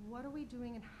what are we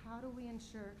doing and how do we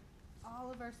ensure all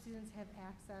of our students have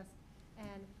access,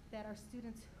 and that our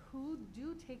students who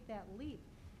do take that leap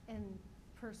and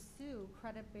pursue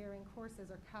credit-bearing courses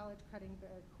or college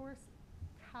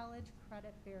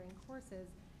credit-bearing courses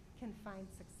can find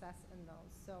success in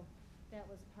those. So that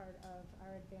was part of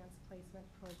our advanced placement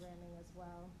programming as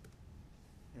well.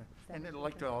 Yeah, and I'd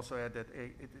like to also add that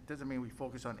it doesn't mean we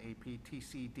focus on AP,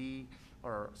 TCD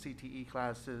or CTE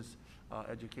classes,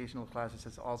 educational classes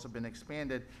has also been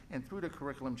expanded, and through the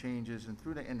curriculum changes and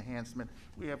through the enhancement,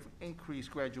 we have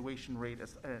increased graduation rate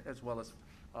as well as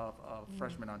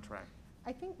freshmen on track.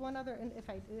 I think one other, and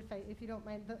if you don't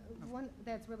mind, the one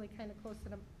that's really kind of close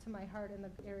to my heart in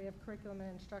the area of curriculum and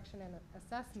instruction and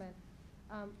assessment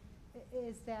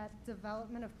is that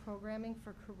development of programming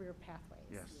for career pathways.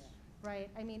 Yes. Yeah.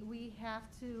 Right? I mean, we have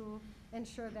to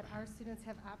ensure that our students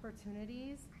have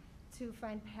opportunities to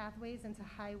find pathways into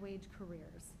high-wage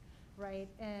careers, right?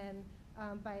 And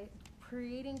by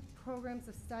creating programs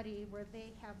of study where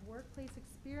they have workplace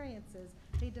experiences,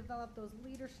 they develop those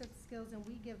leadership skills, and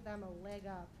we give them a leg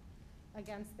up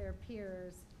against their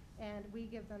peers, and we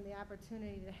give them the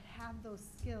opportunity to have those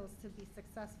skills to be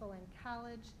successful in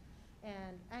college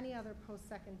and any other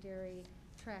post-secondary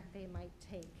track they might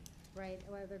take, right?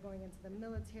 Whether they're going into the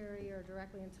military or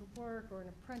directly into work or an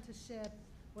apprenticeship,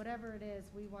 whatever it is,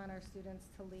 we want our students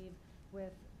to leave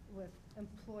with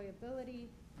employability,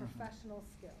 professional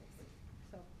skills.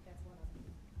 So that's one of them.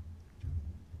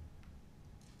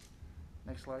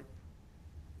 Next slide.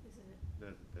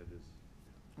 That is.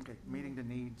 Okay, meeting the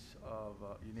needs of,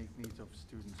 unique needs of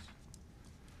students.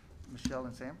 Michelle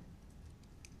and Sam?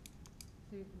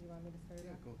 Do you want me to start?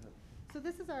 Yeah, go ahead. So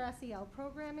this is our SEL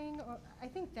programming. I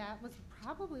think that was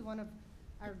probably one of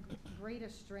our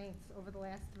greatest strengths over the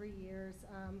last 3 years.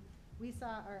 We saw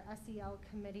our SEL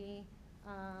committee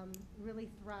really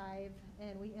thrive,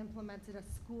 and we implemented a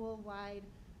school-wide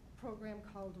program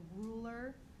called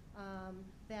Ruler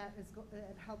that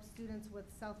helps students with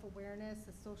self-awareness,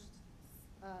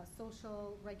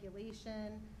 social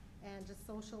regulation, and just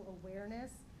social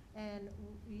awareness. And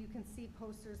you can see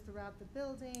posters throughout the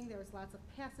building. There was lots of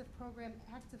passive program,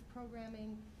 active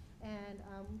programming, and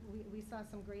we saw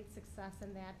some great success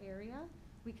in that area.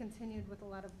 We continued with a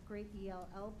lot of great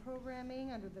ELL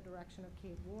programming under the direction of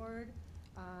Kate Ward,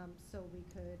 so we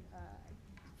could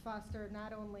foster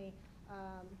not only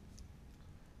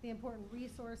the important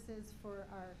resources for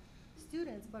our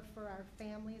students, but for our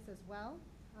families as well.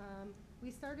 We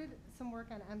started some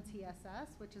work on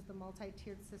MTSS, which is the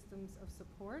multi-tiered systems of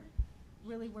support.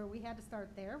 Really where we had to start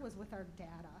there was with our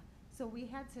data. So we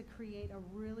had to create a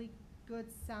really good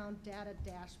sound data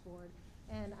dashboard,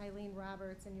 and Eileen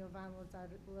Roberts and Jovan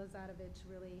Lazadovich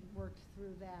really worked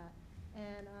through that.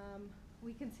 And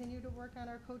we continue to work on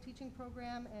our co-teaching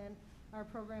program and our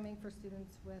programming for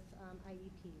students with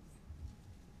IEPs.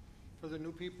 For the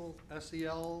new people,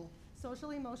 SEL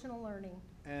Social emotional learning.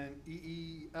 and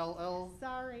EELL?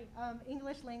 Sorry,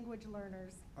 English language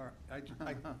learners. All right,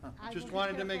 I I just will be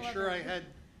wanted to make careful sure of I it. had,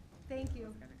 Thank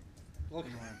you.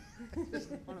 okay.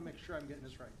 Just want to make sure I'm getting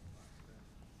this right.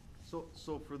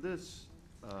 So for this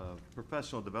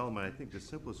professional development, I think the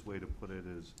simplest way to put it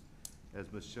is,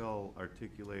 as Michelle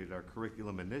articulated, our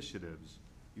curriculum initiatives,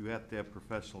 you have to have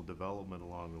professional development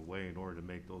along the way in order to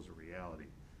make those a reality.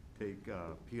 Take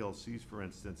PLCs, for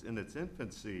instance, in its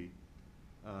infancy,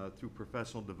 through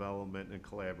professional development and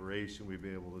collaboration, we've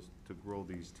been able to grow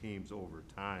these teams over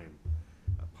time.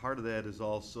 Part of that is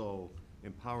also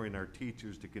empowering our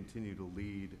teachers to continue to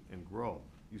lead and grow.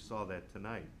 You saw that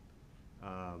tonight.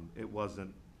 It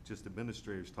wasn't just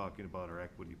administrators talking about our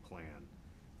equity plan.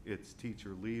 It's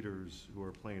teacher leaders who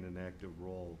are playing an active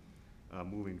role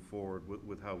moving forward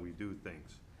with how we do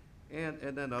things.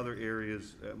 And then other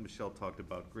areas, Michelle talked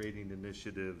about grading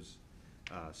initiatives,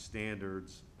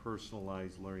 standards,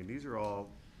 personalized learning. These are all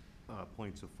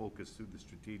points of focus through the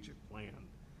strategic plan.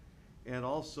 And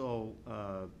also,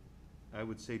 I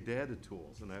would say data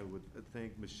tools, and I would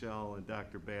thank Michelle and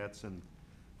Dr. Batson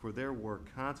for their work,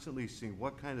 constantly seeing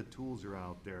what kind of tools are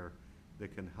out there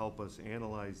that can help us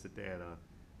analyze the data,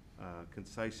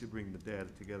 concisely bring the data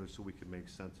together so we can make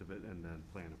sense of it and then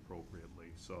plan appropriately.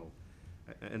 So,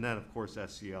 and then of course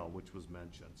SEL, which was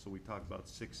mentioned. So we talked about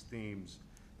 6 themes.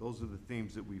 Those are the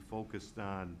themes that we focused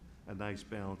on, a nice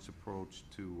balanced approach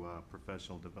to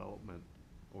professional development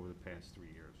over the past 3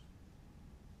 years.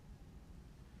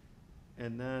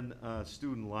 And then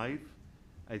student life,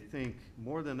 I think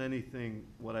more than anything,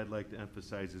 what I'd like to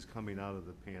emphasize is coming out of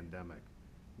the pandemic.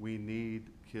 We need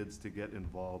kids to get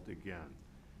involved again.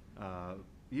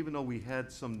 Even though we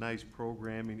had some nice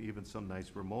programming, even some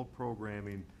nice remote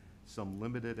programming, some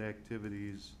limited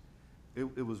activities,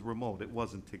 it was remote, it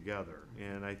wasn't together.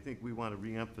 And I think we want to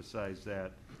reemphasize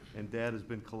that, and data has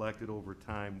been collected over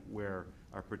time where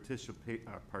our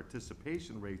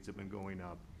participation rates have been going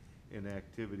up in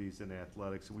activities and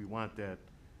athletics, and we want that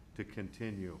to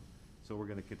continue. So we're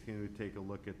going to continue to take a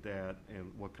look at that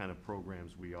and what kind of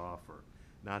programs we offer.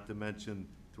 Not to mention,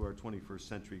 through our 21st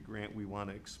Century Grant, we want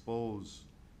to expose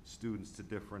students to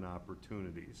different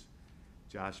opportunities.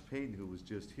 Josh Payton, who was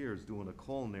just here, is doing a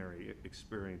culinary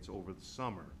experience over the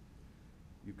summer.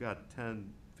 You've got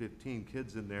 10, 15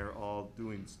 kids in there all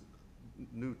doing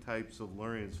new types of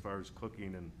learning as far as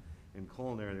cooking and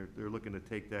culinary. They're looking to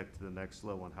take that to the next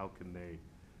level, and how can they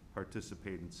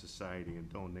participate in society and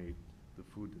donate the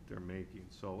food that they're making.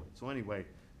 So anyway,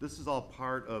 this is all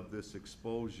part of this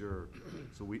exposure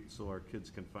so our kids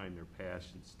can find their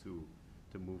passions to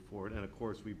move forward. And of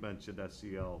course, we've mentioned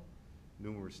SEL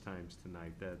numerous times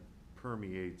tonight. That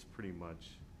permeates pretty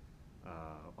much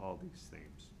all these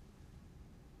themes.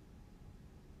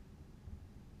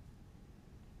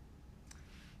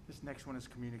 This next one is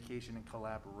communication and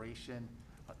collaboration.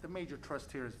 The major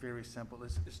trust here is very simple.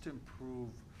 It's to improve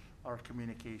our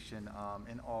communication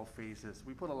in all phases.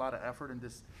 We put a lot of effort in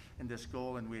this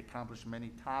goal, and we accomplished many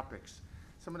topics.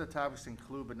 Some of the topics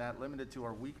include, but not limited to,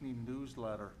 our weekly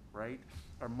newsletter, right?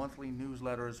 Our monthly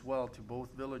newsletter as well to both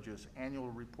villages, annual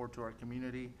report to our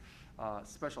community,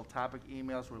 special topic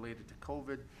emails related to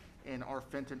COVID, and our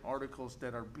Fenton articles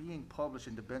that are being published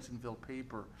in the Bensonville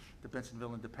paper, the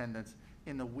Bensonville Independence,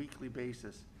 in a weekly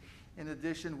basis. In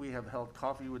addition, we have held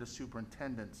coffee with the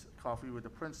superintendents, coffee with the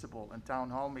principal, and town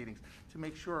hall meetings to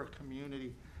make sure our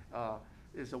community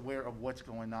is aware of what's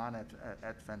going on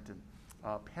at Fenton.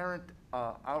 Parent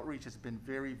outreach has been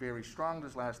very, very strong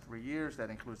this last 3 years. That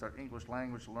includes our English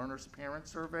Language Learners Parent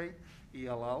Survey,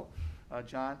 ELL,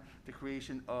 John, the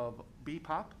creation of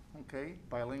BPOP, okay,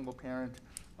 bilingual parent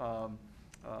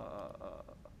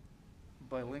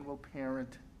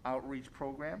outreach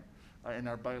program, and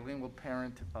our bilingual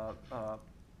parent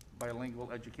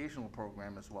bilingual educational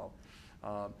program as well.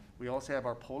 We also have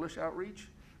our Polish outreach,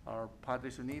 our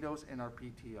Padres Unidos, and our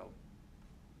PTO.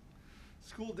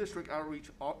 School district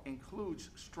outreach includes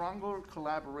stronger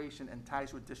collaboration and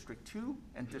ties with District 2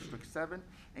 and District 7.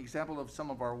 Example of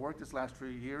some of our work this last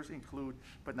 3 years include,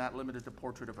 but not limited to,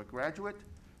 Portrait of a Graduate,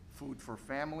 Food for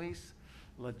Families,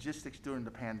 logistics during the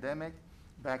pandemic,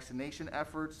 vaccination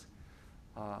efforts,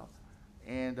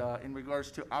 and in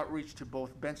regards to outreach to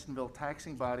both Bensonville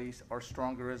taxing bodies are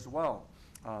stronger as well.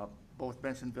 Both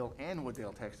Bensonville and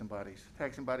Wooddale taxing bodies.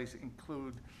 Taxing bodies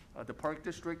include the Park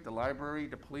District, the library,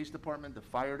 the police department, the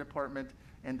fire department,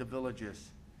 and the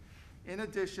villages. In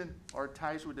addition, our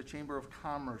ties with the Chamber of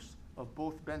Commerce of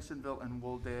both Bensonville and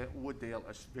Wooddale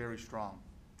are very strong.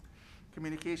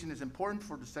 Communication is important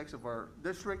for the success of our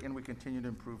district, and we continue to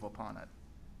improve upon it.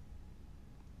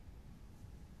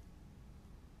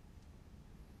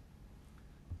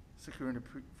 Securing the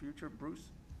future, Bruce?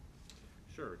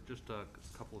 Sure, just a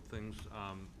couple of things.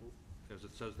 As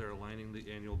it says there, aligning the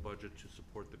annual budget to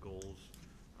support the goals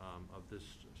of this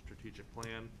strategic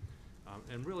plan.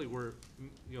 And really, we're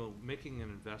making an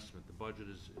investment. The budget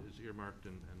is earmarked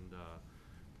and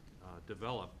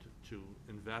developed to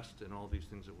invest in all these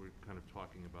things that we're kind of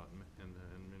talking about and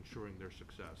ensuring their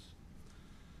success.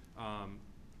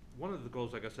 One of the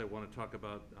goals, I guess, I want to talk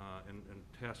about and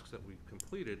tasks that we've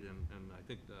completed, and I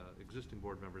think the existing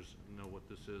board members know what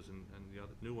this is, and the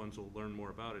other new ones will learn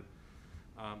more about it,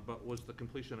 but was the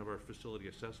completion of our facility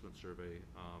assessment survey.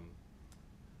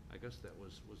 I guess that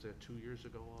was that 2 years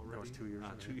ago already? That was 2 years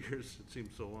ago. 2 years, it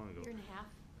seems so long ago. Year and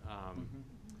a half.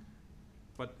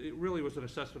 But it really was an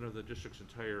assessment of the district's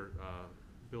entire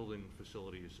building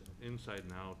facilities inside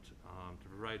and out to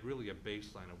provide really a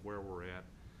baseline of where we're at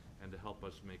and to help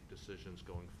us make decisions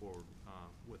going forward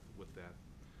with that.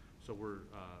 So we're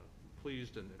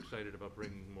pleased and excited about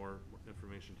bringing more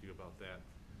information to you about that.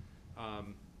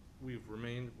 We've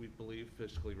remained, we believe,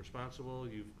 fiscally responsible.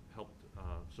 You've helped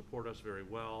support us very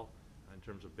well in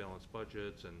terms of balanced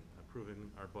budgets and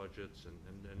approving our budgets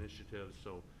and initiatives.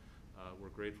 So we're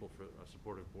grateful for a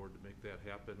supportive board to make that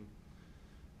happen.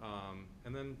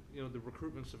 And then, the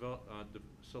recruitment,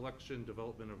 selection,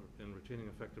 development, and retaining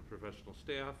effective professional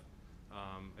staff.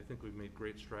 I think we've made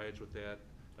great strides with that.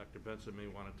 Dr. Benson may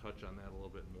want to touch on that a little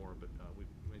bit more, but we've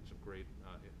made some great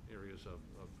areas of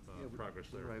progress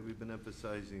there. Right, we've been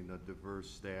emphasizing a diverse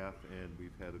staff, and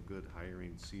we've had a good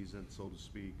hiring season, so to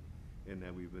speak, and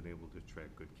that we've been able to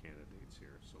attract good candidates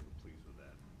here, so we're pleased with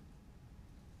that.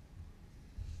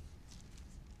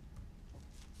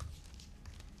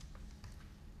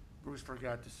 Bruce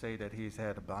forgot to say that he's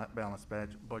had a balanced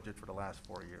budget for the last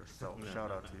 4 years, so shout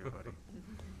out to you, buddy.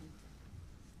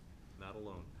 Not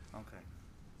alone. Okay.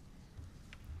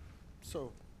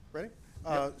 So, ready?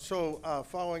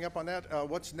 Following up on that,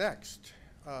 what's next?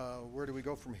 Where do we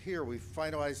go from here? We've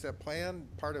finalized that plan.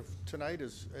 Part of tonight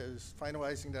is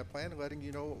finalizing that plan and letting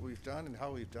you know what we've done and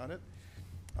how we've done it.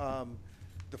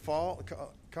 The fall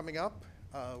coming up,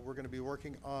 we're going to be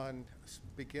working on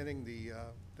beginning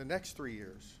the next 3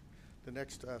 years, the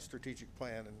next strategic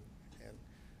plan, and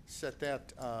set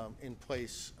that in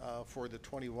place for the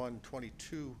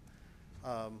 21-22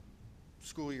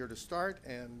 school year to start,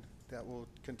 and that will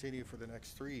continue for the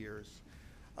next 3 years.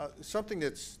 Something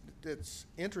that's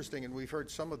interesting, and we've heard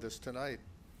some of this tonight,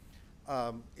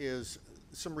 is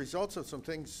some results of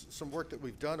some work that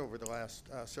we've done over the last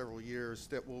several years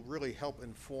that will really help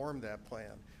inform that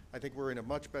plan. I think we're in a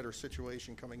much better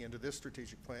situation coming into this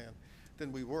strategic plan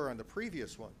than we were on the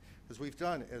previous one, because we've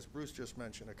done, as Bruce just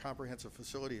mentioned, a comprehensive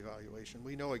facility evaluation.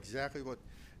 We know exactly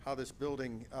how this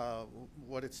building,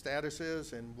 what its status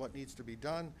is and what needs to be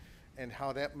done, and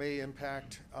how that may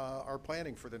impact our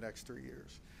planning for the next 3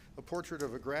 years. A portrait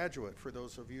of a graduate, for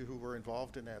those of you who were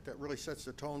involved in that really sets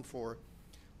the tone for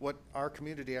what our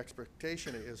community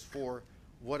expectation is for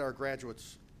what our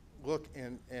graduates look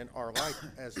and are like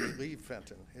as they leave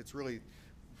Fenton. It's really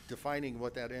defining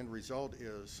what that end result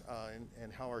is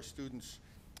and how our students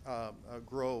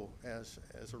grow as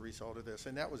a result of this.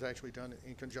 And that was actually done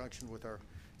in conjunction with our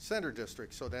center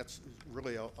district. So that's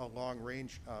really a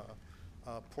long-range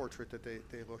portrait that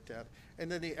they looked at.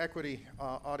 And then the equity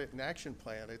audit and action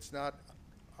plan. It's not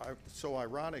so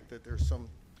ironic that there's some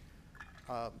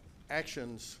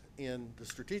actions in the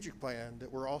strategic plan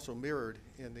that were also mirrored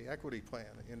in the equity plan,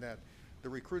 in that the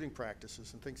recruiting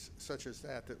practices and things such as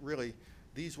that, that really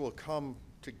these will come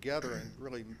together and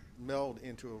really meld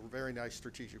into a very nice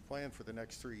strategic plan for the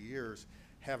next 3 years,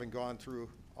 having gone through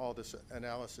all this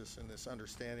analysis and this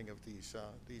understanding of these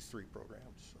 3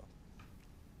 programs. So.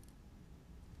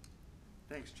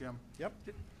 Thanks, Jim. Yep.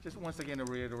 Just once again to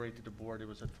reiterate to the board, it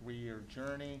was a 3-year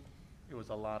journey. It was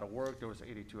a lot of work. There was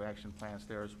 82 action plans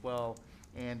there as well.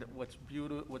 And what's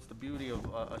the beauty of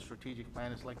a strategic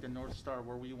plan is like the North Star,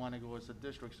 where we want to go as a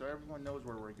district, so everyone knows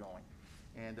where we're going.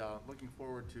 And looking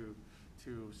forward to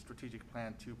Strategic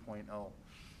Plan 2.0.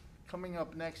 Coming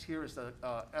up next here is the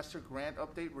ESSER grant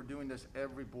update. We're doing this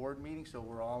every board meeting, so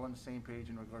we're all on the same page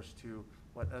in regards to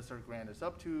what ESSER grant is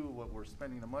up to, what we're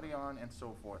spending the money on, and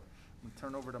so forth. I'm going to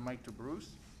turn over the mic to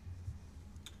Bruce.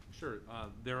 Sure.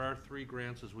 There are 3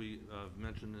 grants, as we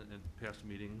mentioned in past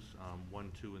meetings,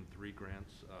 1, 2, and 3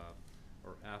 grants,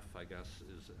 or F, I guess,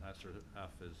 is ESSER F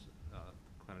is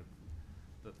kind of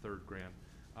the 3rd grant.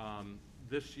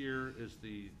 This year is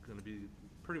going to be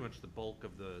pretty much the bulk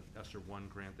of the ESSER 1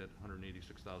 grant at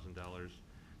 $186,000.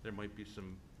 There might be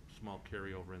some small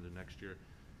carryover into next year.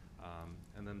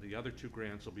 And then the other 2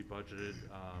 grants will be budgeted.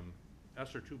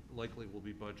 ESSER 2 likely will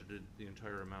be budgeted the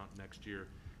entire amount next year.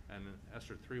 And in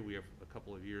ESSER 3, we have a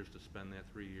couple of years to spend that,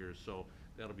 3 years. So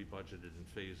that'll be budgeted in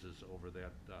phases over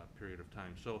that period of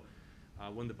time. So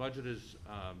when the budget is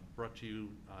brought to you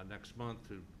next month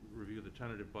to review the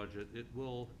tentative budget, it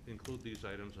will include these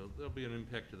items. There'll be an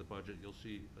impact to the budget. You'll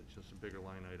see just some bigger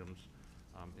line items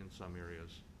in some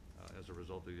areas as a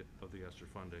result of the ESSER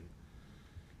funding.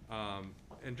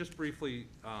 And just briefly,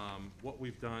 what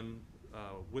we've done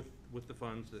with the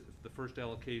funds, the first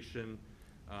allocation,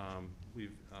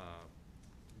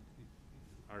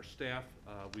 our staff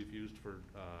we've used for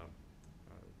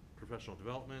professional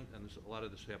development, and a lot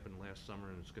of this happened last summer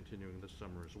and it's continuing this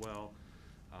summer as well.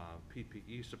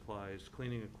 PPE supplies,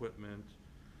 cleaning equipment,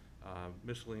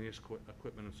 miscellaneous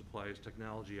equipment and supplies,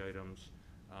 technology items,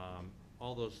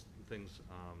 all those things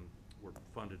were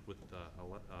funded with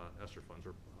ESSER funds,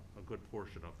 or a good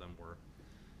portion of them were.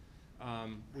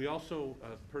 We also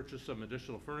purchased some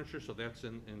additional furniture, so that's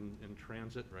in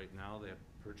transit right now. That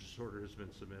purchase order has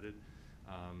been submitted.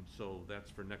 So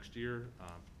that's for next year.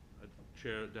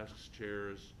 Desks,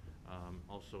 chairs,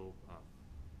 also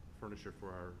furniture for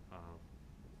our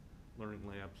learning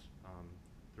labs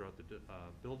throughout the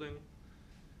building.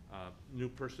 New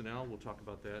personnel, we'll talk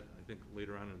about that, I think,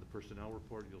 later on in the personnel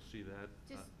report. You'll see that.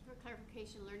 Just for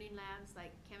clarification, learning labs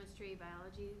like chemistry,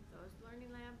 biology, those learning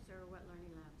labs, or what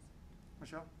learning labs?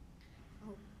 Michelle?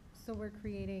 Oh, so we're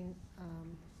creating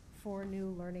 4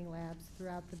 new learning labs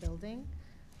throughout the building.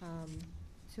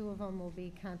 2 of them will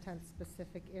be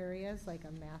content-specific areas, like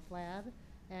a math lab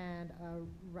and a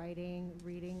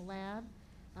reading lab.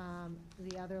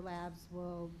 The other labs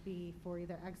will be for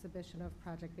either exhibition of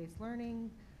project-based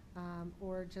learning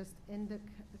or just in the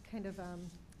kind of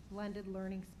blended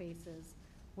learning spaces,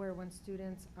 where when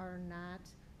students are not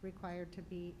required to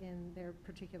be in their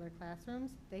particular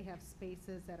classrooms, they have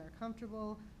spaces that are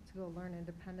comfortable to go learn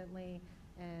independently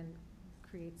and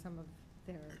create some of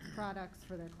their products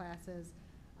for their classes.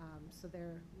 So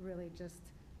they're really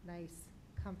just nice,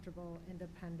 comfortable,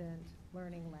 independent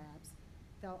learning labs.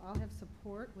 They'll all have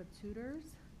support with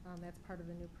tutors. That's part of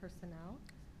the new personnel,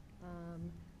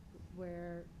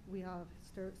 where we all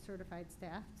have certified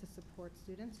staff to support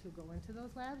students who go into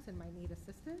those labs and might need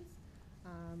assistance,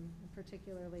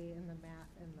 particularly in the math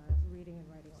and the reading and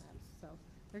writing labs. So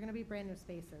they're going to be brand new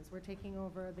spaces. We're taking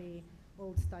over the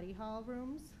old study hall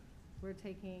rooms. We're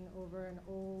taking over an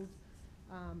old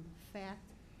fact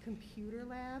computer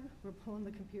lab. We're pulling the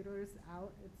computers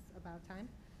out. It's about time.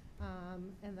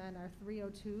 And then our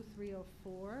 302,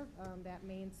 304, that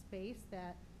main space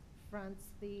that fronts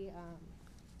the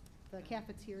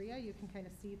cafeteria. You can kind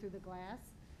of see through the glass,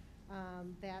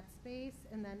 that space.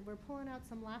 And then we're pulling out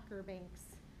some locker banks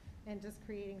and just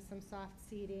creating some soft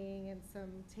seating and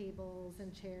some tables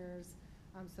and chairs.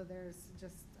 So there's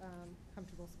just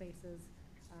comfortable spaces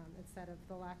instead of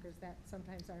the lockers that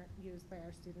sometimes aren't used by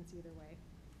our students either way.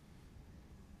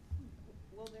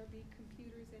 Will there be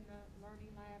computers in the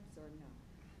learning labs or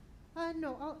no?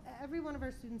 No, every one of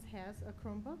our students has a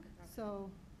Chromebook, okay. So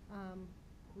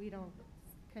we don't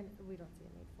see a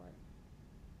need for it.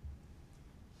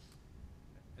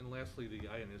 And lastly, the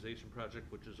ionization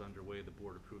project, which is underway, the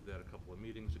board approved that a couple of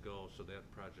meetings ago, so that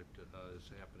project is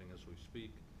happening as we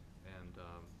speak, and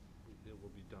it will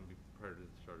be done prior to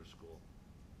the start of school.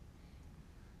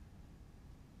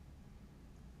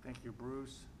 Thank you,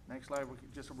 Bruce. Next slide,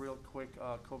 just a real quick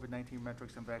COVID-19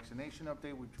 metrics and vaccination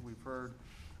update, which we've heard.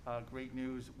 Great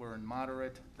news, we're in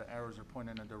moderate. The arrows are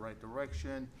pointing in the right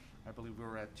direction. I believe we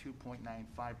were at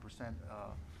 2.95%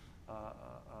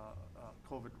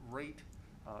 COVID rate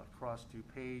across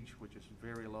DuPage, which is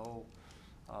very low.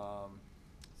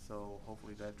 So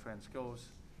hopefully that trend goes.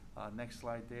 Next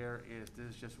slide there is,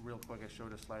 this is just real quick, I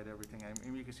showed a slide, everything. I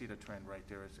mean, you can see the trend right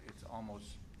there. It's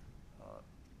almost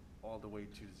all the way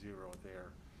to zero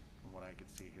there from what I can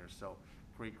see here. So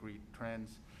great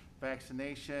trends.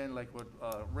 Vaccination, like what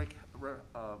Rick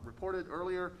reported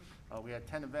earlier, we had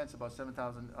 10 events, about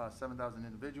 7,000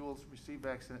 individuals received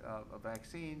a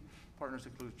vaccine. Partners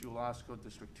include Jewel Osco,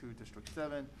 District 2, District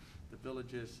 7, the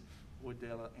villages,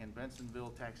 Wooddale and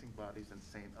Bensonville, taxing bodies, and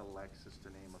St. Alexis, to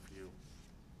name a few.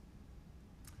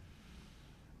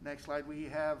 Next slide, we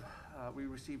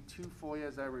received 2 FOIA,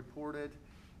 as I reported,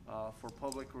 for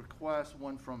public requests,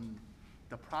 one from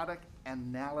the product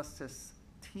analysis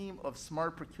team of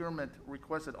Smart Procurement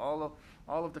requested all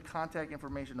of the contact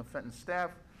information of Fenton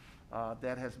staff.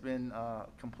 That has been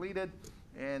completed.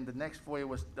 And the next FOIA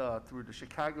was through the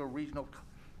Chicago Regional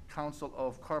Council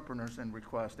of Carpenters and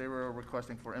request. They were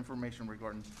requesting for information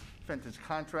regarding Fenton's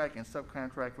contract and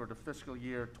subcontract for the fiscal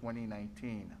year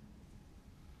 2019.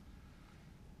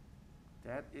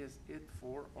 That is it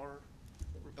for our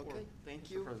report. Okay, thank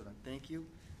Mr. you. President. Thank you.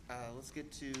 Let's get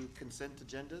to consent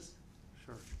agendas.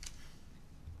 Sure.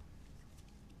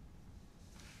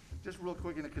 Just real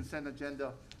quick in the consent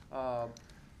agenda,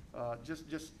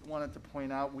 just wanted to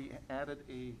point out, we added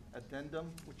a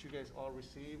addendum, which you guys all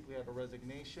received. We had a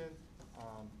resignation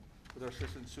with our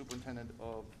Assistant Superintendent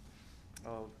of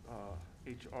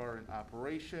HR and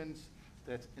Operations.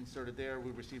 That's inserted there.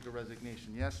 We received a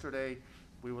resignation yesterday.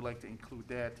 We would like to include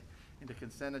that in the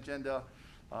consent agenda.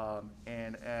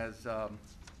 And as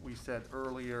we said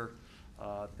earlier,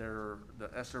 the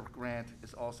ESSER grant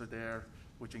is also there,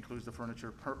 which includes the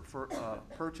furniture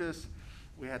purchase.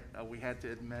 We had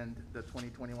to amend the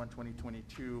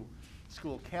 2021-2022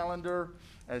 school calendar.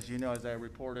 As you know, as I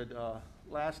reported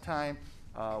last time,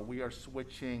 we are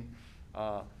switching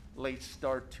late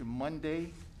start to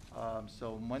Monday.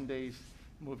 So Mondays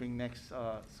moving next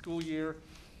school year.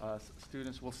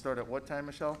 Students will start at what time,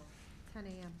 Michelle? 10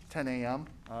 a.m. 10 a.m.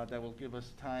 That will give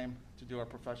us time to do our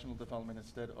professional development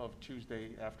instead of Tuesday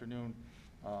afternoon,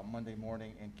 Monday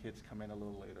morning, and kids come in a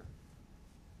little later.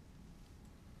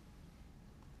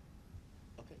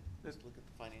 Okay, let's look at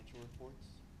the financial reports.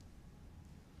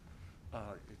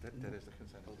 That is the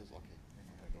consent. Oh, this, okay.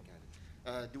 Okay,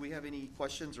 got it. Do we have any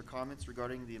questions or comments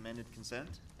regarding the amended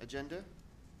consent agenda?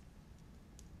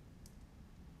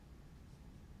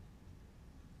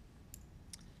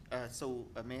 So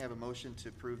I may have a motion to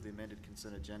approve the amended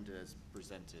consent agenda as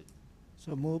presented.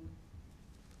 So move.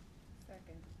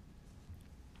 Second.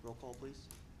 Roll call, please.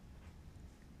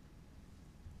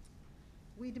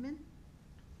 Wiedemann,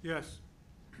 Yes.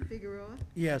 Figueroa,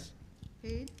 Yes.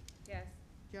 Page, Yes.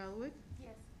 Jalowicz,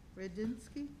 Yes.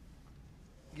 Radzinski,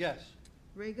 Yes.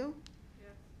 Rego,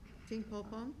 Yes.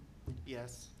 Ting-Popong,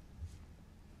 Yes.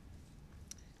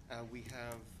 We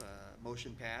have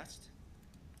motion passed.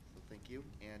 So thank you.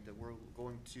 And we're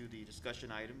going to the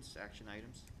discussion items, action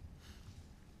items.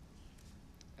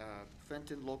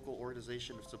 Fenton Local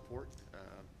Organization of Support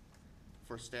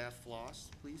for Staff Floss,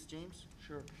 please, James.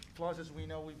 Sure. FLAWS, as we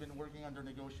know, we've been working under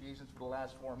negotiations for the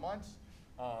last 4 months.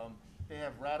 They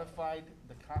have ratified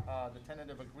the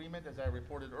tentative agreement, as I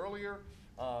reported earlier.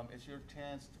 It's your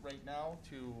chance right now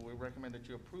we recommend that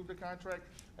you approve the contract.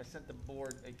 I sent the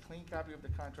board a clean copy of the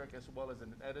contract as well as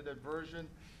an edited version.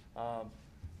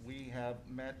 We have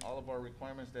met all of our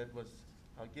requirements that was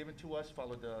given to us,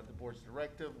 followed the board's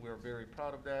directive. We're very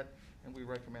proud of that, and we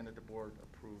recommend that the board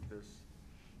approve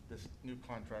this new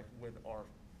contract with our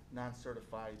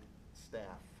non-certified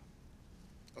staff.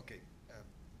 Okay.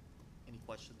 Any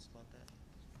questions about that?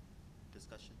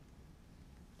 Discussion?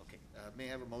 Okay. May I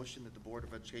have a motion that the Board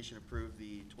of Education approve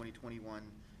the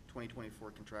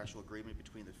 2021-2024 contractual agreement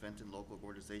between the Fenton Local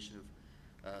Organization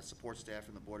of Support Staff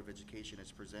and the Board of Education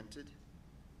as presented?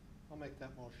 I'll make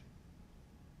that motion.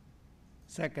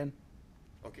 Second.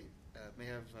 Okay. May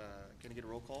I have, can I get a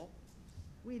roll call?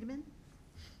 Wiedemann,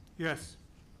 Yes.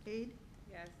 Page,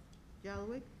 Yes.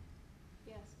 Jalowicz,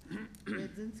 Yes.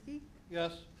 Radzinski,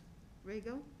 Yes.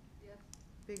 Rego, Yes.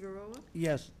 Figueroa,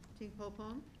 Yes.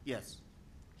 Ting-Popong, Yes.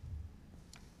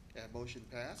 Motion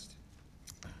passed.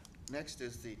 Next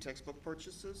is the textbook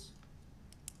purchases.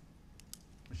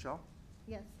 Michelle?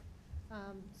 Yes.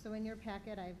 So in your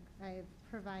packet, I've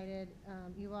provided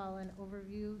you all an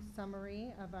overview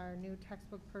summary of our new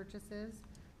textbook purchases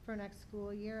for next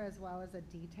school year, as well as a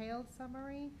detailed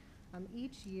summary.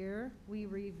 Each year, we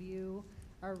review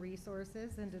our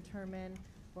resources and determine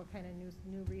what kind of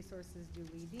new resources do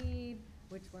we need,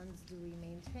 which ones do we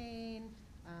maintain,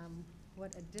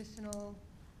 what additional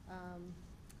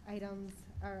items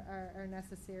are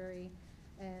necessary.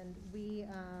 And we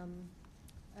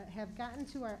have gotten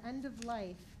to our end of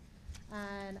life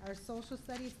on our social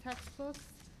studies textbooks.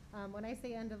 When I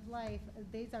say end of life,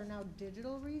 these are now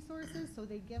digital resources, so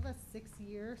they give us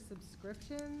 6-year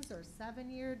subscriptions or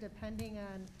 7-year, depending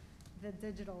on the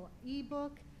digital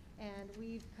ebook. And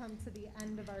we've come to the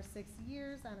end of our 6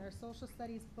 years on our social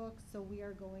studies books, so we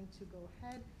are going to go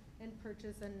ahead and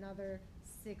purchase another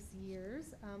 6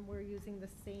 years. We're using the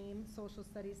same social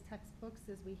studies textbooks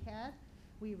as we had.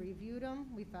 We reviewed them.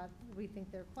 We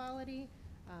think they're quality.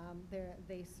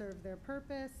 They serve their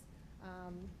purpose.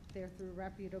 They're through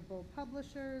reputable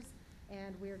publishers,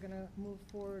 and we're going to move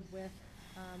forward with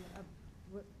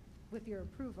your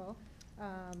approval.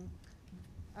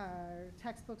 Our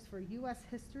textbooks for U.S.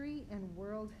 history and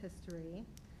world history.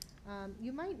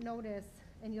 You might notice,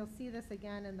 and you'll see this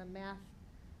again in the math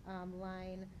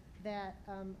line, that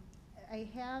I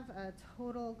have a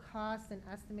total cost and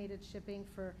estimated shipping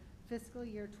for fiscal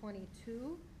year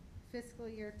 22, fiscal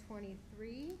year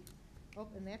 23,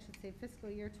 and that should say fiscal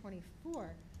year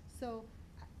 24. So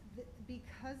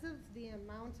because of the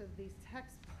amount of these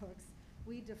textbooks,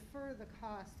 we defer the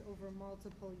cost over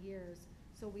multiple years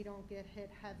so we don't get hit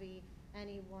heavy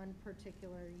any one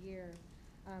particular year.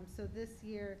 So this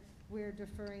year, we're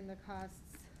deferring the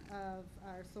costs of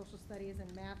our social studies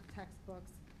and math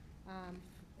textbooks,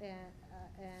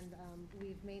 and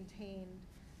we've maintained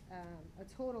a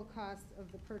total cost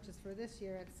of the purchase for this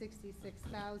year at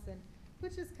 $66,000,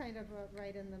 which is kind of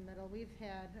right in the middle. We've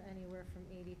had anywhere from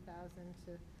 $80,000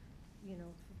 to,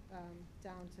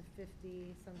 down to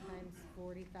 $50,000, sometimes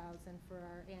 $40,000 for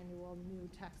our annual new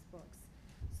textbooks.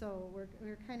 So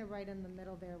we're kind of right in the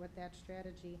middle there with that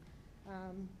strategy.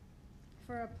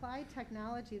 For applied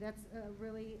technology, that's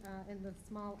really in the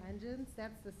small engines.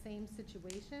 That's the same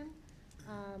situation.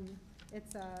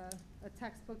 It's a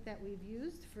textbook that we've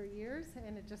used for years,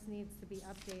 and it just needs to be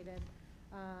updated.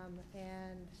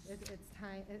 And it's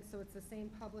time. So it's the same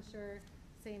publisher,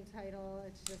 same title.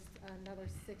 It's just another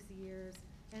 6 years,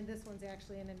 and this one's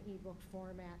actually in an ebook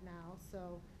format now.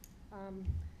 So,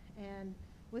 and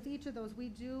with each of those, we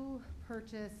do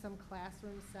purchase some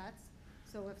classroom sets.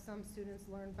 So if some students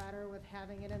learn better with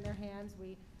having it in their hands,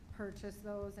 we purchase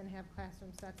those and have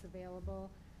classroom sets available.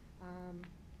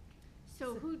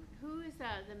 So who is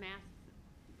the math?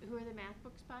 Who are the math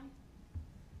books by?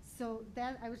 So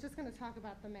that I was just going to talk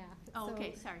about the math. Oh, so,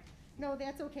 okay. Sorry. No,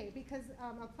 that's okay, because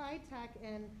applied tech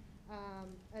and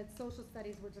social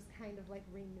studies were just kind of like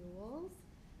renewals.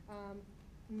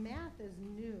 Math is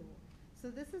new, so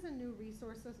this is a new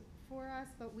resource for us.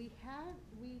 But we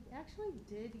actually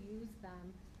did use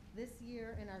them this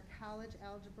year in our college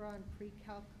algebra and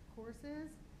pre-calc courses,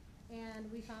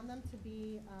 and we found them to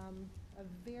be a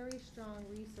very strong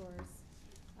resource.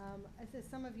 As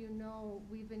some of you know,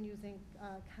 we've been using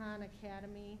Khan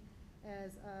Academy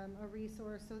as a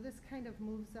resource, so this kind of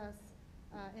moves us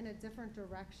in a different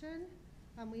direction.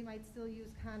 We might still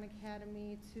use Khan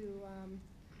Academy to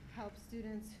help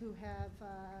students who have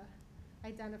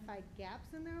identified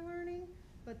gaps in their learning,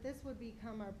 but this would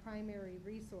become our primary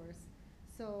resource.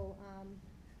 So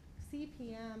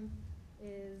CPM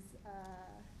is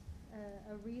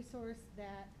a resource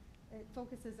that it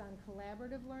focuses on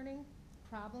collaborative learning,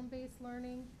 problem-based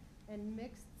learning, and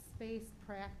mixed space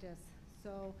practice.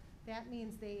 So that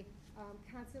means they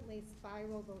constantly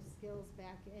spiral those skills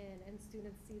back in, and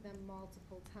students see them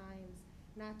multiple times,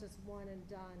 not just one and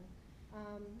done.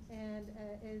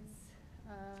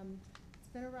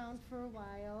 It's been around for a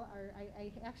while.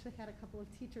 I actually had a couple of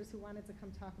teachers who wanted to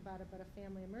come talk about it, but a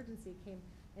family emergency came,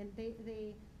 and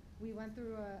we went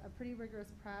through a pretty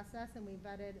rigorous process, and we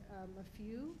vetted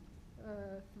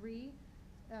three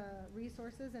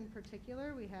resources in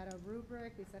particular. We had a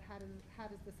rubric. We said, how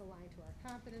does this align to our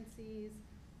competencies?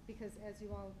 Because as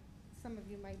some of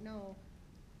you might know,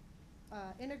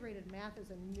 integrated math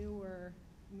is a newer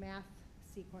math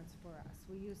sequence for us.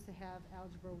 We used to have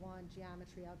Algebra 1,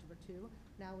 Geometry, Algebra 2.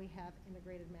 Now we have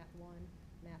integrated Math 1,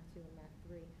 Math 2, and Math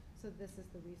 3. So this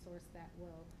is the resource that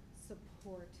will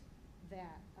support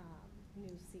that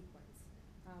new sequence.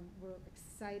 We're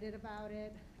excited about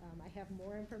it. I have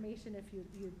more information if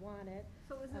you'd want it.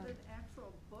 So is it an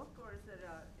actual book, or is it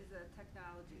is a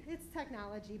technology? It's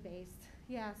technology-based,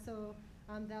 yeah, so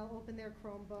they'll open their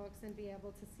Chromebooks and be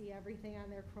able to see everything on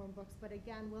their Chromebooks, but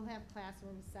again, we'll have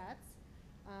classroom sets,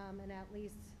 and at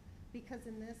least, because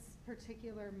in this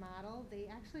particular model, they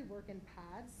actually work in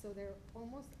pods, so they're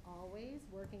almost always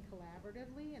working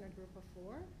collaboratively in a group of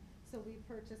 4, so we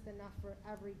purchased enough for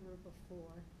every group of 4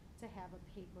 to have a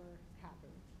paper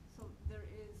copy. So there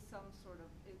is some sort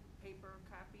of paper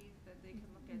copy that they can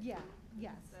look at? Yeah, too? 'Cause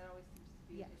yes. That always seems to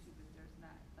be Yes. an issue, that there's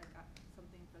not like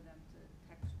something for them to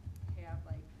have,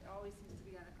 like, it always seems to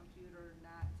be on a computer,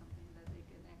 not something that they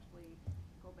can actually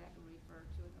go back and refer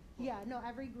to in the book. Yeah, no,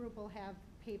 every group will have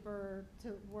paper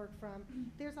to work from.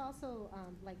 There's also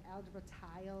like algebra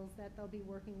tiles that they'll be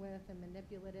working with and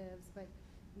manipulatives, but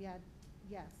yeah,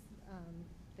 yes,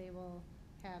 they will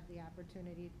have the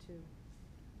opportunity to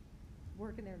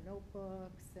work in their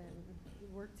notebooks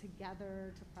and work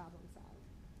together to problem solve.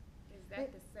 Is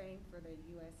that the same for the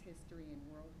U.S. history and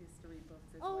world history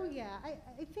books as Oh, well? yeah,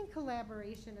 I think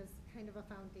collaboration is kind of a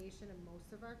foundation in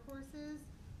most of our courses,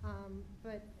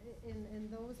 but in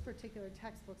those particular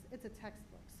textbooks, it's a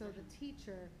textbook, so the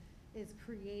teacher is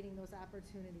creating those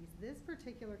opportunities. This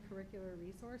particular curricular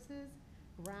resources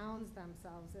grounds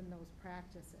themselves in those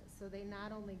practices, so they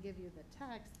not only give you the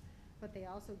text, but they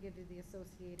also give you the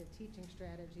associated teaching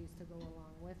strategies to go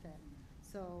along with it.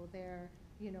 So they're,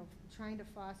 you know, trying to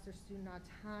foster student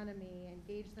autonomy,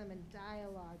 engage them in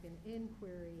dialogue and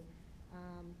inquiry.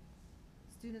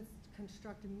 Students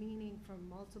construct meaning from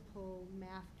multiple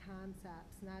math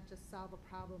concepts, not just solve a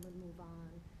problem and move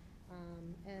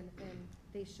on. And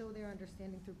they show their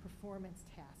understanding through performance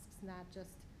tasks, not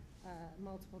just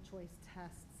multiple choice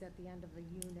tests at the end of a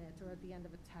unit or at the end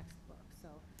of a textbook. So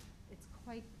it's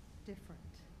quite different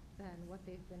than what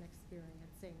they've been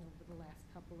experiencing over the last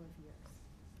couple of years.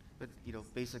 But, you know,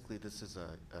 basically this is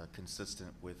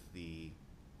consistent with the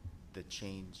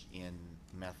change in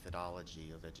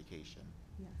methodology of education.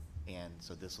 Yes. And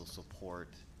so this will support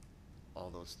all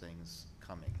those things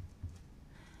coming.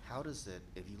 How does it,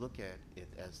 if you look at it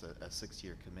as a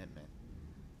 6-year commitment,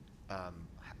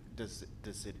 does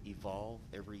it evolve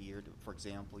every year? For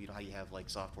example, you know how you have like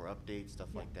software updates, stuff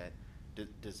Yeah. like that?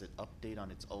 Does it update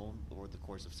on its own over the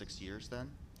course of 6 years then?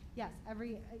 Yes, if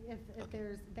Okay.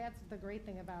 there's, that's the great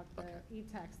thing about the Okay.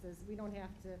 e-text is we don't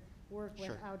have to work with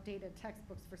Sure. outdated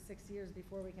textbooks for 6 years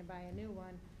before we can buy a new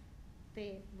one.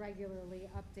 They regularly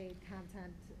update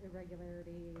content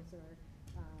irregularities or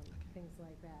things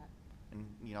like that. And,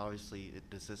 you know, obviously,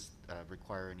 does this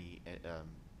require any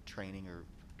training or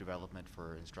development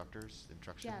for instructors,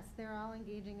 instruction? Yes, they're all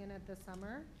engaging in it this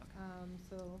summer. Okay.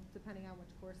 So depending on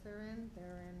which course they're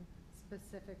in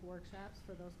specific workshops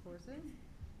for those courses.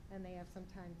 And they have some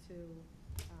time to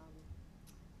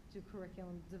do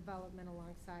curriculum development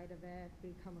alongside of it,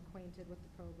 become acquainted with the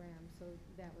program. So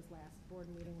that was last board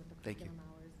meeting with the Thank you.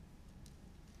 curriculum hours.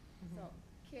 Mhm. So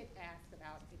Kit asked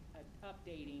about it,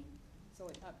 updating, so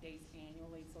it updates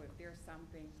annually, so if there's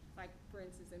something, like for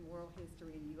instance in world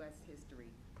history and US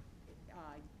history,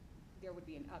 there would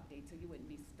be an update, so you wouldn't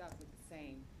be stuck with the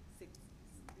same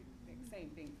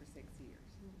thing for 6 years.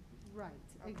 Right,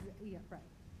 Okay. yeah, right.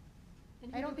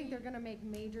 And I who don't do think we- they're gonna make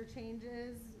major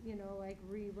changes, you know, like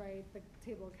rewrite the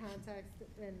table of context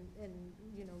and,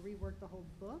 you know, rework the whole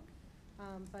book.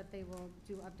 But they will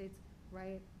do updates,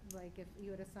 right? Like if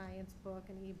you had a science book,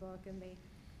 an e-book, and they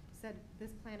said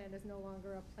this planet is no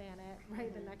longer a planet,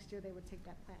 right? The Mhm. next year they would take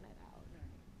that planet out.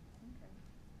 Okay.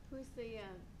 Who's the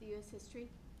US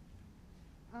history?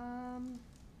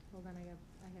 Hold on, I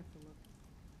have to look.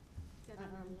 Is that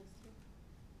on the list here?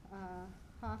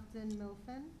 Houghton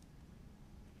Milfen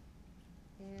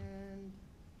and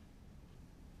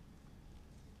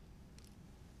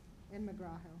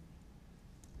McGraw-Hill.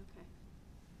 Okay.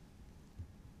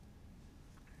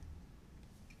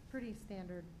 Pretty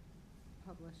standard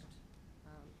published.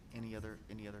 Any other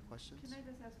questions? Can I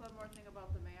just ask one more thing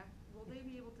about the math? Will they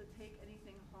be able to take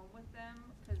anything home with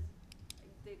them? Because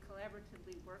they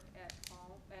collaboratively work at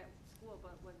home, at school,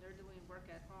 but when they're doing work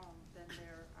at home, then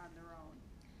they're on their own.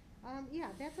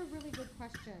 Yeah, that's a really good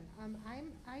question.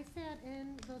 I sat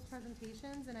in those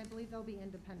presentations, and I believe there'll be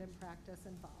independent practice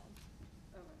involved.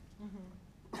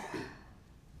 Okay.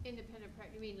 Independent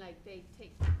practice, you mean like they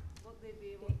take, Will they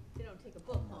be able? they don't take a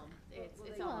book home, it's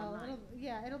Well, all online.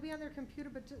 Yeah, it'll be on their computer,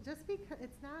 but just because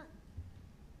it's not,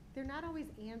 they're not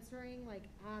always answering like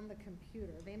on the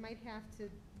computer. They might have to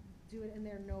do it in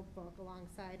their notebook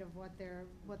alongside of what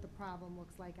the problem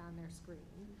looks like on their screen.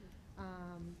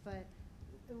 But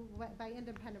by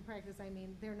independent practice, I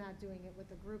mean they're not doing it with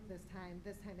a group this time.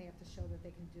 This time they have to show that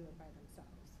they can do it by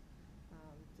themselves,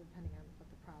 depending on what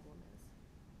the problem is.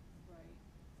 Right.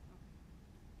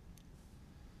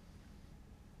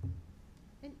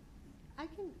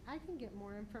 I can get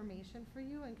more information for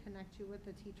you and connect you with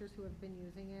the teachers who have been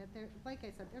using it. They're, like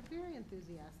I said, they're very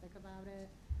enthusiastic about it,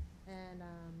 and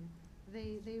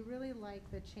they really like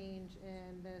the change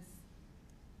in this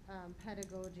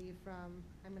pedagogy from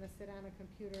I'm going to sit on a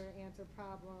computer, answer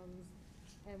problems,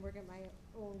 and work at my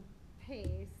own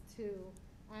pace to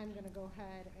I'm going to go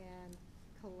ahead and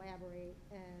collaborate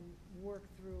and work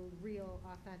through real,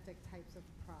 authentic types of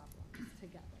problems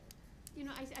together. You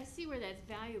know, I see where that's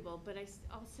valuable, but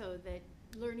also that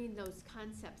learning those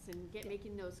concepts and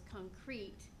making those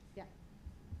concrete. Yeah.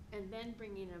 And then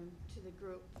bringing them to the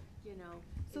group, you know.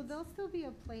 So there'll still be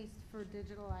a place for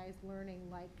digitalized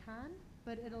learning like Khan,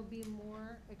 but it'll be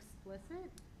more explicit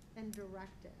and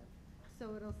directive.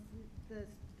 So the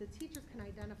teachers can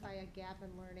identify a gap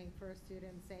in learning for a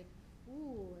student and say,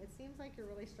 ooh, it seems like you're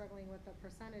really struggling with the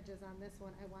percentages on this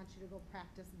one. I want you to go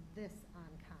practice this on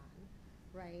Khan,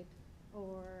 right?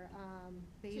 Or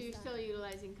based So you're on, still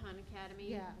utilizing Khan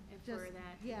Academy for just,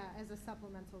 that? Yeah, as a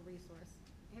supplemental resource.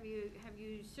 Have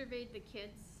you surveyed the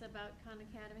kids about Khan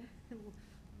Academy?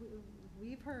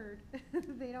 We've heard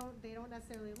they don't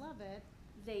necessarily love it.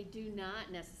 They do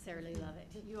not necessarily love it.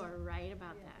 You are right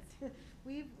about that.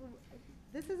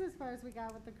 This is as far as we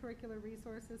got with the curricular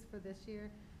resources for this year.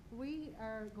 We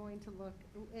are going to look,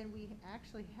 and we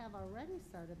actually have already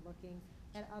started looking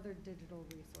at other digital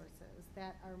resources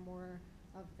that are more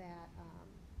of that,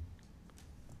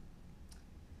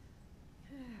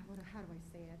 how do I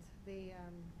say it?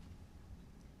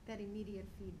 That immediate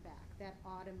feedback, that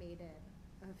automated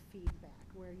feedback,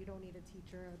 where you don't need a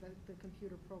teacher, the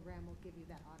computer program will give you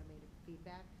that automated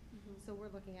feedback. Mhm. So we're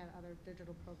looking at other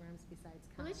digital programs besides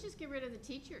Khan. Well, let's just get rid of the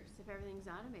teachers if everything's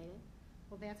automated.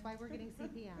 Well, that's why we're getting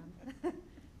CPM.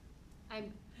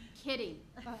 I'm kidding.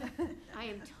 I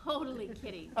am totally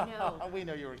kidding. No. We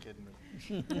know you were kidding me.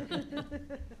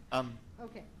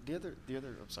 Okay. The other,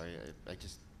 I'm sorry, I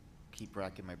just keep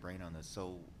racking my brain on this.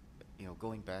 So, you know,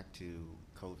 going back to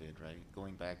COVID, right?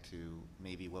 Going back to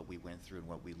maybe what we went through and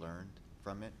what we learned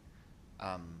from it.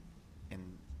 And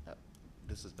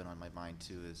this has been on my mind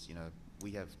too, is, you know,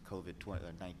 we have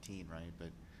COVID-19, right?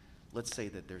 But let's say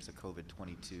that there's a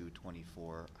COVID-22,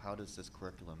 24. How does this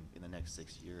curriculum in the next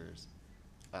 6 years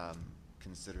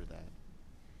consider that?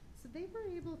 So they were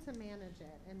able to manage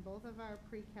it in both of our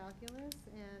pre-calculus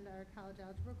and our college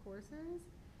algebra courses.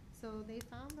 So they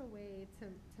found a way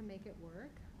to make it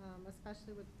work,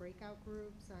 especially with breakout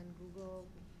groups on Google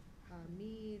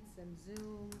Meets and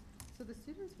Zoom. So the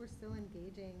students were still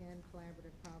engaging in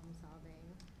collaborative problem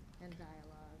solving and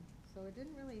dialogue. So it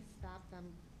didn't really stop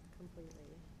them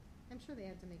completely. I'm sure they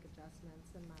had to make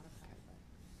adjustments and modify, but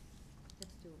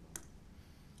it's doable.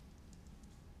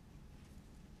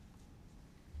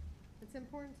 It's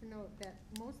important to note that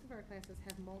most of our classes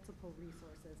have multiple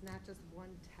resources, not just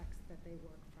one text that they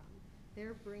work from.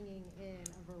 They're bringing in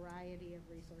a variety of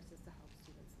resources to help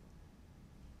students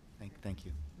learn. Thank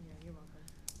you. Yeah, you're welcome.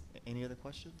 Any other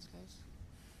questions, guys?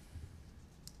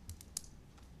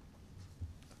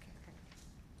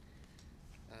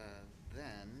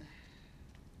 Then,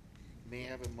 may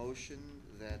I have a motion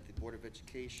that the Board of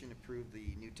Education approve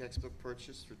the new textbook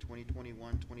purchase for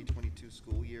 2021-2022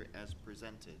 school year as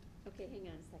presented? Okay, hang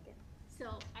on a second.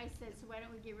 So I said, so why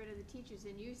don't we get rid of the teachers?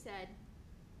 And you said,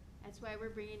 that's why we're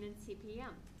bringing in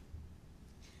CPM.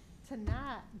 To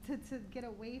get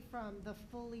away from the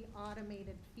fully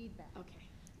automated feedback. Okay.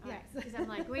 All Yes. right. Because I'm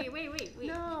like, wait.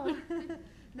 No,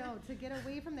 no, to get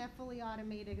away from that fully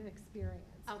automated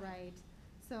experience, Okay. right?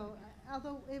 So,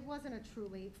 although it wasn't a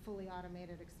truly fully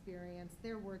automated experience,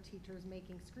 there were teachers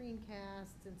making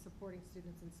screencasts and supporting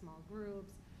students in small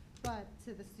groups, but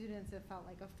to the students, it felt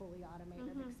like a fully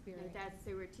automated experience. And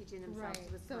they were teaching themselves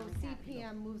Right, with so Khan Academy.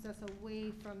 CPM moves us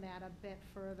away from that a bit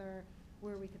further,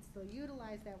 where we could still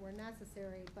utilize that where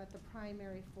necessary, but the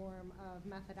primary form of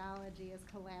methodology is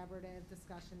collaborative,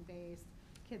 discussion-based,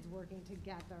 kids working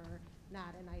together,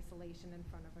 not in isolation in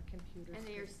front of a computer And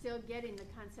they are screen. still getting the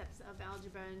concepts of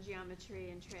algebra and geometry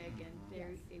and trig, and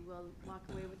they will walk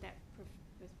away with that with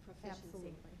proficiency.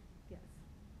 Absolutely, yes.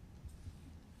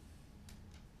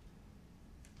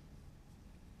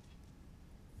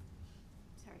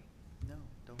 Sorry. No,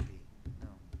 don't be,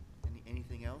 no.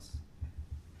 Anything else?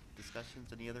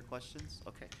 Discussions, any other questions?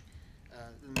 Okay.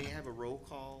 May I have a roll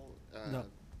call? No.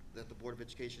 That the Board of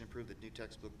Education approve the new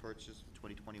textbook purchase for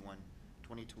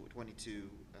 2021-2022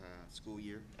 school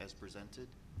year as presented?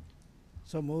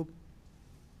 So move.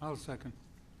 I'll second.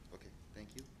 Okay,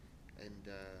 thank you. And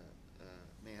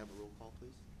may I have a roll call,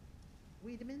 please?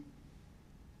 Wiedemann,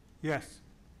 Yes.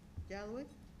 Galloway,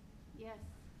 Yes.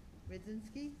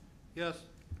 Redzinski, Yes.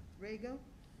 Rego,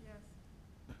 Yes.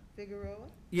 Figueroa,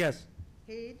 Yes.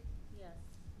 Haid, Yes.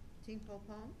 Ting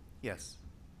Pong. Yes.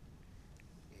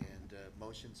 And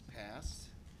motion's passed.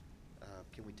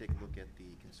 Can we take a look at the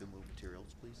consumable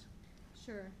materials, please?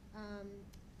 Sure.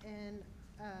 And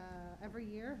every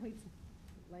year,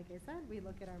 like I said, we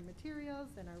look at our materials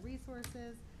and our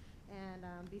resources. And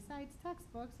besides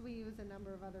textbooks, we use a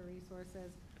number of other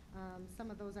resources.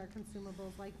 Some of those are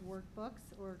consumables like workbooks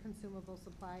or consumable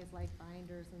supplies like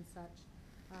binders and such.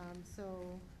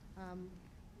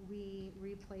 We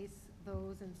replace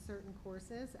those in certain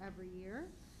courses every year.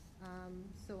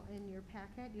 So in your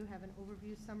packet, you have an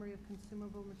overview summary of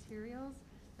consumable materials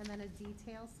and then a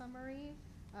detail summary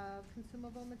of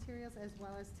consumable materials as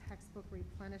well as textbook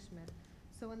replenishment.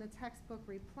 So in the textbook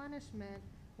replenishment,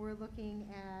 we're looking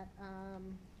at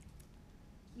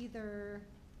either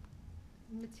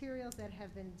materials that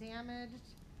have been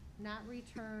damaged, not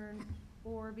returned,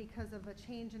 or because of a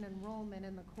change in enrollment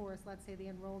in the course, let's say the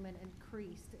enrollment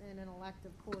increased in an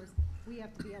elective course, we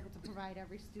have to be able to provide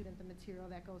every student the material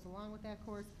that goes along with that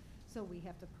course, so we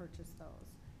have to purchase those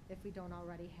if we don't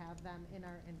already have them in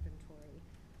our inventory.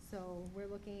 So we're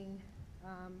looking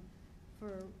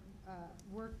for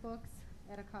workbooks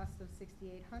at a cost of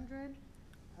 $6,800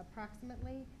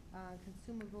 approximately,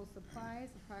 consumable supplies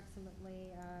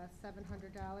approximately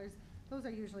 $700. Those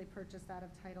are usually purchased out of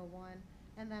Title I.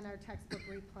 And then our textbook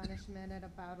replenishment at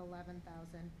about $11,000,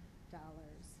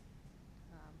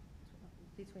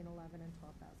 between $11,000 and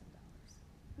 $12,000.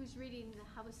 Who's reading The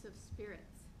House of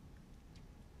Spirits?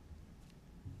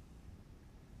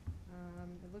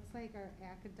 It looks like our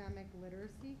academic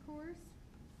literacy course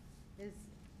is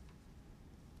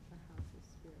The House of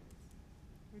Spirits.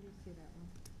 Where do you see that one?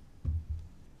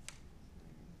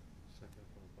 Sorry. Second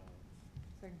from the bottom.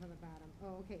 Second from the bottom.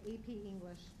 Oh, okay, AP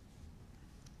English.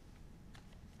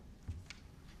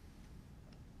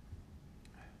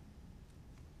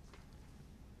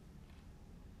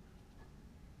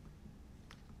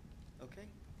 Okay.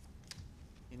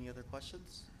 Any other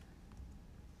questions?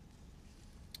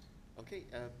 Okay,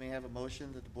 may I have a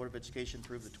motion that the Board of Education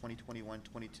approve the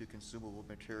 2021-22 consumable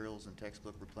materials and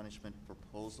textbook replenishment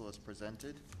proposal as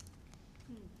presented?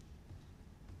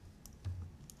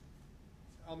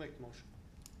 I'll make the motion.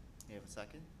 May I have a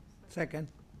second? Second.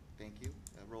 Thank you.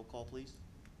 Roll call, please.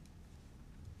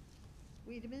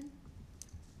 Wiedemann,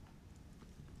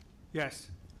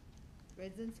 Yes.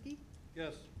 Redzinski,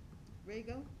 Yes.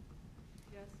 Rego,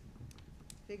 Yes.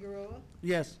 Figueroa,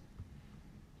 Yes.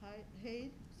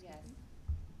 Haid, Yes.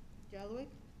 Jalowick,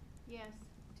 Yes.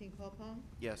 Ting Pong.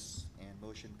 Yes, and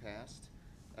motion passed.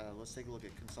 Let's take a look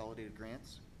at consolidated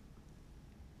grants.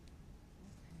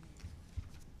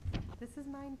 This is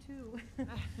mine too.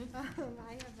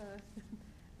 I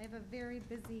have a very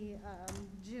busy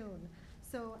June.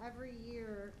 So every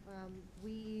year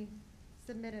we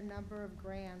submit a number of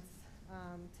grants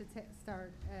to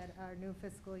start at our new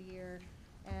fiscal year,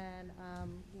 and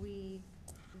we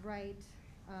write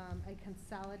a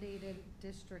consolidated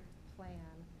district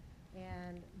plan.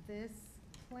 And this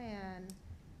plan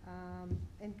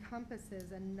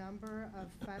encompasses a number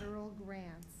of federal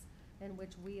grants in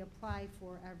which we apply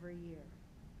for every year.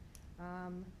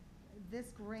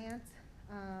 This grant,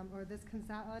 or this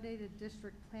consolidated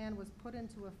district plan, was put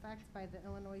into effect by the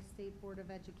Illinois State Board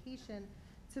of Education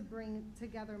to bring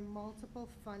together multiple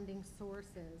funding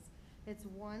sources. It's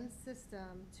one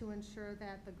system to ensure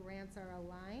that the grants are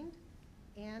aligned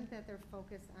and that they're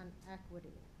focused on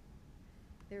equity.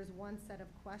 There's one set of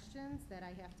questions that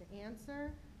I have to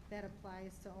answer that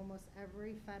applies to almost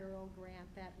every federal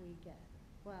grant that we get.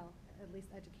 Well, at least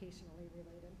educationally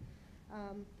related.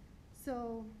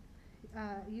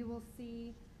 You will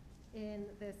see in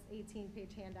this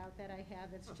 18-page handout that I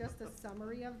have, it's just a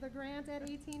summary of the grant at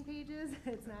 18 pages.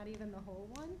 It's not even the whole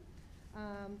one.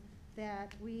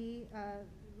 That we,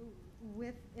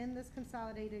 within this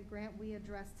consolidated grant, we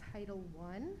address Title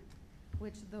I,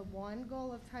 which the one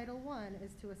goal of Title I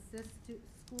is to assist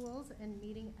schools in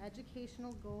meeting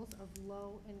educational goals of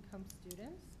low-income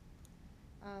students.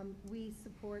 We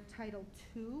support Title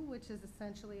II, which is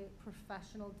essentially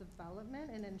professional development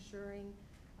and ensuring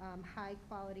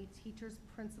high-quality teachers,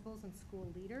 principals, and school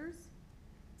leaders.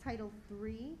 Title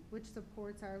III, which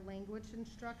supports our language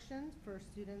instruction for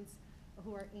students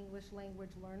who are English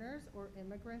language learners or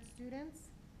immigrant students.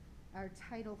 Our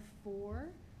Title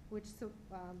IV, which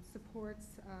supports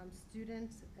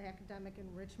student academic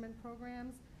enrichment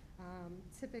programs,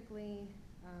 typically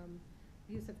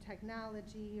use of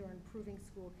technology or improving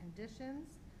school conditions.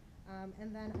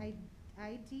 And then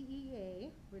IDEA,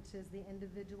 which is the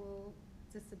Individual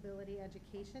Disability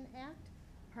Education Act,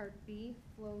 Part B,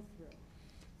 flow through.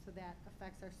 So that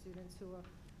affects our students who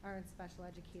are in special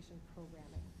education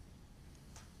programming.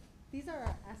 These are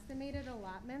our estimated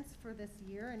allotments for this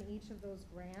year in each of those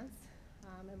grants.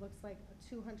 It looks like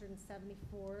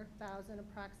 274,000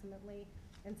 approximately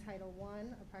in Title I,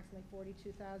 approximately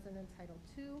 42,000 in Title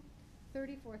II,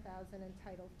 34,000 in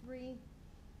Title III.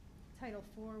 Title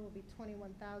IV will be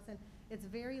 21,000. It's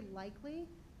very likely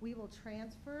we will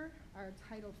transfer our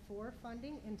Title IV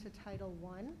funding into Title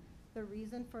I. The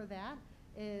reason for that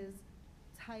is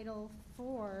Title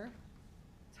IV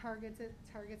targets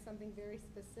something very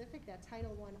specific that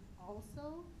Title I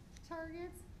also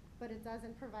targets, but it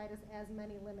doesn't provide us as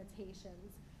many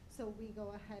limitations. So we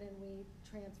go ahead and we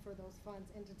transfer those funds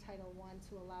into Title I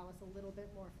to allow us a little bit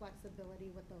more flexibility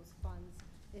with those funds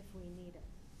if we need it.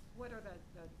 What are the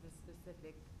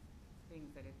specific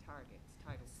things that it targets,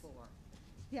 Title IV?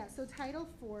 Yeah, so Title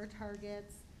IV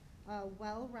targets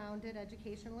well-rounded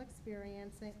educational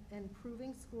experience,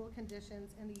 improving school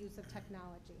conditions, and the use of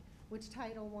technology, which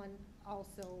Title I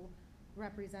also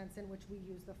represents, in which we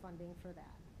use the funding for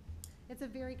that. It's a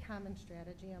very common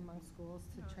strategy among schools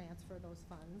to transfer those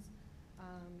funds.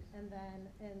 And then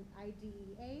in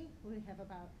IDEA, we have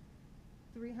about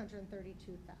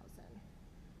 332,000.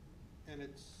 And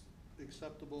it's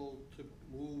acceptable to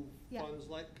move Yeah. funds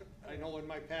like, I know in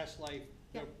my past life,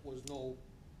 there was no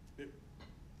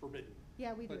forbidden.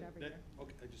 Yeah, we do it But every that- year.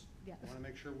 Okay, I just Yeah. want to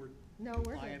make sure we're No,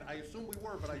 we're compliant. good. I assume we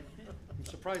were, but I'm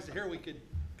surprised to hear we could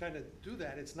kind of do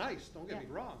that. It's nice, don't get me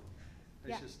Yeah. wrong.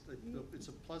 Yeah. It's just, it's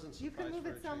a pleasant You surprise can move for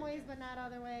a it some change. ways, but not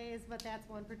other ways, but that's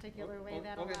one particular way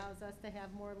that okay. allows us to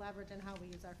have more leverage in how we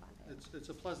use our funding. It's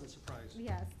a pleasant surprise.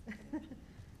 Yes.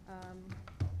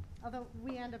 Although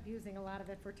we end up using a lot of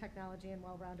it for technology and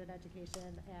well-rounded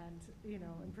education and, you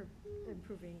know,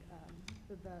 improving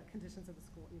the conditions of the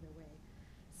school either way.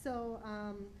 So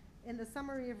in the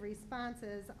summary of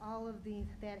responses, all of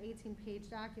that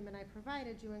 18-page document I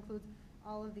provided you includes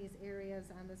all of these areas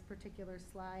on this particular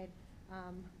slide.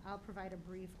 I'll provide a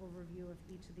brief overview of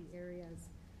each of the areas.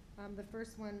 The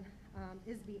first one,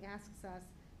 ISB asks us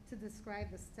to describe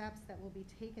the steps that will be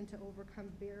taken to overcome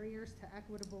barriers to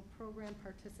equitable program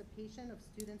participation of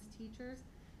students, teachers,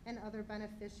 and other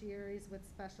beneficiaries with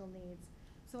special needs.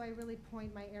 So I really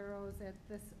point my arrows at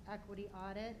this equity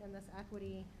audit and this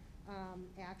equity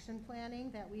action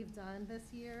planning that we've done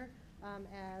this year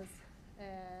as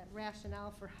a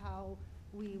rationale for how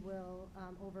we will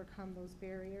overcome those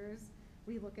barriers.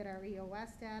 We look at our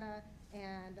EOS data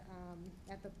and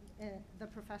at the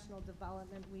professional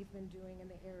development we've been doing in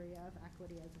the area of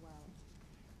equity as well.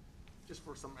 Just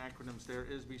for some acronyms there,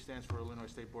 ISB stands for Illinois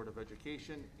State Board of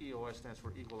Education, EOS stands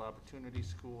for Equal Opportunity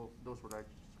School. Those were what I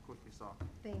just quickly saw.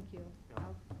 Thank you. Yeah.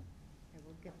 I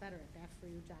will get better at that for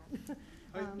you, John.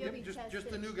 Yep, just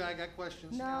a new guy, got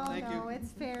questions. No, Thank you. no,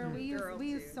 it's fair. We Girl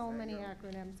use too, so sorry, many girl.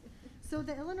 acronyms. So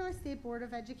the Illinois State Board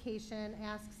of Education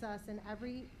asks us in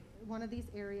every one of these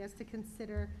areas to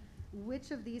consider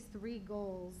which of these three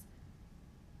goals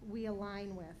we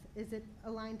align with. Is it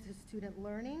aligned to student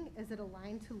learning? Is it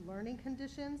aligned to learning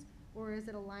conditions? Or is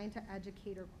it aligned to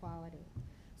educator quality?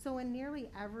 So in nearly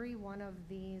every one of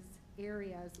these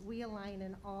areas, we align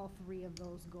in all three of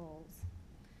those goals.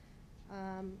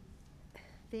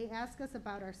 They ask us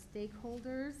about our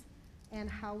stakeholders and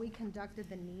how we conducted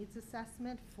the needs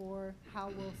assessment for how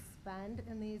we'll spend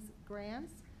in these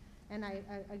grants. And I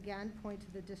again point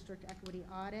to the district equity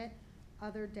audit,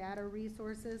 other data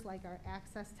resources like our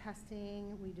access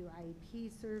testing, we do IEP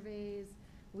surveys,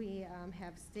 we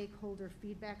have stakeholder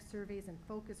feedback surveys and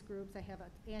focus groups. I have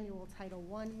an annual Title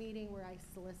I meeting where I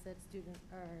solicit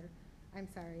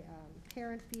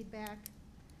parent feedback.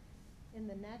 In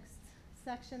the next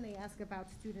section, they ask about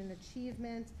student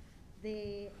achievement.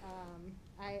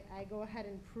 I go ahead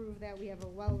and prove that we have a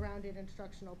well-rounded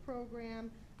instructional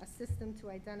program, a system to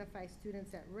identify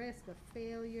students at risk of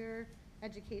failure,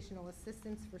 educational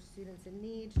assistance for students in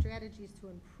need, strategies to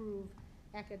improve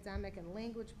academic and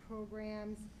language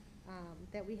programs,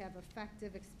 that we have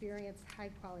effective, experienced,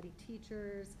 high-quality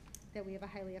teachers, that we have a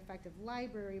highly effective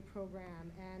library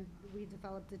program, and we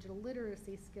develop digital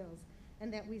literacy skills,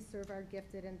 and that we serve our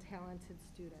gifted and talented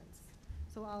students.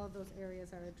 So all of those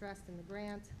areas are addressed in the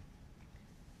grant.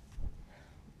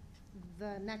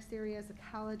 The next area is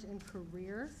a college and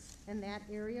career. In that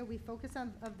area, we focus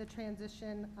on the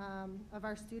transition of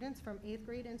our students from 8th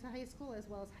grade into high school, as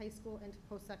well as high school into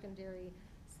post-secondary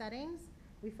settings.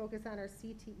 We focus on our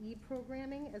CTE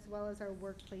programming, as well as our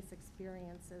workplace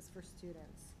experiences for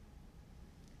students.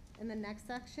 In the next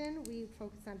section, we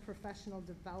focus on professional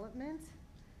development.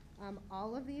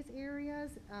 All of these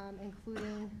areas,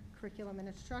 including curriculum and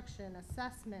instruction,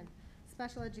 assessment,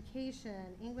 special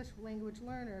education, English language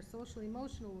learners, social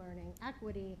emotional learning,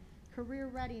 equity, career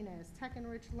readiness,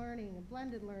 tech-enriched learning,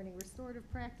 blended learning, restorative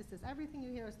practices, everything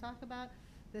you hear us talk about,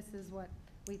 this is what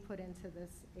we put into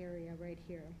this area right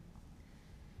here.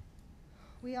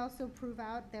 We also prove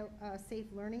out that a safe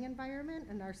learning environment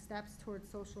and our steps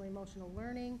towards social emotional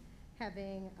learning,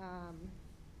 having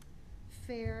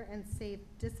fair and safe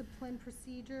discipline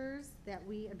procedures, that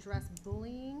we address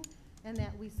bullying, and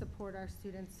that we support our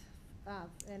students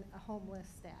in a homeless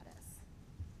status.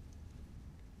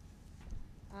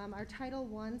 Our Title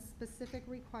I specific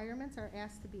requirements are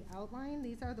asked to be outlined.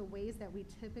 These are the ways that we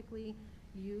typically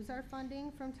use our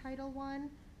funding from Title I: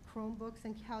 Chromebooks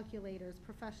and calculators,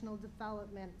 professional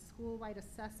development, school-wide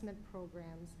assessment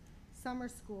programs, summer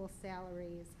school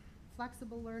salaries,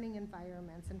 flexible learning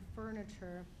environments and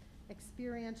furniture,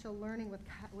 experiential learning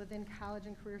within college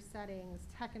and career settings,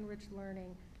 tech-enriched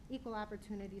learning, equal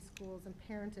opportunity schools, and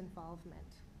parent involvement.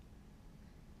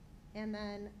 And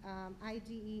then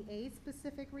IDEA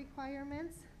specific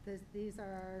requirements. These are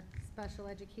our special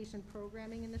education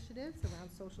programming initiatives around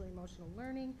social emotional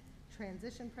learning,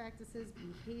 transition practices,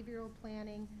 behavioral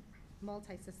planning,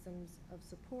 multi-systems of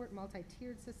support,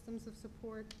 multi-tiered systems of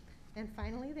support. And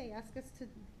finally, they ask us to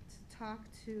talk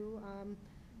to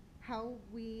how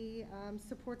we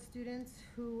support students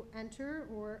who enter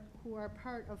or who are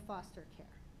part of foster care.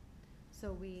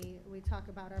 So we talk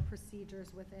about our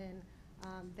procedures within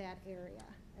that area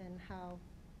and how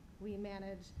we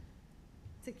manage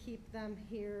to keep them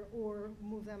here or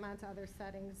move them onto other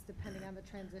settings depending on the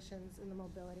transitions and the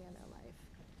mobility in their life.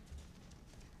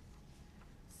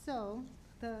 So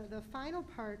the final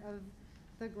part of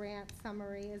the grant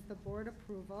summary is the board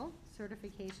approval,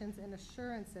 certifications, and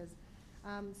assurances.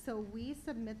 So we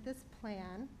submit this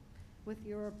plan with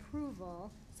your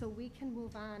approval so we can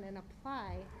move on and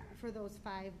apply for those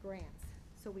 5 grants.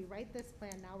 So we write this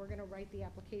plan, now we're gonna write the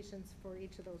applications for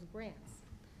each of those grants.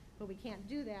 But we can't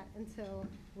do that until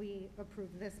we approve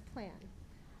this plan.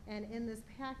 And in this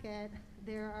packet,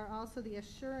 there are also the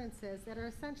assurances that are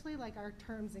essentially like our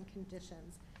terms and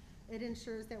conditions. It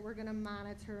ensures that we're gonna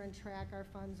monitor and track our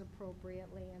funds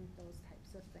appropriately and those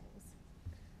types of things.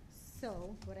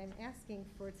 So what I'm asking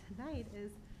for tonight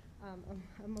is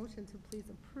a motion to please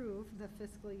approve the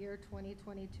fiscal year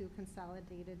 2022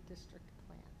 consolidated district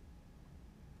plan.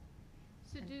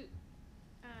 So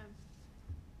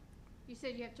you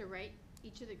said you have to write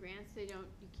each of the grants, you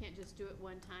can't just do it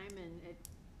one time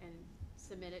and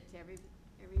submit it to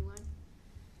everyone?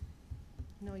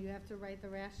 No, you have to write the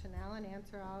rationale and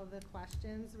answer all of the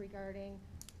questions regarding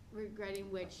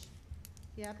which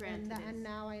Yep, grant it is. and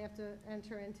now I have to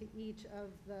enter into each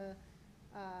of the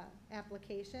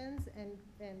applications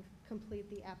and complete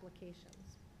the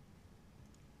applications.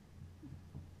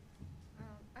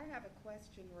 I have a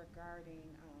question regarding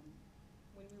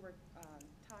when we were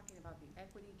talking about the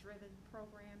equity-driven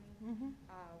programming.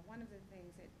 One of the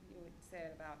things that you had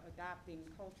said about adopting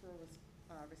cultural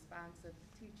responsive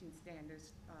teaching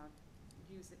standards,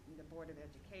 using the Board of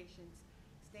Education's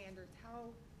standards.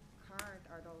 How current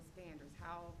are those standards?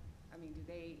 Do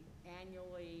they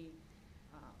annually?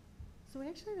 So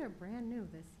actually they're brand new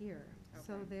this year. Okay.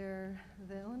 So the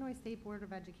Illinois State Board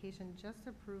of Education just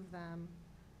approved them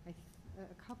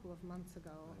a couple of months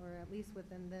ago, or at least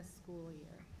within this school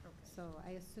year. Okay. So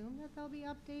I assume that there'll be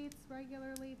updates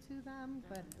regularly to them,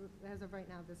 but as of right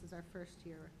now, this is our first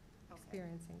year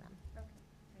experiencing them. Okay,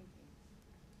 thank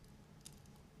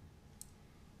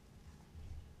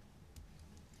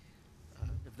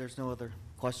you. If there's no other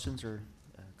questions or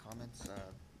comments,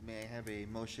 may I have a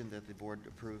motion that the board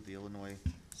approve the Illinois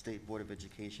State Board of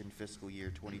Education fiscal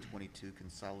year 2022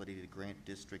 consolidated grant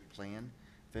district plan,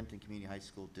 Fenton Community High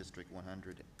School District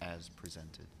 100, as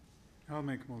presented? I'll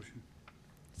make a motion.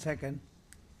 Second.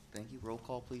 Thank you. Roll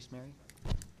call, please, Mary.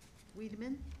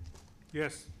 Wiedemann,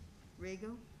 Yes.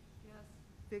 Rago, Yes.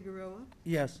 Figueroa,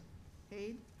 Yes.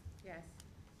 Haid, Yes.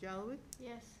 Jalowick,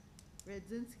 Yes.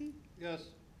 Radzinski, Yes.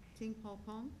 Ting Paul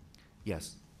Pong.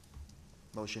 Yes.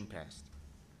 Motion passed.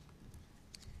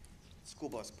 School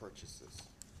bus purchases.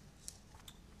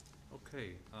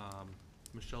 Okay,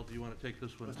 Michelle, do you want to take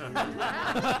this one too?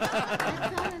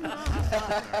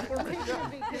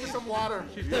 Give her some water.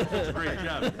 She's doing a great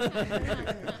job.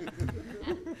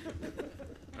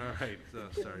 All right,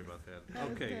 sorry about that. That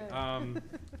was Okay, good.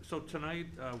 so tonight,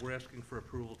 we're asking for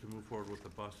approval to move forward with the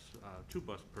two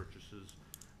bus purchases.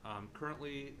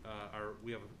 Currently,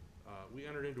 we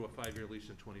entered into a 5-year lease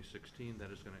in 2016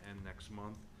 that is going to end next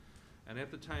month. And at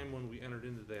the time when we entered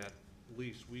into that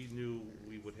lease, we knew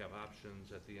we would have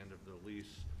options at the end of the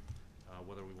lease,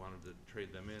 whether we wanted to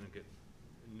trade them in and get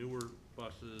newer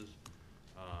buses,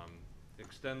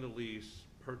 extend the lease,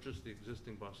 purchase the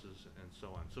existing buses, and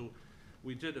so on. So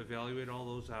we did evaluate all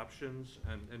those options,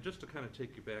 and just to kind of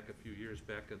take you back a few years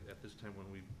back at this time when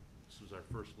this was our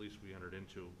first lease we entered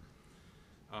into,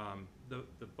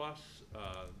 the bus,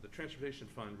 the transportation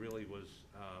fund really was,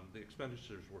 the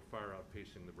expenditures were far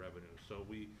outpacing the revenue. So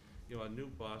a new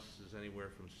bus is anywhere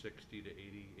from $60,000 to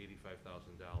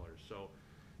 $85,000. So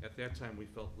at that time, we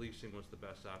felt leasing was the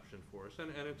best option for us,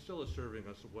 and it still is serving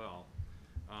us well.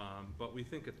 But we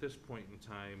think at this point in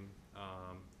time,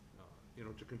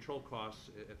 to control costs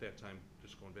at that time,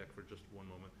 just going back for just one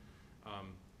moment,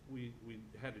 we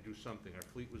had to do something. Our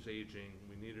fleet was aging.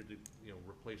 We needed to,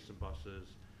 replace some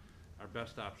buses. Our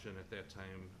best option at that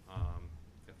time,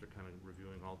 after kind of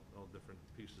reviewing all different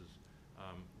pieces,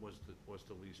 was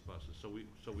to lease buses. So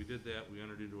we did that. We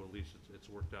entered into a lease. It's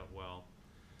worked out well.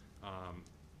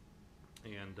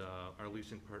 And our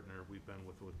leasing partner we've been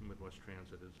with Midwest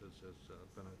Transit has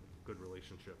been a good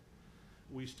relationship.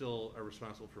 We still are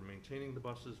responsible for maintaining the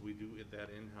buses. We do that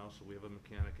in-house, so we have a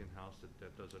mechanic in-house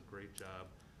that does a great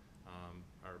job.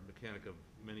 Our mechanic of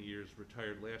many years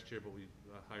retired last year, but we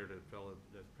hired a fellow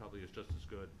that probably is just as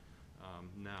good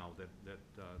now that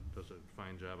does a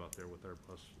fine job out there with our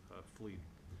bus fleet.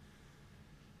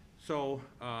 So,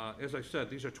 as I said,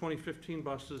 these are 2015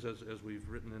 buses, as we've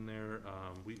written in there.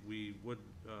 We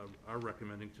are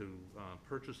recommending to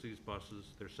purchase these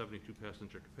buses. They're 72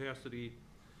 passenger capacity.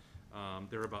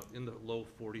 They're about in the low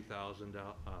 40,000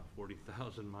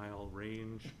 mile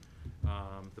range.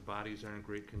 The bodies are in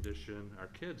great condition. Our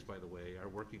kids, by the way, are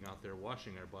working out there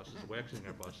washing our buses, waxing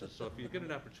our buses. So if you get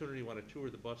an opportunity, want to tour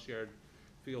the bus yard,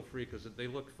 feel free, because they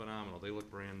look phenomenal. They look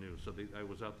brand new. So I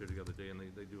was out there the other day, and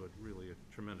they do really a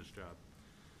tremendous job.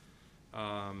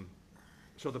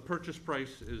 So the purchase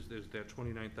price is that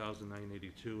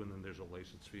 $29,982, and then there's a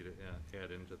license fee to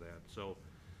add into that. So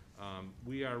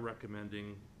we are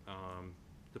recommending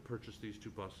to purchase these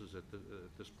two buses at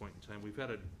this point in time. We've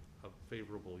had a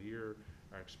favorable year.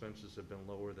 Our expenses have been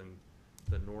lower than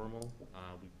normal.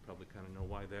 We probably kind of know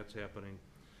why that's happening.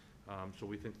 So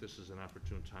we think this is an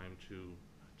opportune time to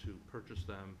purchase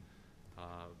them.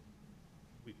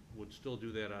 We would still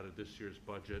do that out of this year's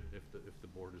budget if the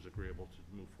board is agreeable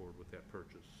to move forward with that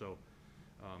purchase. So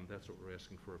that's what we're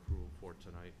asking for approval for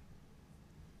tonight.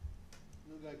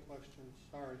 New guy questions,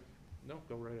 sorry. No,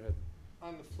 go right ahead.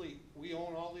 On the fleet, we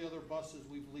own all the other buses,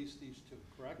 we've leased these two,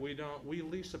 correct? We don't. We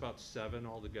lease about 7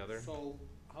 altogether. So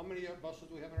how many buses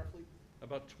do we have in our fleet?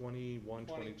 About 21,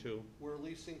 22. We're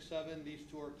leasing 7, these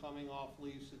 2 are coming off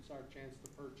lease, it's our chance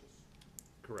to purchase.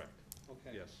 Correct.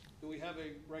 Okay. Yes. Do we have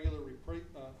a regular,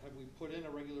 have we put in a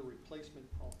regular replacement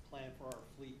plan for our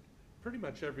fleet? Pretty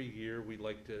much every year we'd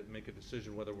like to make a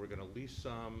decision whether we're going to lease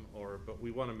some but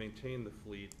we want to maintain the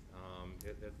fleet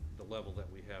at the level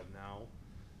that we have now.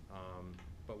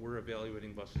 But we're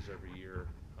evaluating buses every year.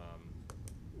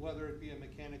 Whether it be a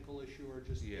mechanical issue or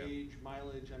just age,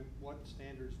 mileage, and what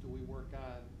standards do we work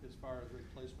on as far as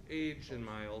replacement? Age and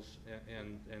miles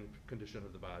and condition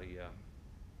of the body, yeah.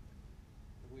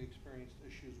 Have we experienced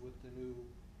issues with the new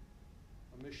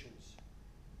emissions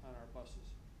on our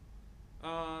buses?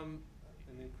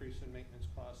 An increase in maintenance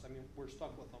costs. I mean, we're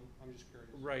stuck with them. I'm just curious.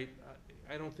 Right.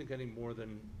 I don't think any more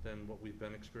than what we've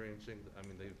been experiencing. I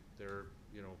mean, they're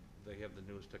they have the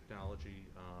newest technology.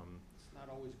 It's not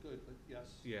always good, but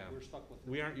yes, yeah, we're stuck with it.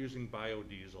 We aren't using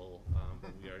biodiesel,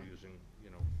 but we are using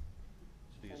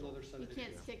diesel. You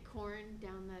can't stick corn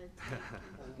down the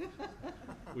tank.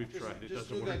 We've tried. It just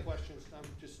doesn't work. Just questions. I'm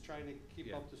just trying to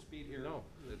keep up to speed here. No,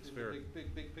 it's fair.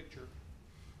 Big picture.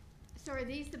 So are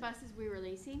these the buses we were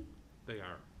leasing? They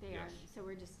are. They yes. are. So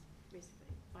we're just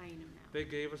basically buying them now. They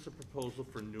gave us a proposal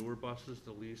for newer buses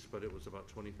to lease, but it was about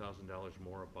 $20,000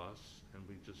 more a bus, and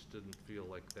we just didn't feel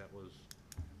like that was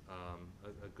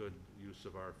a good use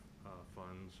of our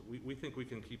funds. We think we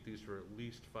can keep these for at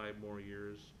least 5 more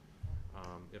years,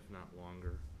 if not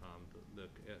longer,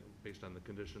 based on the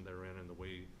condition they're in and the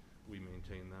way we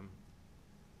maintain them.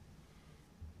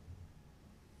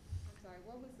 I'm sorry,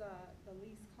 what was the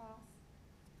lease cost?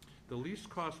 The lease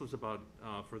cost was about,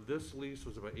 for this lease,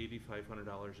 was about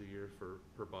 $8,500 a year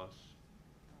per bus.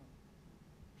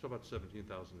 So about $17,000.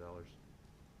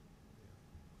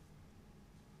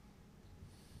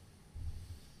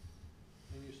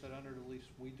 And you said under the lease,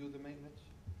 we do the maintenance?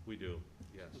 We do,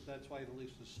 yes. But that's why the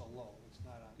lease is so low. It's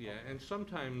not on. Yeah, and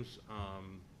sometimes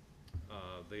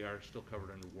they are still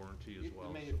covered under warranty as well.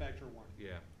 The manufacturer warranty?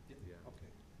 Yeah, yeah. Yeah. Okay.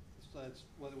 So that's,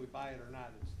 whether we buy it or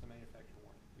not, it's the manufacturer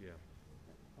warranty. Yeah.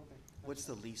 Okay. What's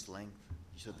the lease length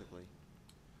typically?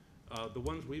 The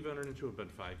ones we've entered into have been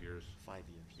 5 years. 5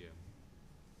 years. Yeah.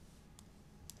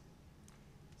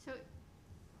 So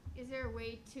Is there a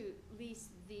way to lease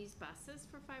these buses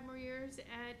for 5 more years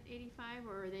at 85,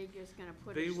 or are they just gonna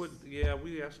put They us? would, yeah,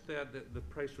 we asked that, the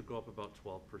price would go up about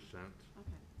 12%.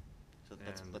 Okay, So And-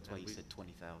 that's why and you we- said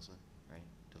 20,000, right?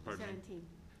 To lease Pardon me? it.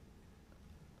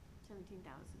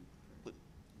 17,000.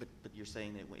 But you're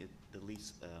saying that the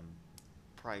lease,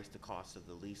 price, the cost of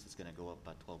the lease is gonna go up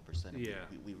by 12% if Yeah.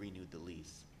 we renewed the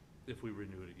lease. If we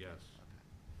renewed it, yes.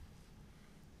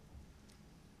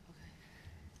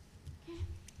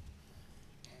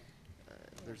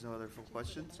 There's no other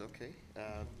questions, okay.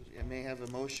 I may have a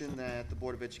motion that the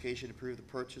Board of Education approve the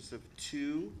purchase of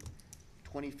 2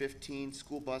 2015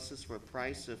 school buses for a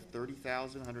price of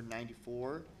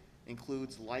 $30,194,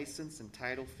 includes license and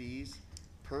title fees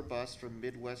per bus from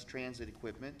Midwest Transit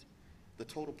Equipment. The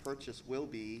total purchase will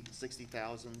be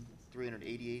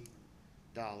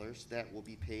 $60,388. That will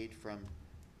be paid from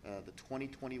the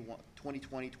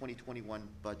 2020-2021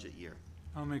 budget year.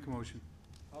 I'll make a motion.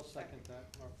 I'll second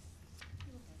that.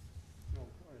 No, go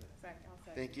ahead. I'll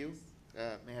second. Thank you.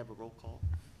 May I have a roll call?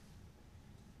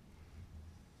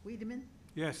 Wiedemann,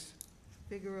 Yes.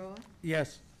 Figueroa,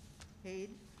 Yes.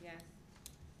 Hayde, Yes.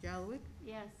 Jalowick,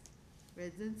 Yes.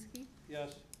 Redzinski,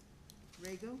 Yes. Yes.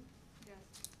 Rego,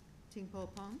 Ting-Po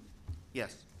Pong.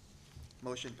 Yes.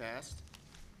 Motion passed.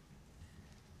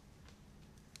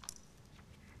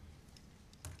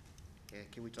 Okay,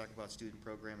 can we talk about student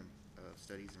program and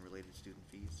studies and related student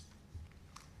fees?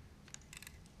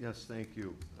 Yes, thank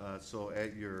you. So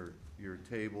at your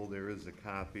table, there is a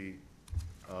copy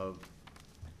of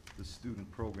the student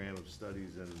program of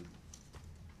studies, and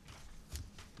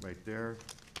right there.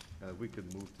 We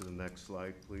could move to the next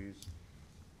slide, please.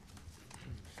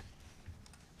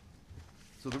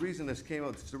 So the reason this came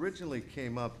up, this originally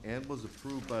came up and was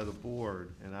approved by the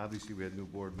board, and obviously we had new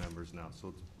board members now, so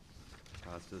it's a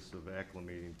process of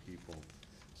acclimating people.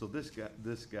 So this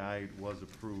guide was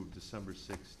approved December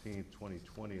 16th,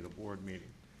 2020 at a board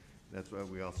meeting. That's why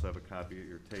we also have a copy at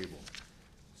your table.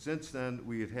 Since then,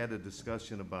 we had had a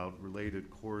discussion about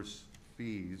related course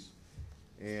fees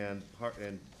and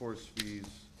course fees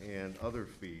and other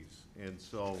fees. And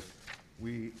so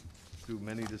we, through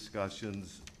many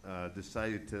discussions,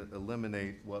 decided to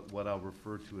eliminate what I'll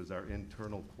refer to as our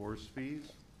internal course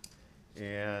fees.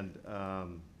 And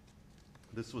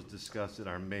this was discussed at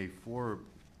our May 4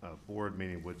 board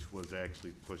meeting, which was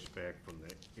actually pushed back from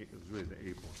it was really the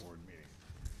April board meeting.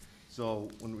 So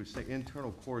when we say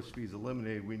internal course fees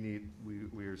eliminated, we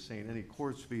are saying any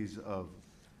course fees of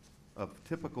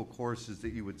typical courses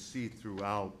that you would see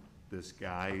throughout this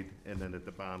guide, and then at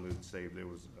the bottom it would say there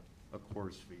was a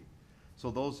course fee.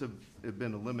 So those have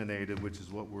been eliminated, which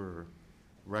is what we're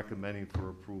recommending for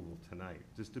approval tonight.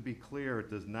 Just to be clear, it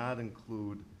does not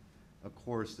include a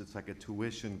course that's like a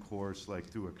tuition course, like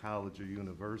through a college or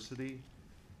university.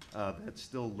 That's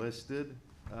still listed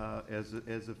as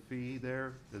a fee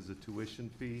there, as a tuition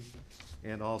fee.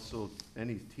 And also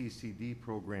any TCD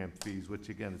program fees, which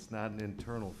again, it's not an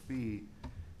internal fee,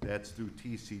 that's through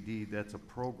TCD, that's a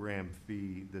program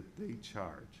fee that they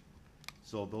charge.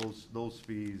 So those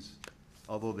fees,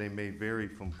 although they may vary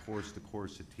from course to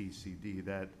course at TCD,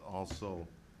 that also,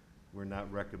 we're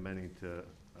not recommending to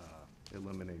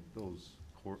eliminate those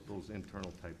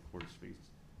internal type course fees.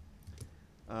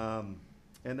 And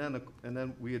then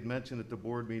we had mentioned at the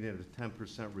board meeting a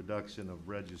 10% reduction of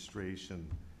registration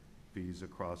fees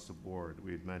across the board.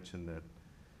 We had mentioned that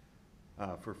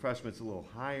for freshmen it's a little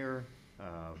higher,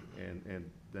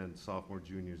 and then sophomore,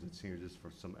 juniors, and seniors just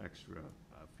for some extra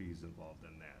fees involved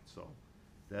in that. So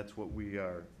that's what we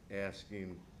are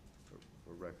asking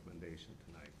for recommendation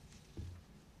tonight.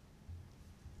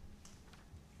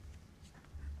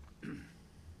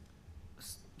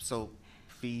 So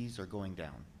fees are going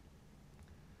down.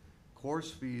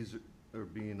 Course fees are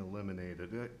being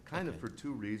eliminated, kind of for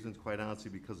two reasons, quite honestly,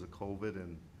 because of COVID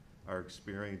and our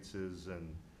experiences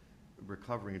and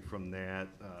recovering from that,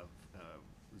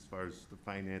 as far as the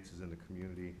finances in the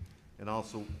community. And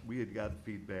also, we had gotten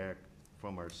feedback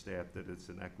from our staff that it's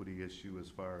an equity issue as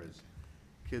far as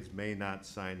kids may not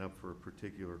sign up for a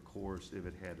particular course if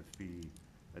it had a fee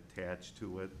attached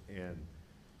to it. And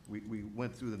we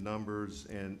went through the numbers,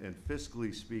 and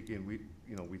fiscally speaking,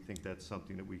 we think that's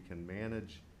something that we can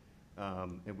manage,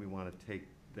 and we want to take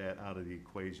that out of the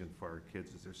equation for our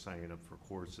kids as they're signing up for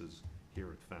courses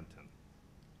here at Fenton.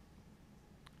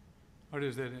 How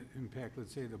does that impact,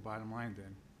 let's say, the bottom line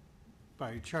then?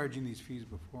 By charging these fees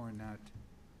before and not,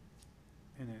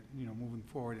 and moving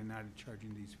forward and not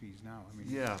charging these fees now? I mean.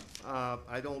 Yeah,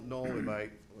 I don't know if I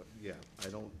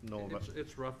don't know about.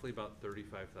 It's roughly about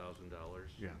 $35,000.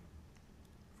 Yeah.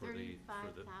 For the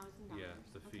 $35,000. yeah,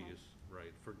 the Okay. fees,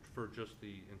 right, for just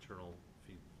the internal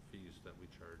fees that we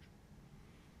charge.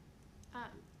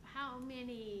 How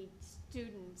many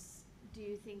students do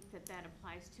you think that that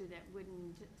applies to that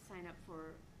wouldn't sign up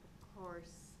for a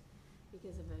course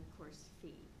because of a course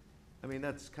fee? I mean,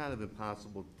 that's kind of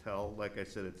impossible to tell. Like I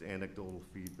said, it's anecdotal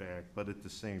feedback, but at the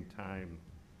same time,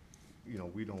 you know,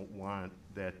 we don't want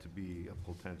that to be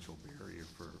a potential barrier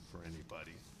for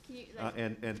anybody. Can you, like,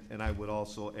 And I would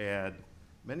also add,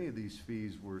 many of these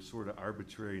fees were sort of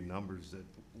arbitrary numbers that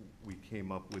we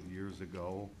came up with years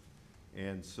ago.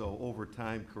 And so over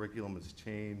time, curriculum has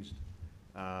changed.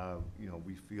 You know,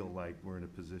 we feel like we're in a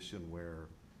position where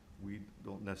we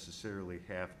don't necessarily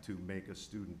have to make a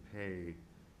student pay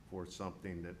for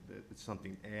something that it's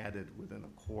something added within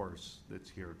a course that's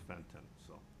here at Fenton,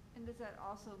 so. And does that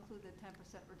also include the 10%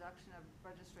 reduction of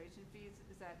registration fees?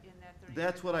 Is that in that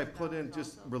That's what I put in, $39,000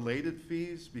 just also? related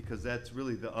fees, because that's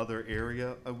really the other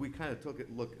area. We kind of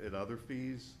look at other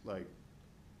fees, like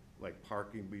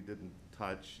parking we didn't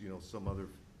touch, you know, some other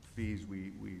fees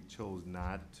we chose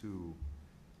not to,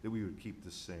 that we would keep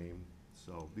the same.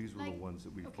 So these were the like, ones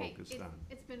that we okay, focused on.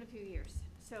 It's been a few years,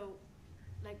 so,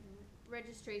 like,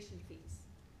 registration fees,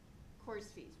 course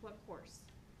fees, what course?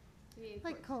 Give me a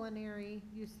Like course. culinary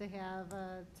used to have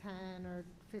a $10 or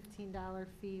 $15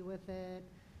 fee with it.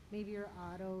 Maybe your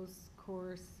autos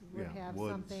course would Yeah, have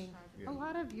woods, something. yeah. A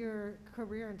lot of your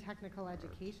career and technical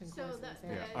education So courses. the,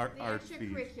 have- Yeah, art fees.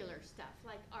 extracurricular stuff,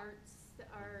 like arts, the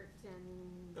art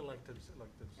and, Electives, not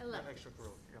Electives.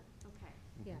 extracurricular, yeah. okay.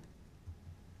 Yeah.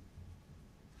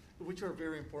 Which are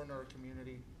very important in our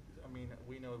community. I mean,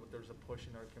 we know that there's a push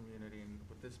in our community, and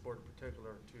with this board in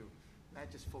particular, to not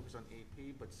just focus on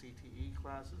AP, but CTE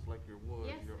classes, like your wood,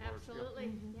 Yes, your arts. your absolutely,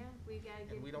 Mhm. yeah, we gotta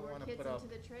And we get don't more wanna kids put out-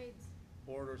 into the trades.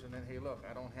 Borders, and then, hey, look,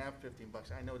 I don't have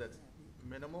 $15. I know that's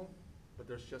minimal, but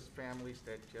there's just families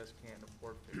that just can't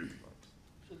afford $15.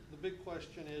 So the big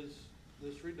question is,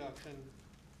 this reduction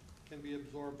can be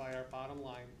absorbed by our bottom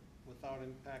line without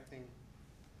impacting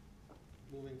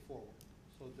moving forward.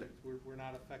 So that we're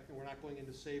not affecting, we're not going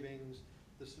into savings,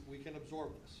 we can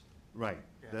absorb this. Right,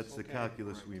 Yes. that's the Okay.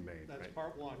 calculus we made, That's right?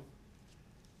 part one.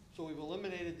 So we've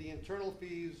eliminated the internal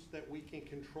fees that we can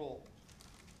control.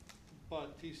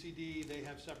 But TCD, they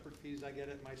have separate fees, I get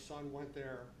it, my son went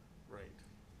there, Right.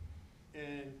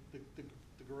 and the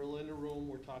gorilla in the room,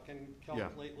 we're talking Yeah.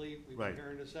 Kelp lately, we've been Right.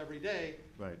 hearing this every day.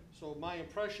 Right, So my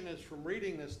impression is from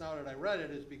reading this, now that I read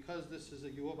it, is because this is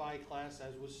a U of I class,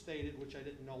 as was stated, which I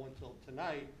didn't know until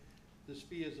tonight, this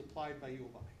fee is applied by U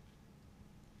of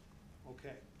I.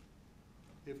 Okay.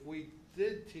 If we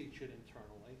did teach it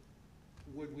internally,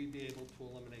 would we be able to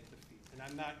eliminate the fee? And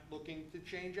I'm not looking to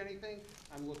change anything,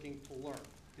 I'm looking to learn.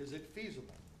 Is it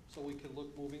feasible? So we can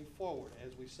look moving forward,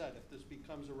 as we said, if this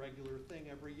becomes a regular thing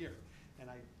every year. And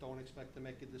I don't expect to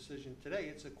make a decision today,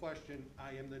 it's a question,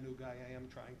 I am the new guy, I am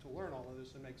trying to learn all of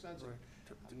this and make sense of it.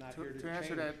 I'm not here to To answer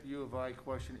change. that U of I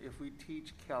question, if we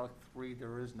teach Calc 3,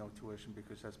 there is no tuition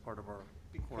because that's part of our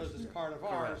course. Because it's part of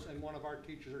ours, and one of our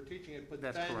teachers are teaching it, but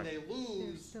That's then correct. they There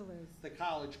lose still is. the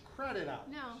college credit hours.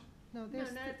 No, No, no,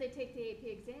 there's, not if they take the AP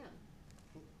exam.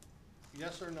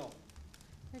 Yes or no?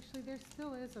 actually, there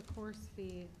still is a course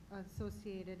fee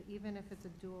associated, even if it's a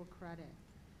dual credit.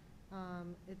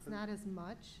 It's not as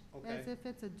much as Okay. if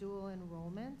it's a dual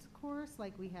enrollment course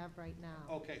like we have right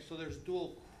now. Okay, so there's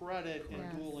dual credit and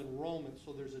Correct. dual enrollment,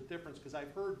 so there's a difference, because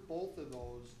I've heard both of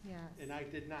those, Yes. and I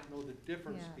did not know the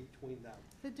difference Yeah. between them.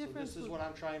 The So difference this is would- what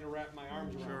I'm trying to wrap my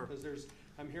arms Mhm. around, Sure. because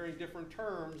I'm hearing different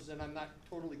terms, and I'm not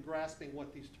totally grasping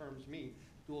what these terms mean,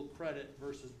 dual credit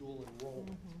versus dual enrollment.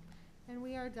 Mhm. And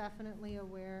we are definitely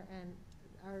aware and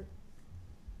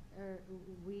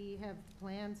we have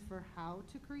plans for how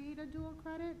to create a dual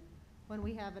credit when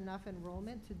we have enough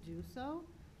enrollment to do so,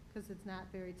 because it's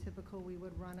not very typical we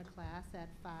would run a class at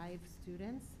 5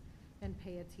 students and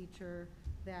pay a teacher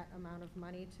that amount of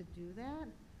money to do that.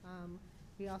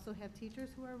 We also have teachers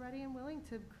who are ready and willing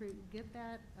to get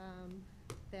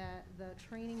the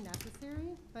training necessary,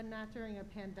 but not during a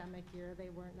pandemic year. They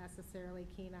weren't necessarily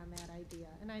keen on that idea,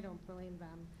 and I don't blame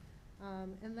them.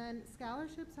 And then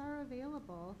scholarships are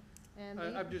available, and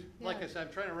they. I'm just, like I yeah. said,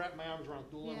 I'm trying to wrap my arms around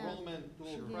dual Yeah. enrollment,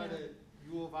 dual Sure. credit,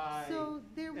 U of I. So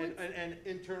there would. And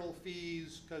internal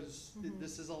fees, because Mhm.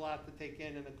 this is a lot to take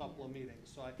in a couple of meetings.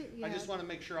 So I Yeah. just want to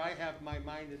make sure I have my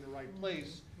mind in the right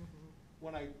place Mhm.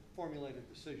 when I formulate a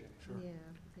decision. Yeah,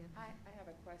 yeah. I have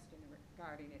a question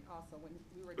regarding it also. When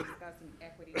we were discussing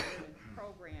equity learning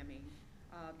programming,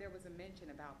 there was a mention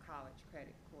about college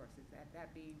credit courses,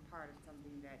 that being part of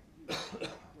something that you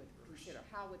would consider.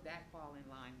 How would that fall in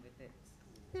line with it?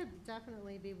 There'd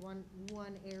definitely be one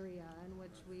area in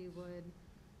which we would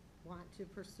want to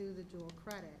pursue the dual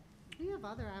credit. we have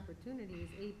other opportunities,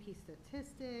 AP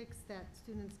statistics that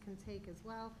students can take as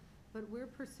well, but we're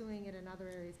pursuing it in other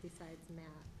areas besides math,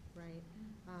 right?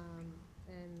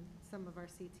 And some of our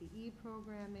CTE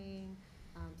programming,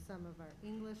 some of our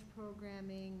English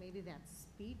programming, maybe that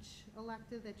speech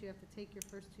elective that you have to take your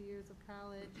first 2 years of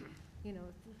college, you know,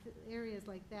 areas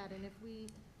like that. And if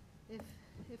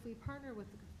we partner with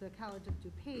the College of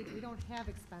DuPage, we don't have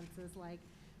expenses like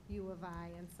U of I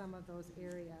and some of those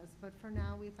areas. But for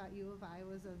now, we thought U of I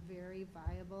was a very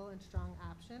viable and strong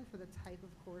option for the type of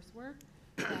coursework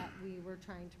that we were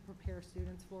trying to prepare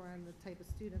students for and the type of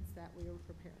students that we were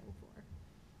preparing for.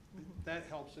 That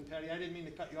helps. And Patty, I didn't mean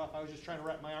to cut you off. I was just trying to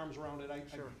wrap my arms around it. I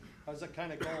was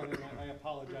kind of going, and I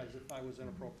apologize if I was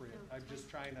inappropriate. I'm just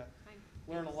trying to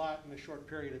learn a lot in a short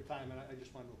period of time, and I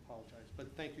just wanted to apologize.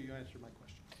 But thank you. You answered my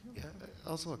question. Yeah,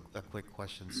 also a quick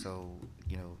question. So,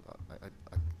 you know,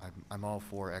 I'm all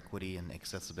for equity and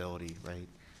accessibility, right?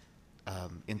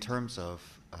 In terms of,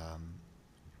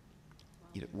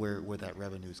 you know, where that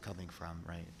revenue is coming from,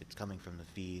 right? It's coming from the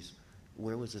fees.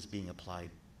 Where was this being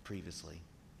applied previously?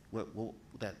 What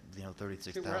that, you know,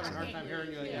 36,000? We're having a hard time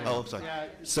hearing you again. Oh, I'm sorry. Yeah,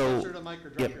 so, closer to the mic or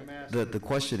drop your mask. the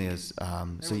question is,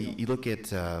 so you look at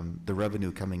the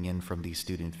revenue coming in from these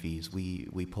student fees.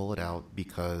 We pull it out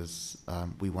because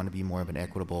we want to be more of an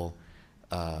equitable,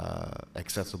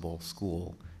 accessible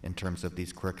school in terms of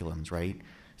these curriculums, right?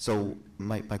 So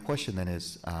my question then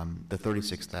is, the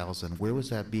 36,000, where was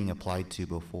that being applied to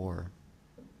before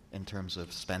in terms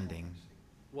of spending?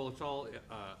 Well, it's all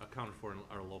accounted for in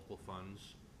our local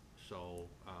funds. So,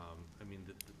 I mean,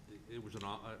 it was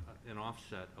an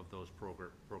offset of those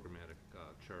programmatic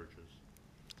charges.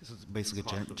 This is basically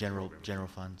general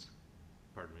funds?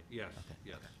 Pardon me, yes, Okay.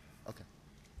 yes. Okay.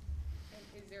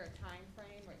 And is there a time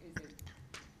frame, or is it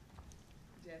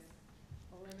just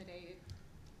eliminated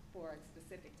for a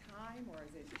specific time, or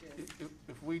is it just?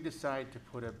 If we decide to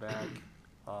put it back,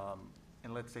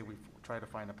 and let's say we try to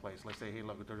find a place, let's say, hey,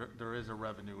 look, there is a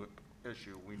revenue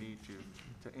issue, we need to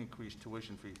increase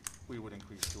tuition fees, we would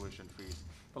increase tuition fees.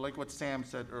 But like what Sam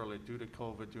said earlier, due to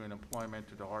COVID, due to unemployment,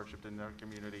 due to hardship in our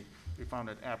community, we found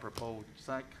it apropos,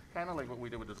 kind of like what we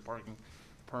did with this parking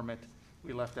permit.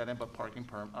 We left that in, but parking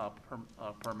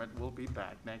permit will be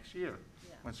back next year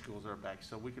when schools are back,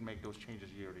 so we can make those changes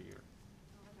year to year.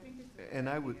 And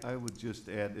I would just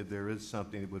add, if there is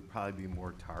something that would probably be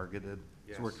more targeted.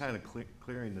 Yes. So we're kind of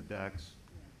clearing the decks.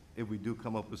 If we do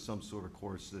come up with some sort of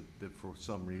course that for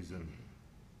some reason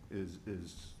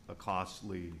is a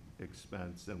costly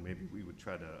expense, then maybe we would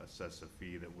try to assess a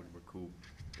fee that would recoup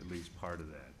at least part of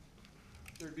that.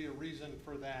 There'd be a reason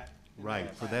for that.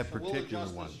 Right, for that particular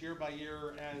one. We'll adjust this year by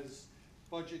year as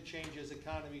budget changes,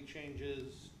 economy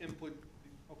changes, input,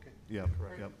 okay. Yep,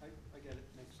 Correct. yep. I get it,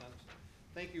 makes sense.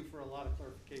 Thank you for a lot of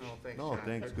clarification. Oh, thanks, No, John.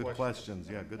 thanks, good questions,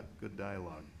 yeah, good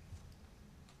dialogue.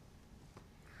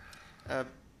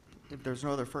 If there's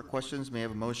no other questions, may I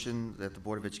have a motion that the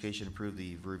Board of Education approve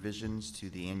the revisions to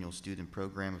the annual student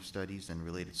program of studies and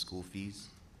related school fees?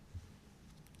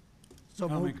 So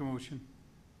I'll make a motion.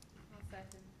 I'll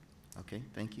second. Okay,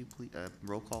 thank you. Please,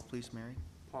 roll call, please, Mary.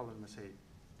 Paul and Ms. Haid.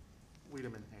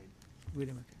 Wiedemann, Haid.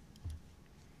 Wiedemann.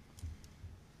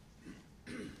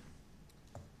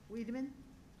 Wiedemann,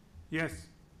 Yes.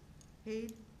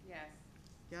 Haid, Yes.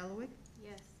 Galloway,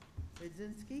 Yes.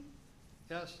 Radzinski,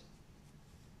 Yes?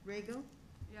 Rego,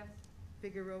 Yes.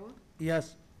 Figueroa,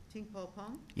 Yes. Tinkpol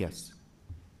Pong, Yes.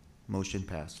 Motion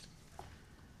passed.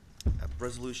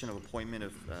 Resolution of appointment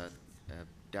of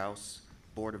Douse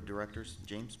Board of Directors.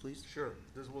 James, please. Sure,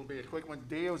 this will be a quick one.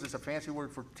 DAOS is a fancy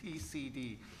word for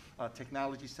TCD,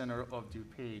 Technology Center of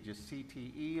DuPage. It's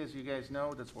CTE, as you guys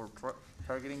know, that's what we're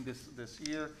targeting this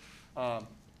year.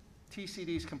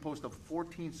 TCD is composed of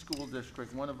 14 school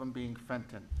districts, one of them being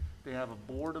Fenton. They have a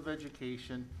Board of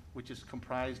Education, which is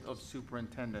comprised of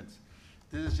superintendents.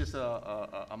 This is just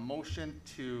a motion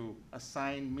to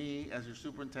assign me as your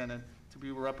superintendent to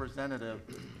be representative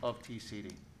of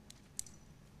TCD.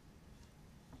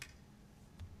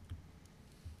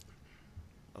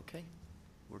 Okay,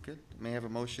 we're good. May I have a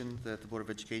motion that the Board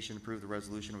of Education approve the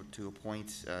resolution to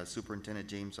appoint Superintendent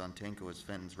James Ontanko as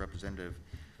Fenton's representative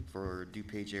for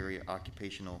DuPage Area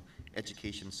Occupational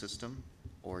Education System,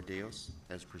 or DAOS,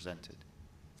 as presented?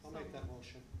 I'll make that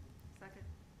motion. Second.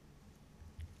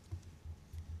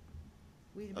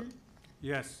 Wiedemann,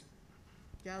 Yes.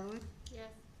 Galloway,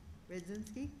 Yes.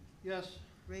 Radzinski, Yes?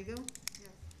 Rego,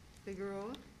 Yes.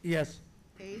 Figueroa, Yes.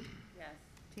 Haid, Yes.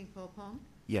 Tinkpol Pong,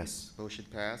 Yes. Motion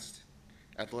passed.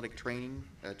 Athletic training,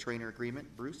 trainer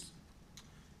agreement, Bruce?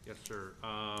 Yes, sir.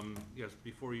 Yes,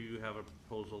 before you have a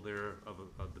proposal there of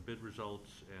the bid results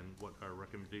and what our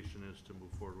recommendation is to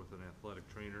move forward with an athletic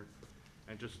trainer.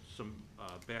 And just some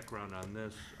background on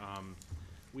this.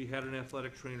 We had an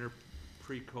athletic trainer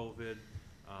pre-COVID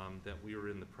that we were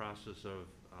in the process of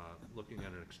looking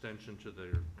at an extension to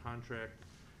their contract.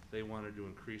 They wanted to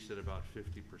increase it about 50%.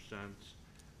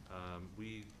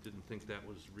 We didn't think that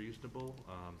was reasonable.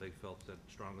 They felt that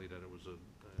strongly that it was a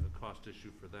cost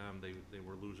issue for them. They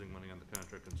were losing money on the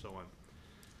contract and so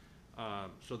on.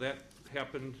 So that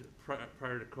happened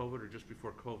prior to COVID or just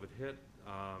before COVID hit.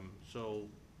 So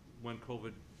when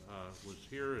COVID was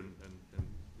here and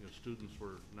you know, students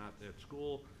were not at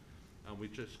school, we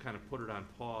just kind of put it on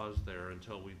pause there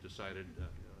until we decided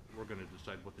we're going to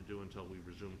decide what to do until we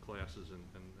resume classes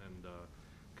and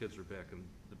kids are back in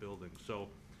the building. So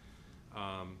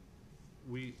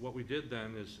what we did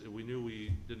then is we knew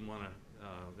we didn't want to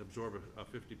absorb a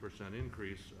 50%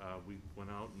 increase. We went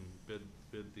out and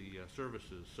bid the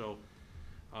services. So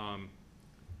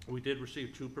we did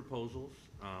receive 2 proposals.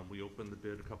 We opened the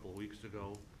bid a couple of weeks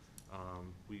ago.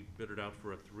 We bid it out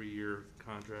for a 3-year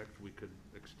contract. We could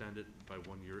extend it by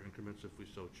 1-year increments if we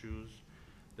so choose.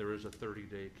 There is a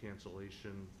 30-day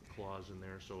cancellation clause in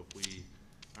there, so if we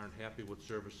aren't happy with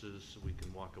services, we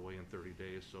can walk away in 30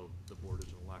 days, so the board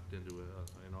isn't locked into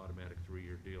an automatic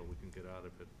 3-year deal. We can get out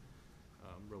of it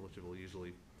relatively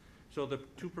easily. So the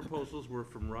 2 proposals were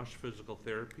from Rush Physical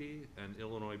Therapy and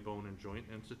Illinois Bone and Joint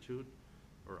Institute,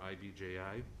 or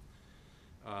IBJI.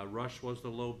 Rush was the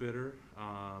low bidder.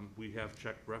 We have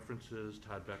checked references.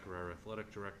 Todd Becker, our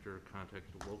athletic director,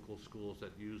 contacted local schools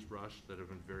that use Rush that have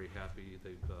been very happy.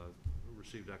 They've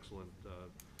received excellent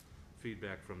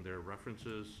feedback from their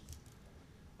references.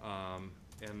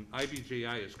 And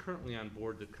IBJI is currently on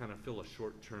board to kind of fill a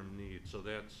short-term need. So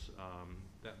that's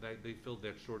they filled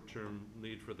that short-term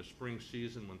need for the spring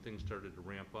season when things started to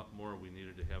ramp up more. We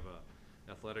needed to have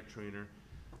an athletic trainer.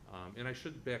 And I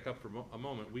should back up for a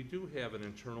moment. We do have an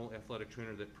internal athletic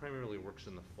trainer that primarily works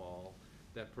in the fall.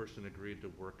 That person agreed to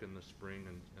work in the spring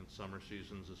and summer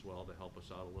seasons as well to help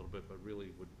us out a little bit, but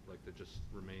really would like to just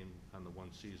remain on the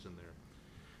one season there.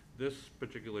 This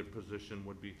particular position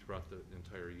would be throughout the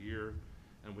entire year,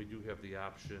 and we do have the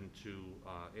option to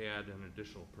add an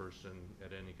additional person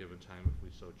at any given time if we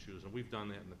so choose. And we've done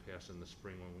that in the past in the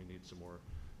spring when we need some more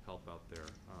help out there.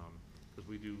 Because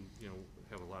we do, you know,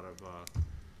 have a lot of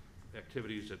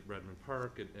activities at Redmond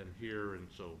Park and here, and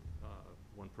so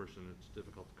one person, it's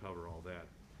difficult to cover all that.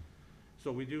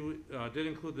 So we did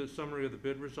include the summary of the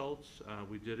bid results.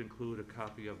 We did include a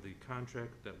copy of the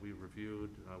contract that we reviewed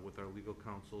with our legal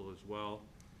counsel as well.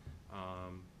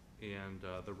 And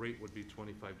the rate would be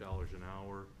 $25 an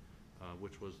hour,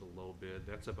 which was the low bid.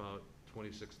 That's about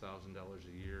 $26,000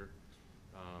 a year.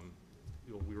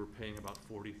 You know, we were paying about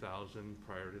 $40,000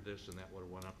 prior to this, and that would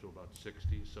have went up to about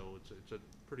 $60,000. So it's a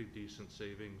pretty decent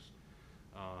savings,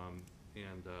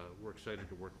 and we're excited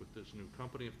to work with this new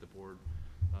company if the board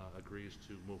agrees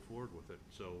to move forward with it.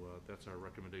 So that's our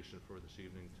recommendation for this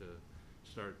evening to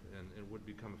start, and it would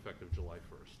become effective July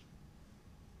 1st.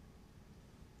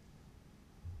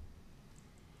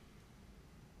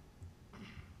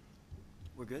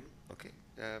 We're good? Okay.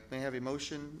 May I have a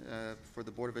motion for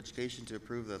the Board of Education to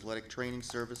approve the athletic training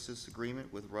services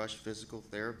agreement with Rush Physical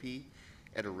Therapy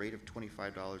at a rate of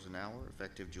 $25 an hour,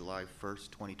 effective July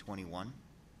 1st, 2021?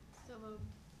 So moved.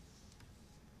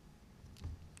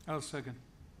 I'll second.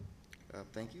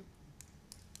 Thank you.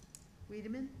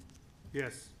 Wiedemann?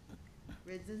 Yes.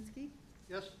 Redzinski?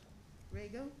 Yes.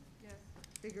 Rego? Yes.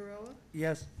 Figueroa?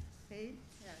 Yes. Page?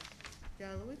 Yes.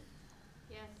 Galloway?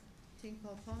 Yes.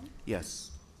 Ting-Pong?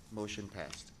 Yes. Motion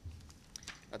passed.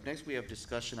 Up next, we have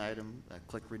discussion item,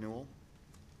 click renewal.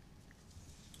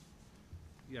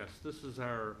 Yes, this is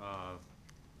our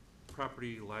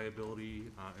property liability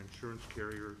insurance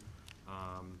carrier.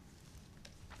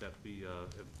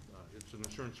 It's an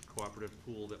insurance cooperative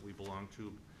pool that we belong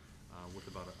to with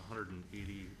about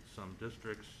 180 some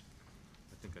districts.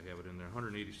 I think I have it in there,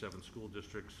 187 school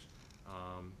districts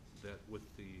that with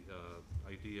the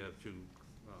idea to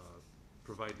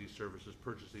provide these services,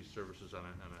 purchase these services on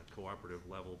a cooperative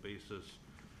level basis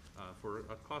for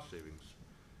cost savings.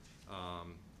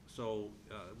 So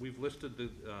we've listed the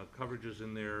coverages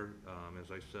in there.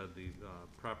 As I said, the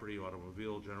property,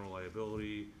 automobile, general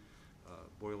liability,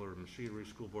 boiler and machinery,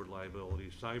 school board liability,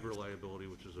 cyber liability,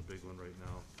 which is a big one right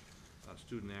now,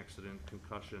 student accident,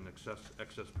 concussion,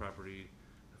 excess property,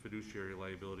 fiduciary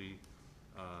liability,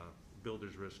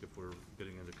 builder's risk if we're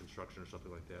getting into construction or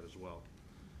something like that as well.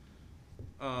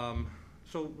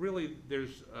 So really,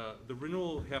 there's the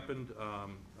renewal happened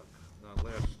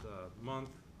last month.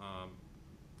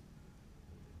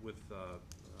 with a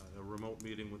remote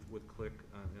meeting with CLIC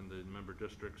and the member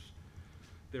districts.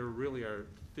 There really are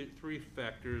three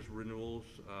factors, renewals,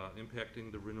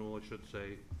 impacting the renewal, I should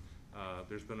say.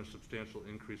 There's been a substantial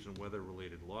increase in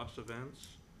weather-related loss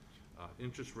events.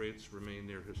 Interest rates remain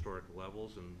near historic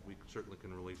levels, and we certainly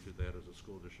can relate to that as a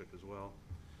school district as well.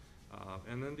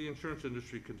 And then the insurance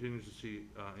industry continues to see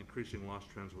increasing loss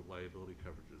trends with liability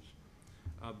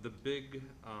coverages. The big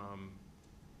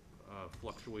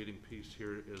fluctuating piece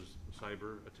here is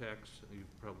cyber attacks.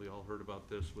 You've probably all heard about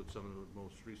this with some of the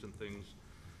most recent things.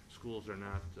 Schools are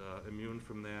not immune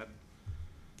from that,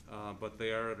 but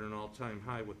they are at an all-time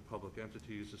high with public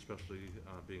entities, especially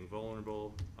being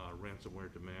vulnerable.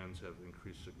 Ransomware demands have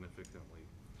increased significantly.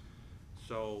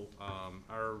 So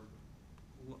our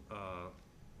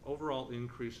overall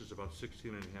increase is about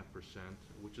 16.5%,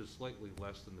 which is slightly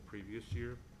less than the previous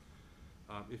year.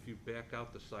 If you back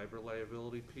out the cyber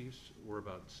liability piece, we're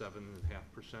about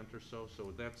 7.5% or so.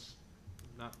 So that's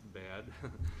not bad.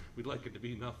 We'd like it to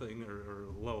be nothing or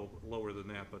lower than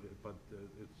that, but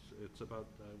it's about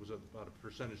it was about a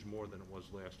percentage more than it was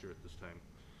last year at this time.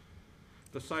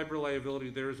 The cyber liability,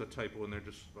 there is a typo in there.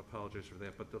 Just apologize for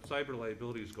that. But the cyber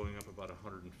liability is going up about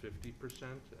 150%,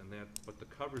 and but the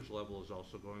coverage level is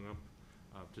also going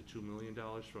up to $2 million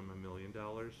from $1 million.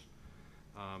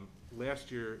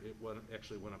 Last year, it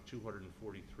actually went up 243%.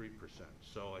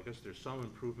 So I guess there's some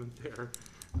improvement there,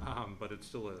 but it's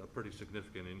still a pretty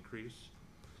significant increase.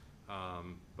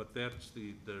 But that's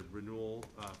the renewal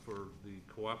for the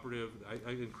cooperative.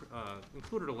 I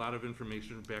included a lot of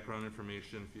information, background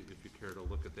information, if you care to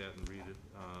look at that and read it.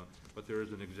 But there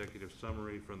is an executive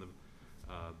summary from the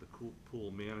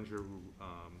pool manager who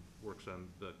works on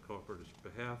the cooperative's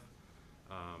behalf.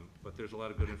 But there's a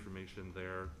lot of good information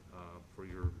there for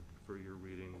your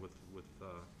reading with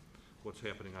what's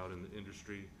happening out in the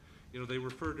industry. You know, they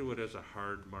refer to it as a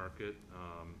hard market,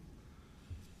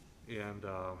 and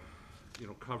you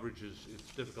know, coverage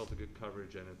it's difficult to get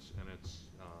coverage, and it's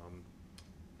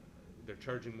they're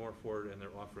charging more for it, and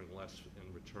they're offering less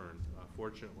in return.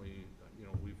 Fortunately, you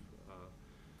know,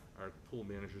 our pool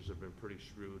managers have been pretty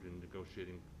shrewd in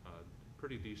negotiating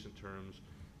pretty decent terms.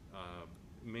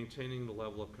 Maintaining the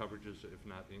level of coverages, if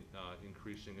not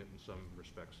increasing it in some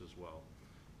respects as well,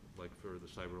 like for the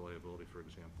cyber liability, for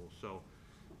example. So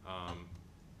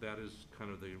that is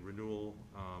kind of the renewal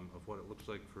of what it looks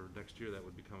like for next year. That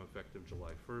would become effective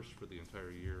July 1st for the entire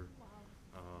year.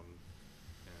 Wow.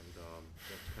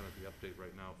 That's kind of the update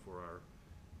right now for our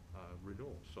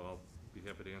renewal. So I'll be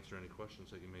happy to answer any questions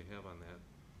that you may have on that.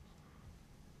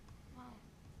 Wow.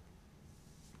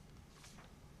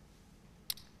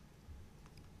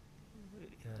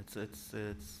 Yeah,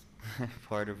 it's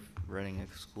part of running a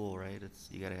school, right?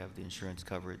 You got to have the insurance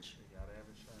coverage. You gotta have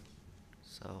insurance.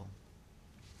 So,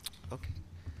 okay.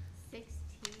 16.5%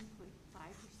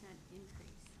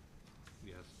 increase.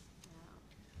 Yes.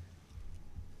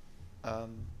 Wow.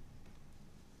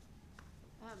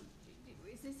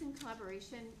 Is this in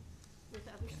collaboration with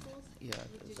other schools? Yeah,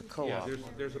 Did it's a you co-op. Yeah,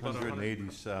 there's about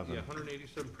 187. Yeah,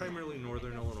 187, primarily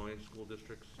northern Illinois school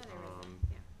districts. Oh, there is,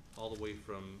 yeah. All the way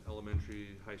from elementary,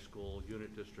 high school,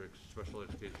 unit districts, special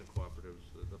education cooperatives,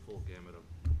 the full gamut of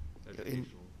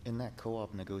educational. In that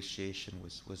co-op negotiation,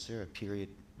 was there a period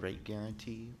rate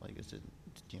guarantee? Like, is it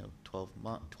 12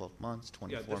 months,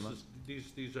 24 months?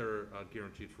 These are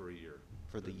guaranteed for a year.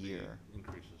 For the year.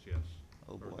 Increases, yes.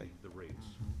 Oh, or boy. The rates.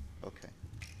 Okay.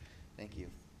 Thank you.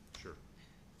 Sure.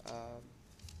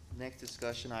 Next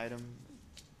discussion item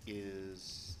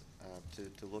is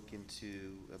to look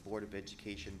into a Board of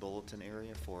Education bulletin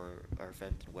area for our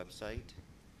Fenton website.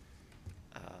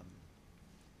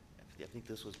 I think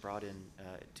this was brought in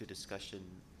to discussion.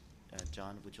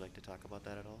 John, would you like to talk about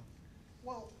that at all?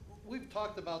 Well, we've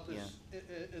talked about this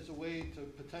as a way to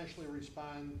potentially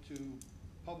respond to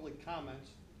public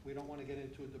comments. We don't want to get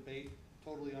into a debate,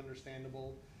 totally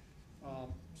understandable.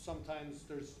 Sometimes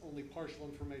there's only partial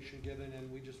information given,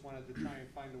 and we just wanted to try and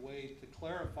find a way to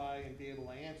clarify and be able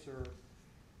to answer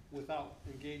without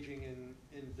engaging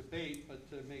in debate, but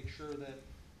to make sure that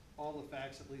all the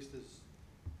facts, at least as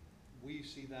we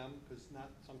see them, because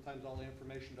sometimes all the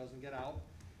information doesn't get out.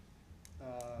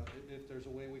 If there's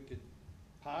a way we could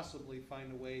possibly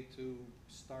find a way to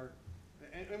start,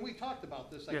 and we talked about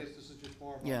this, I guess this is just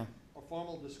more of a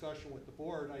formal discussion with the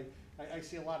board. I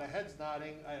see a lot of heads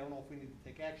nodding. I don't know if we need to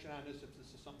take action on this, if this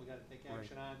is something we got to take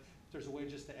action on. If there's a way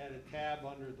just to add a tab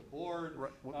under the board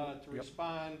to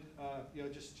respond,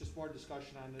 just more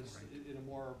discussion on this in a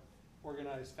more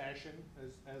organized fashion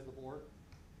as the board.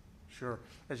 Sure.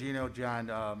 As you know, John,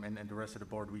 and the rest of the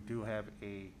board, we do have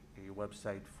a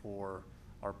website for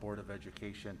our Board of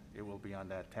Education. It will be on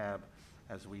that tab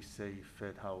as we see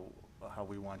fit how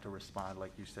we want to respond,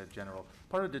 like you said, general.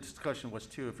 Part of the discussion was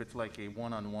too, if it's like a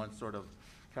one-on-one sort of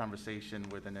conversation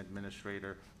with an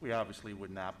administrator, we obviously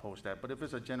would not post that. But if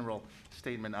it's a general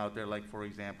statement out there, like for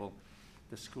example,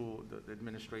 the school, the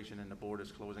administration and the board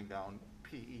is closing down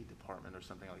PE department or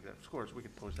something like that, of course, we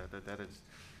could post that.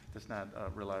 That's not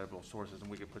reliable sources,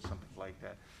 and we could put something like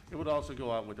that. It would also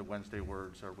go out with the Wednesday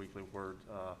Words or Weekly Word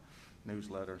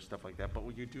newsletter, stuff like that. But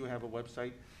you do have a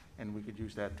website, and we could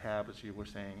use that tab, as you were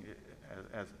saying,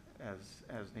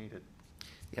 as needed.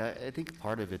 Yeah, I think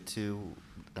part of it too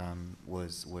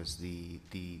was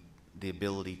the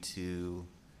ability to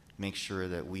make sure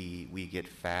that we get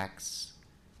facts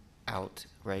out,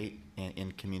 right,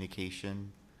 in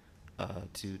communication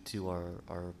to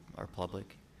our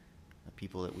public, the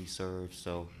people that we serve.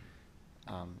 So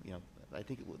you know, I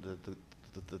think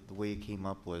the way it came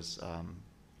up was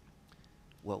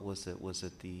what was it? Was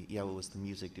it it was the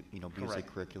music Correct.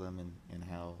 curriculum and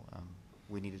how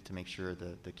we needed to make sure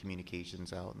that the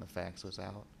communication's out and the facts was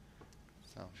out.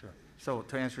 So Sure. So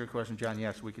to answer your question, John,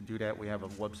 yes, we could do that. We have a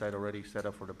website already set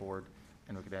up for the board,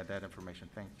 and we could add that information.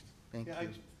 Thanks. Thank Yeah, you.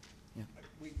 Yeah.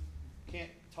 We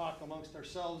can't talk amongst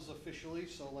ourselves officially,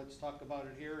 so let's talk about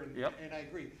it here, and, Yep. and I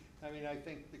agree. I mean, I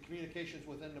think the communications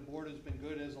within the board has been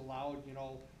good, has allowed,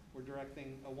 we're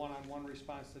directing a one-on-one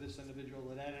response to this individual,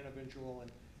 to that individual,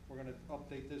 and we're gonna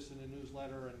update this in the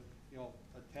newsletter and,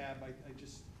 a tab.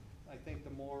 I think the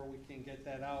more we can get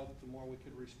that out, the more we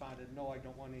could respond. And no, I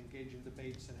don't wanna engage in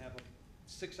debates and have a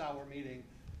 6-hour meeting,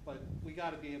 but we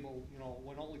gotta be able,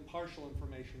 when only partial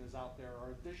information is out there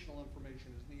or additional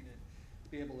information is needed,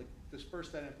 be able to disperse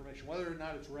that information. Whether or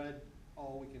not it's read,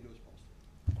 all we can do is post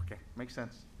it. Okay, makes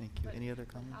sense. Thank you. But Any other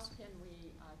How comments? can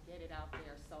we get it out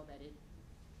there so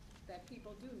that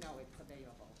people do know it's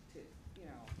available to,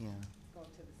 Yeah. go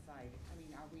to the site? I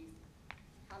mean, how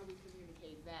do we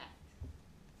communicate that?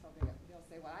 So they'll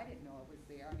say, well, I didn't know it was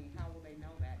there. I mean, how will they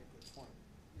know that at this point?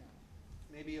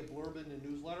 Maybe a blurb in the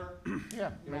newsletter.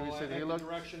 Yeah, maybe say, At hey, the look.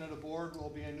 direction of the board will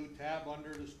be a new tab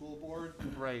under the school board.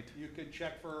 Right. You could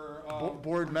check for,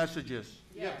 Board messages.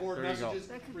 yeah, board There you go. messages,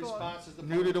 That could go- responses to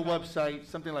New to the public website,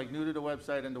 something like new to the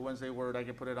website and the Wednesday Word, I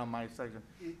can put it on my section.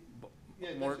 Yeah,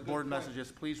 that's More a good board point.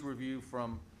 messages, please review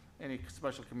from any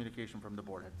special communication from the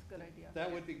board. That's a good idea. That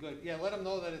would be good. Yeah, let them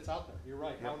know that it's out there. You're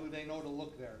right. How Yep. do they know to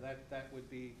look there? That would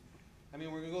be, I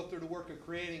mean, we're gonna go through the work of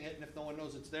creating it, and if no one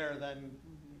knows it's there, then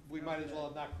we might as well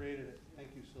have not created it. Thank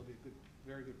you, Sylvia. Good,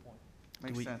 very good point.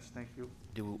 Makes we- sense, thank you.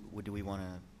 Do we want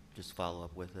to just follow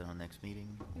up with it on next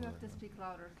meeting? You or- have to speak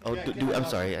louder. Oh, Yeah, I'm yeah.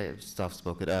 sorry, I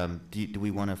soft-spoken. Do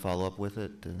we want to follow up with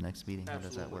it to the next meeting? How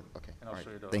does that Absolutely. work? Okay, And all I'll right.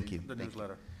 show you Thank you. the Thank you.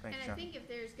 newsletter. Thanks, And I John. think if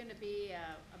there's gonna be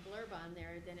a blurb on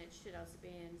there, then it should also be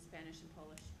in Spanish and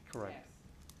Polish. Correct.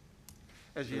 Yes.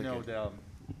 As you Very know, good.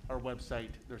 our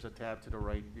website, there's a tab to the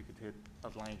right, you could hit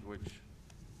a language,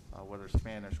 whether it's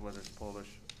Spanish, whether it's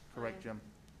Polish. Correct, Jim?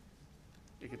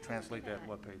 You could translate that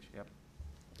webpage, yep.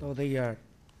 Oh, they are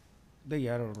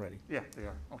already. Yeah, they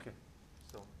are, okay.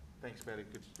 So, thanks, Patty,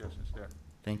 good suggestions there.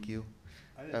 Thank you.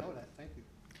 I didn't know that. Thank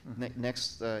you.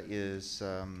 Next is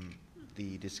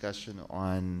the discussion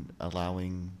on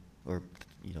allowing, or,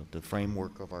 the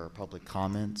framework of our public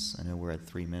comments. I know we're at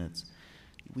 3 minutes.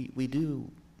 We do,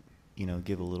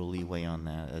 give a little leeway on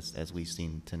that, as we've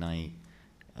seen tonight.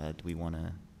 Do we want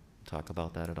to talk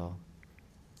about that at all?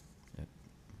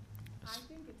 I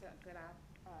think it's a good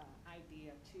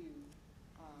idea to,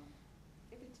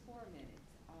 if it's 4 minutes,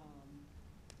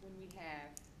 when we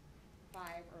have 5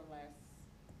 or less,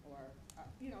 or,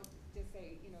 just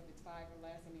say, if it's 5 or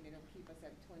less, I mean, it'll keep us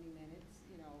at 20 minutes,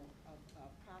 of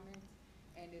comments.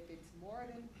 And if it's more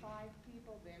than 5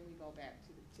 people, then we go back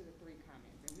to the 3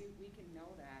 comments. And we can know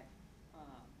that,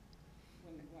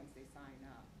 once they sign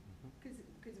up. Because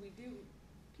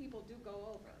people do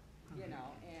go over,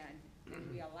 and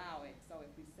we allow it. So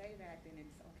if we say that, then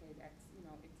it's, okay, that's,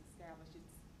 it's established,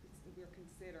 we're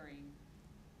considering,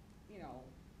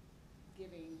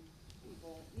 giving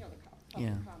people, the Yeah.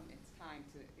 public comments time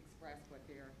to express what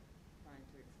they're trying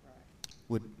to express.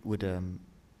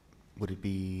 Would it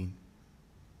be,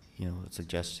 a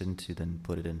suggestion to then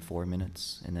put it in 4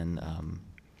 minutes, and then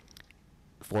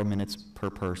 4 minutes per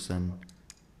person?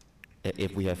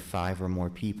 If we have 5 or more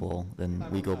people, then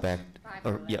 5 we or go less. back, 5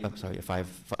 or, or yeah, less. I'm sorry,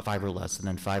 5 or less, and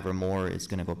then 5 or more is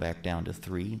going to go back down to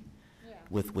 3 Yeah.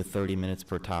 with 30 minutes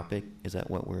per topic. Is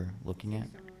that what we're looking at?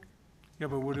 Yeah,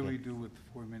 but what do Okay. we do with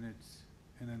 4 minutes,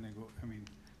 and then they go, I mean,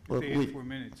 Well, if they we- have 4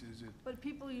 minutes, is it, But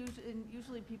people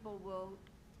usually people will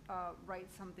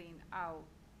write something out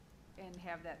and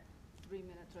have that 3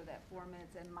 minutes or that 4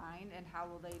 minutes in mind, and how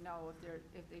will they know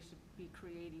if they should be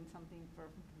creating something for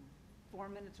 4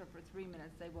 minutes or for 3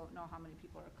 minutes? They won't know how many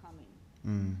people are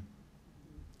coming.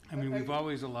 I mean, we've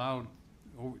always allowed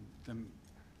them,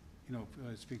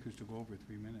 speakers to go over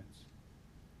 3 minutes.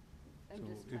 I'm So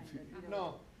just if trying you- to,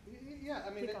 No, yeah, I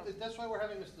mean, Pick up. that's why we're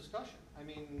having this discussion. I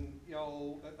mean,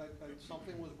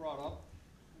 something was brought up.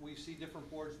 We see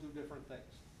different boards do different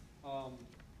things.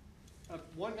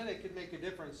 1 minute could make a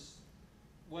difference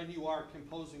when you are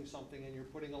composing something and you're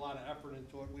putting a lot of effort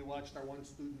into it. We watched our one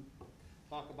student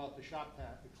talk about the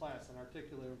class and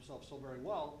articulate himself so very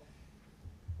well.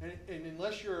 And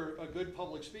unless you're a good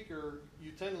public speaker,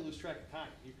 you tend to lose track of time.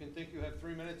 You can think you have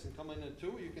 3 minutes and come in at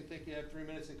 2, you can think you have 3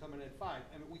 minutes and come in at 5.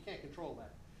 I mean, we can't control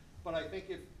that. But I think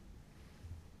if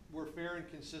we're fair and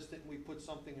consistent and we put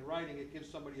something in writing, it gives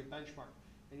somebody a benchmark.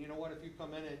 And you know what, if you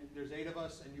come in and there's 8 of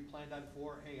us and you planned on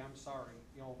 4, hey, I'm sorry,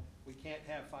 we can't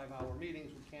have 5-hour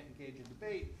meetings, we can't engage in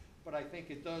debate, but I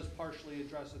think it does partially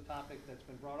address a topic that's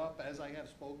been brought up. As I have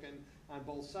spoken on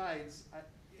both sides,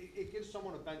 it gives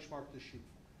someone a benchmark to shoot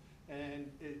for.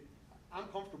 And I'm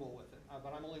comfortable with it,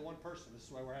 but I'm only one person. This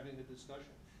is why we're having the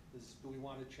discussion. Do we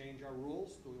want to change our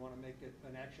rules? Do we want to make it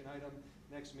an action item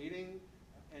next meeting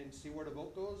and see where the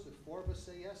vote goes? If 4 of us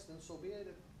say yes, then so be it.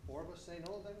 If 4 of us say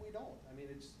no, then we don't. I mean,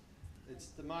 it's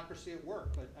democracy at work,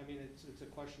 but I mean, it's a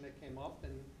question that came up,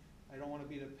 and I don't want to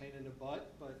be the pain in the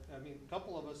butt, but I mean, a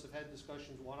couple of us have had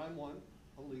discussions one-on-one,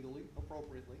 illegally,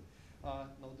 appropriately.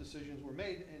 No decisions were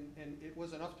made, and it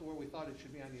was enough to where we thought it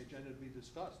should be on the agenda to be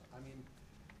discussed. I mean,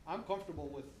 I'm comfortable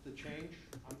with the change.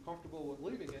 I'm comfortable with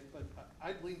leaving it, but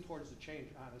I'd lean towards the change,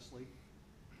 honestly,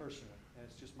 personally. And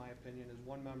it's just my opinion as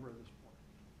one member of this board.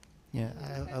 Yeah,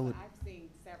 I would. I've seen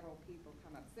several people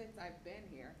come up since I've been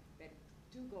here that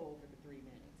do go over the 3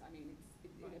 minutes. I mean,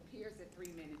 it appears that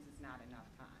 3 minutes is not enough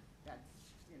time.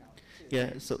 That's,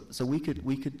 Yeah, so we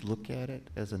could look at it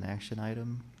as an action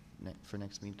item for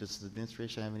next meeting. Does the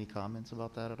administration have any comments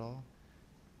about that at all?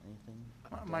 Anything?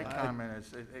 My comment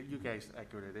is, you guys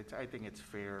echoed it. I think it's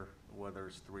fair whether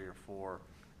it's 3 or 4.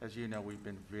 As you know, we've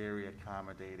been very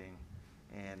accommodating.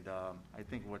 And I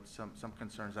think what some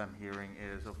concerns I'm hearing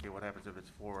is, okay, what happens if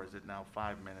it's 4? Is it now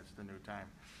 5 minutes, the new time?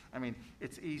 I mean,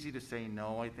 it's easy to say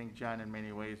no, I think, John, in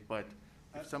many ways, but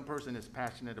if some person is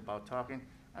passionate about talking,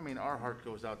 I mean, our heart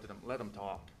goes out to them. Let them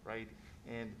talk, right?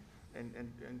 And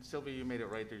Sylvia, you made it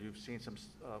right there. You've seen some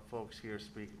folks here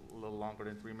speak a little longer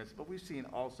than 3 minutes, but we've seen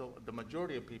also the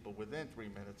majority of people within 3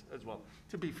 minutes as well,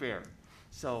 to be fair.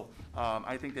 So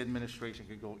I think the administration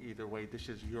could go either way. This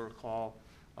is your call.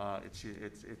 It's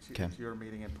your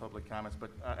meeting and public comments,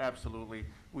 but absolutely,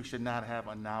 we should not have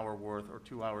an hour worth or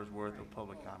 2 hours worth of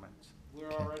public comments. We're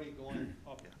already going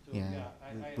up to, Yeah,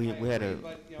 I we had agree,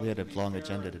 but, we had to a be long fair,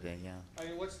 agenda today. Yeah. I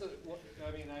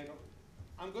mean,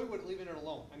 I'm good with leaving it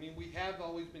alone. I mean, we have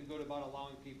always been good about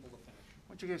allowing people to finish.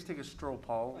 Why don't you guys take a stroll,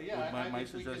 Paul? Yeah, with I my think we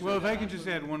suggestion? can Well, if I Yeah, can just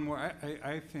absolutely. add one more,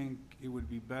 I think it would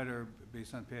be better,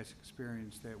 based on past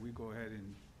experience, that we go ahead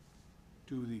and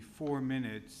do the 4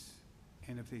 minutes,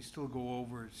 and if they still go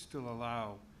over, still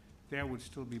allow, that would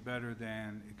still be better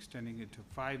than extending it to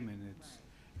 5 minutes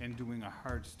and doing a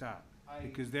hard stop,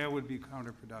 because that would be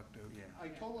counterproductive. Yeah. I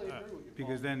totally agree with you, Paul.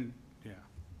 Because then, yeah.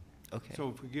 Okay. So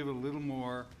if we give it a little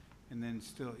more, and then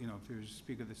still, if there's a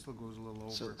speaker that still goes a little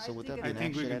over. So would that be I an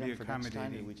think we action can be item for next time, or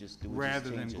accommodating, we just rather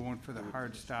than change it? going for the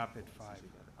hard stop at 5.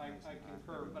 I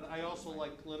concur, but I also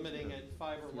like limiting it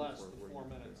 5 or less to 4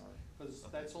 minutes, because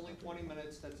that's only 20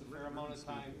 minutes, that's a fair amount of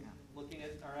time. Looking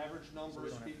at our average number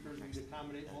of speakers, we'd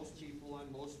accommodate most people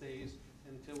on most days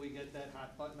until we get that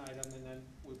hot button item, and then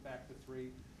we're back to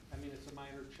 3. I mean, it's a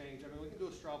minor change. I mean, we can do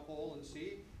a straw poll and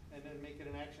see, and then make it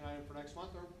an action item for next month,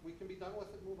 or we can be done with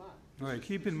it and move on. All right,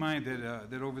 keep in mind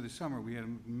that over the summer, we had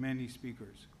many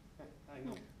speakers, I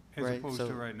know. as Right, opposed so-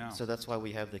 to right now. So that's why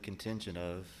we have the contingent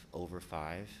of over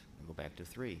 5 and go back to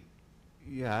 3.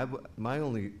 Yeah, my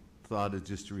only thought is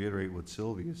just to reiterate what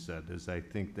Sylvia said, is I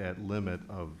think that limit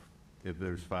of if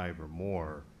there's 5 or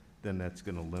more, then that's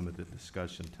going to limit the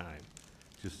discussion time.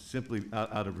 Just simply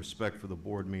out of respect for the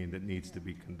board meeting that needs to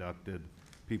be conducted,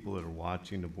 people that are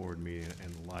watching the board meeting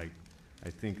and the like. I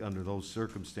think under those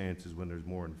circumstances, when there's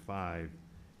more than 5,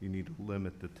 you need to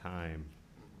limit the time.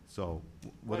 So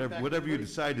whatever you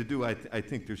decide to do, I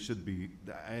think there should be,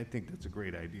 I think that's a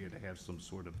great idea to have some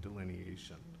sort of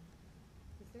delineation.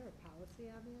 Is there a policy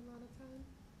on the amount of time?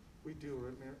 We do,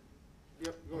 right, Mayor?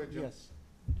 Yep, go ahead, Jim. Yes.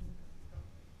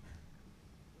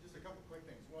 Just a couple quick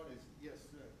things. One is, yes,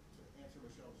 to answer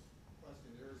Michelle's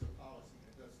question, there is a policy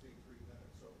that does take 3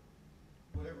 minutes. So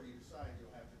whatever you decide,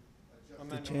 you'll have to adjust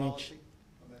Amend the the policy.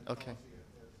 Amend the Okay. policy as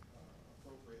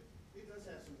appropriate. It does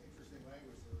have some interesting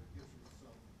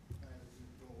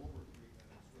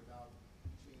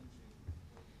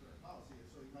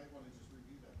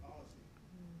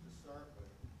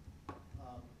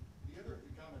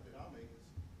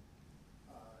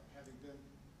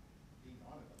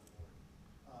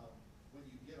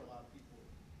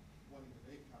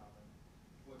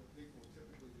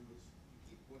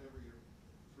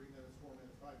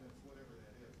 5 minutes, whatever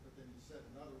that is, but then you set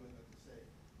another limit to say,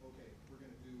 okay, we're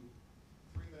gonna do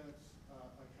 3 minutes,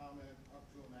 a comment up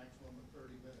to a maximum of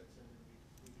 30 minutes, and then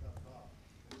we cut it off.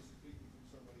 And this is speaking from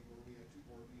somebody where we had 2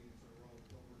 board meetings in a row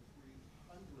with over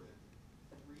 300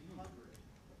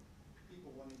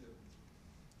 people wanting to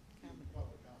give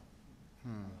public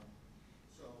comment.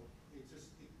 So it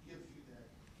just, it gives you that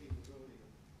capability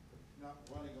of not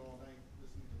running all night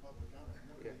listening to public comment.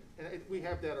 Yeah, and we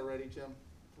have that already, Jim,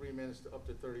 3 minutes to up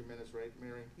to 30 minutes, right,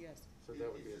 Mary? Yes. So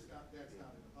that would be It's just not, that's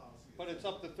not in the policy. But it's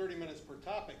up to 30 minutes per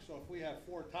topic, so if we have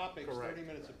 4 topics, Correct. 30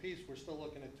 minutes apiece, we're still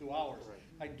looking at 2 hours.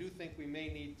 I do think we may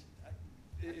need,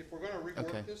 if we're gonna rework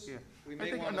Okay. this, Yeah. we I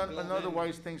may think wanna build another in-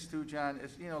 wise things too, John,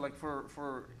 is, you know, like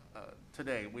for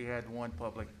today, we had one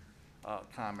public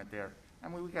comment there. I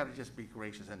mean, we gotta just be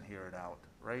gracious and hear it out,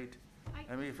 right?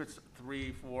 I mean, if it's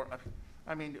 3, 4,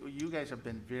 I mean, you guys have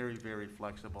been very, very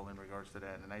flexible in regards to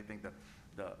that, and I think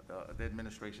the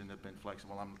administration have been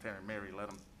flexible. I'm telling Mary,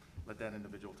 let that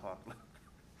individual talk.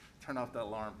 Turn off the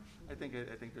alarm. I think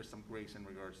there's some grace in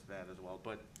regards to that as well.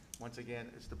 But once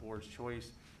again, it's the board's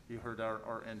choice. You heard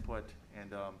our input,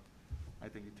 and I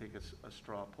think you take a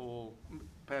straw poll.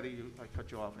 Patty, I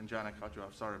cut you off, and John, I cut you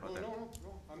off. Sorry about that. No,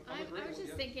 I'm I agreeing was with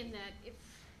just you. thinking that if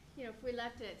we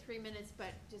left it at 3 minutes,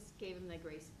 but just gave them the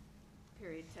grace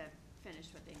period to finish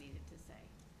what they needed to say.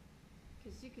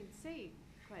 Because you can say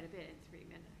quite a bit in 3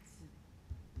 minutes.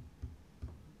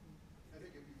 I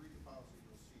think if you read the policy,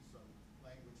 you'll see some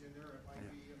language in there. It might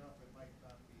be enough, it might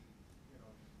not be, you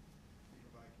know,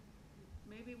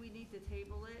 Maybe we need to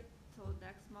table it till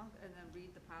next month and then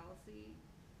read the policy.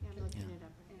 Yeah, I'm looking it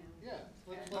up right now. Yeah,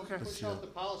 Okay. let's push out the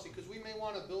policy, because we may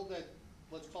wanna build that,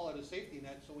 let's call it a safety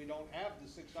net, so we don't have the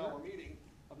 6-hour meeting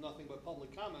of nothing but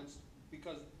public comments,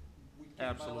 because we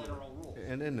can't violate our own rules.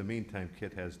 And in the meantime,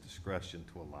 Kit has discretion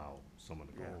to allow someone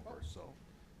to go Yeah. over, so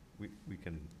we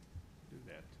can do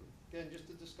that too. Again, just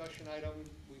a discussion item,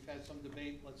 we've had some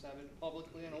debate, let's have it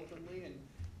publicly and openly, and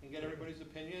get everybody's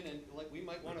opinion, and like, we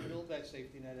might wanna build that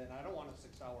safety net in. I don't want a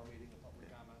 6-hour meeting of public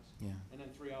comments. Yeah. And then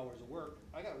 3 hours of work.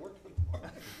 I gotta work tomorrow.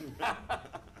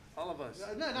 All of us.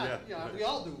 No, Yeah. yeah, we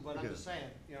all do, but I'm Yeah. just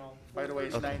saying, you know. By the way,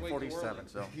 it's 4:30 is way too 9:47,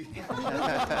 so.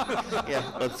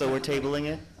 Yeah, so we're tabling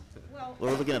it? Well,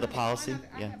 We're looking at the I policy, have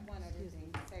yeah. one other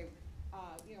thing to say.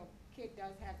 KID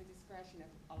does have the discretion of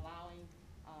allowing,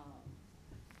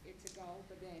 it to go,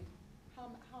 but then how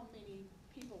many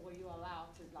people will you allow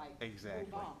to like Exactly.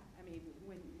 move on? I mean,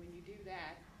 when you do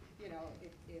that,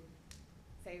 if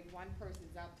say one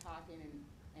person's up talking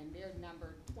and they're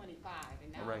number 25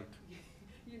 and now, Right.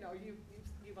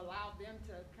 you've allowed them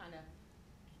to kind of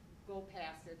go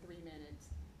past their 3 minutes,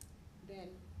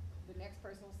 then the next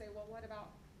person will say, well, what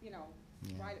about, Yeah.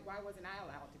 why wasn't I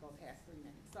allowed to go past 3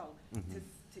 minutes? So Mhm.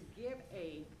 to give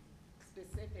a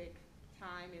specific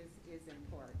time is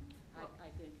important. I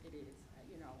think it is,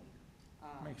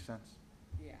 Makes sense.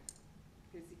 yeah.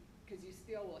 Because you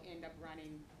still will end up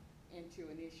running into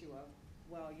an issue of,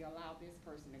 well, you allowed this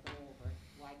person to go over,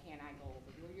 why can't I go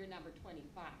over? Well, you're number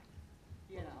 25, I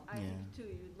Yeah. think too,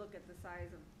 you look at the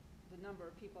size of the number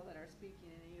of people that are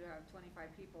speaking, and you have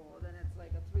 25 people, well, then it's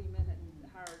like a 3-minute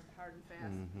hard and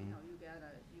fast, Mhm. you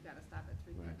gotta stop at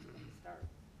 3 minutes when you start.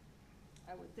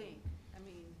 I would think, I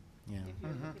mean, Yeah. if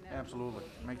you're looking at. a Absolutely.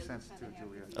 local, Makes you sense kinda too, have to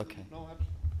Julia. be- Okay. No,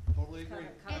 totally agree.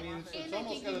 I mean, it's And I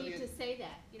almost think gotta you be. need to say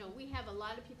that, we have a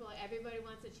lot of people, everybody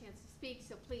wants a chance to speak,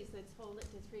 so please, let's hold it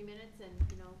to 3 minutes and,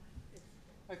 it's.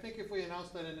 I think if we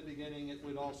announced that in the beginning, it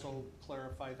would also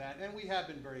clarify that, and we have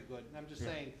been very good. And I'm just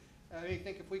Yeah. saying, I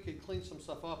think if we could clean some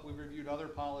stuff up, we've reviewed other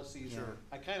policies. Sure.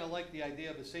 I kinda like the idea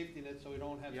of a safety net, so we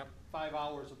don't have Yep. 5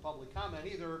 hours of public comment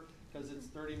either, cause it's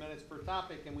 30 minutes per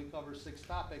topic, and we cover 6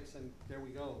 topics, and there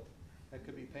we go. That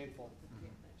could be painful,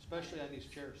 especially on these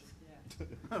chairs.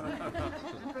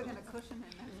 I'm bringing a cushion in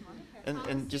next month.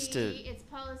 And just to, It's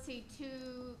policy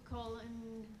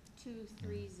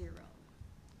 2:230.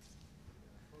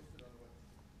 posted on the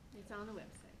website. It's on the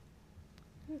website.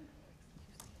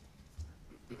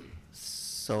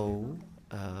 so,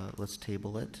 let's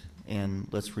table it, and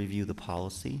let's review the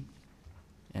policy,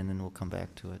 and then we'll come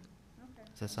back to it. Okay.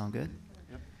 Does that sound good?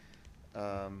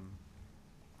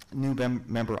 New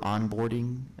member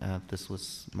onboarding, this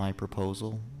was my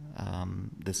proposal.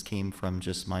 This came from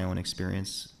just my own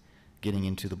experience getting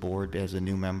into the board as a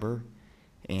new member.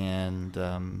 And,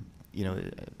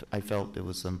 I felt it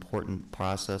was an important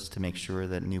process to make sure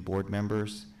that new board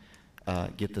members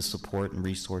get the support and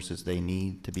resources they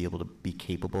need to be able to be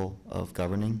capable of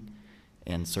governing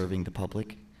and serving the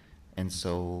public. And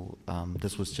so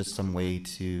this was just some way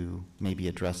to maybe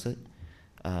address it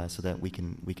so that we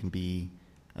can be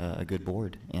a good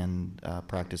board and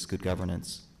practice good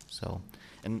governance. So,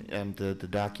 and the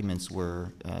documents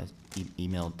were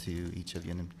emailed to each of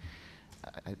you. And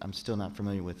I'm still not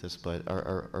familiar with this, but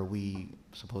are we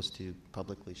supposed to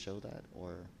publicly show that,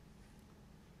 or?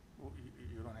 Well,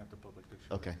 you don't have to publicly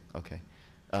show. Okay, okay.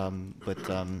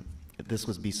 But this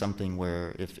would be something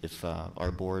where if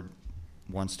our board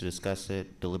wants to discuss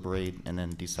it, deliberate, and then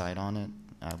decide on it,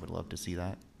 I would love to see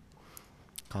that.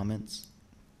 Comments?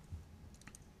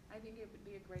 I think it would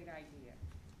be a great idea.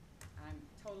 I'm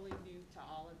totally new to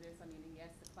all of this. I mean, yes,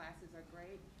 the classes are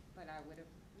great, but I would have,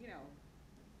 you know,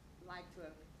 liked to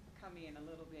have come in a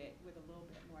little bit with a little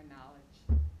bit more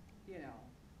knowledge, you know.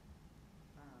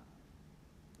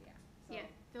 Yeah. So. Yeah,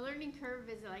 the learning curve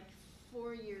is like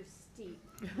 4 years steep.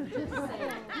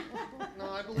 No,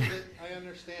 I believe it, I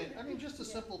understand. I mean, just a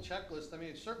simple checklist, I mean,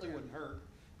 it certainly wouldn't hurt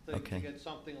to get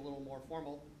something a little more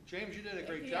formal. James, you did a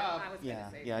great job. Yeah,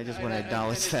 I just want to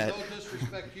acknowledge that. No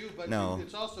disrespect you, but No.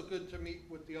 it's also good to meet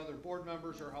with the other board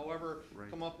members or however,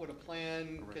 come up with a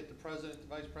plan, get the president, the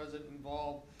vice president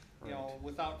involved, you know,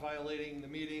 without violating the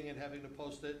meeting and having to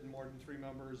post it and more than 3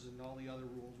 members and all the other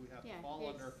rules we have to fall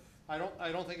under. I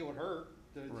don't think it would hurt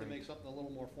to make something a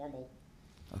little more formal.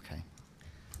 Okay.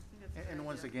 And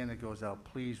once again, it goes out,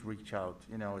 please reach out,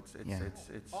 you know, it's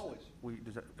Always.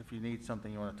 If you need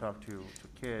something, you want to talk to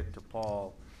Kid, to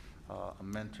Paul, a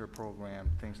mentor program,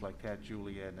 things like that,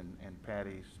 Juliet and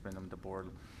Patty's been on the board,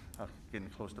 getting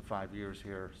close to 5 years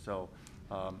here, so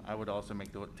I would also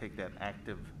take that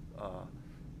active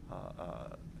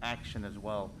action as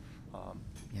well.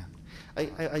 Yeah,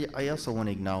 I also want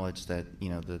to acknowledge that, you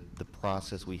know, the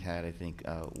process we had, I think,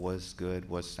 was good,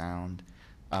 was sound.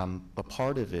 But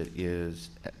part of it is,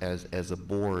 as a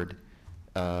board,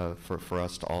 for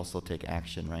us to also take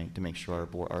action, right, to make sure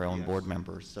our own board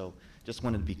members. So just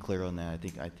wanted to be clear on that.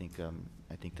 I think the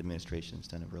administration's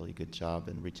done a really good job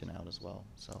in reaching out as well.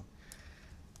 So,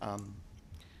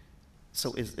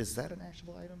 so is that an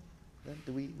actionable item? Then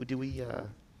do we?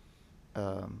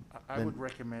 I would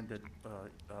recommend that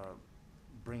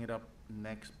bring it up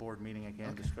next board meeting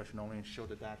again, discussion only, and show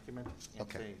the document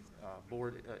and say,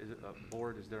 board,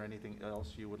 is there anything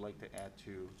else you would like to add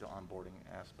to the onboarding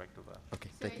aspect of that? Okay,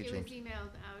 thank you, James. It was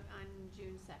emailed out on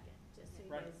June 2nd, just so you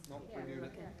guys reviewed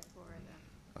look it. at it for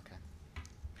the. Okay.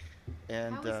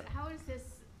 And How does this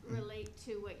relate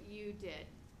to what you did?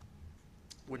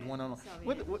 With one-on-one.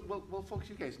 Well, folks,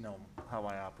 you guys know how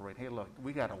I operate. Hey, look,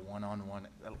 we got a one-on-one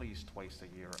at least twice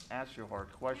a year. Ask your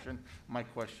hard question. My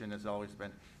question has always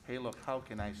been, hey, look, how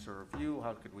can I serve you?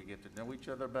 How could we get to know each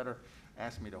other better?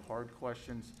 Ask me the hard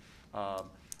questions.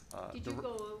 Did you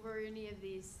go over any of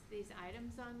these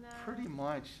items on the? Pretty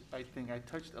much. I think I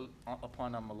touched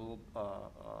upon them a little,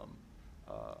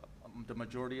 the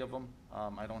majority of them.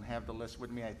 I don't have the list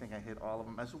with me. I think I hit all of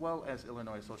them, as well as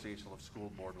Illinois Association of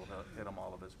School Board will hit them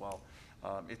all of as well.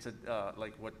 It's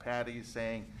like what Patty's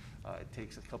saying, it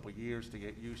takes a couple years to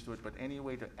get used to it, but any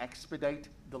way to expedite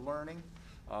the learning,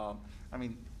 I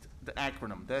mean, the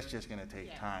acronym, that's just gonna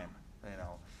take time, you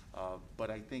know. But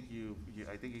I think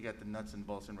I think you got the nuts and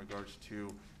bolts in regards to,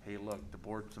 hey, look, the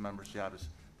board members' job is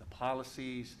the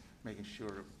policies, making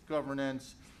sure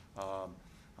governance,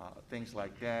 things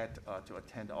like that, to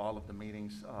attend all of the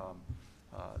meetings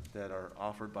that are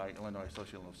offered by Illinois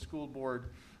Association of School Board.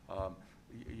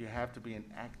 You have to be an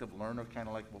active learner, kind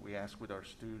of like what we ask with our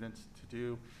students to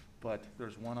do, but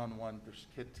there's one-on-one, there's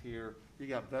kids here, you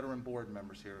got veteran board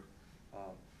members here,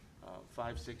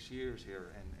 5, 6 years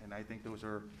here, and I think those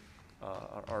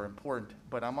are important.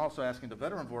 But I'm also asking the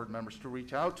veteran board members to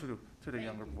reach out to the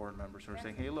younger board members who are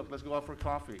saying, hey, look, let's go out for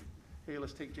coffee. Hey,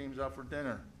 let's take James out for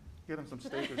dinner. Get him some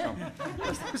steak or something.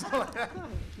 Let's do something like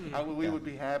that. We would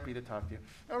be happy to talk to you.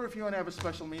 Or if you want to have a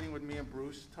special meeting with me and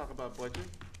Bruce, talk about budget,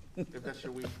 if that's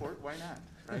your weak point, why not,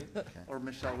 right? Or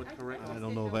Michelle with curriculum. I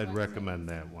don't know if I'd recommend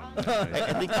that one.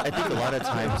 I think a lot of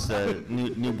times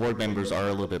new board members are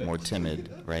a little bit more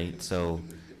timid, right? So,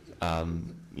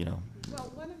 you know.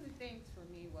 Well, one of the things for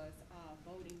me was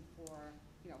voting for,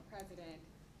 you know, president,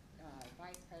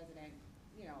 vice president,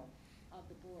 you know, of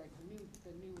the board,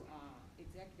 the new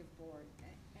executive board,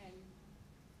 and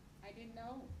I didn't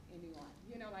know anyone.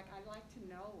 You know, like, I like to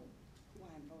know who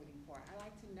I'm voting for. I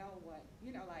like to know what,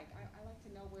 you know, like, I like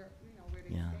to know where, you know, where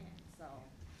they stand. So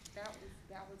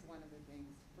that was one of the things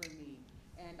for me.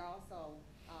 And also,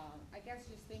 I guess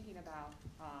just thinking about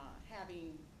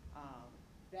having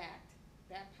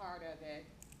that part of it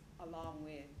along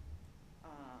with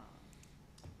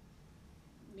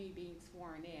me being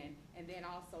sworn in, and then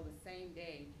also the same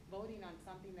day voting on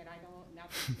something that I don't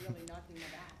really nothing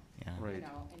about. Yeah. You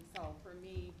know, and so for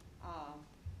me,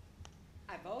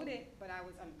 I voted, but I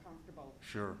was uncomfortable.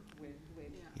 Sure. With,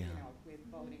 Yeah. you know, with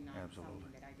voting on Absolutely.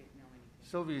 something that I didn't know anything.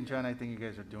 Sylvia and John, I think you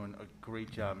guys are doing a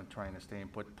great job in trying to stay in,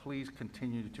 but please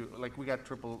continue to, like, we got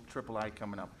triple I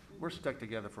coming up. We're stuck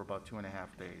together for about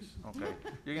 2.5 days, okay?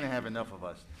 You're gonna have enough of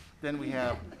us. Then we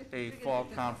have a fall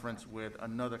conference with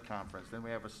another conference, then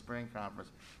we have a spring conference.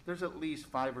 There's at least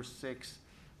 5 or 6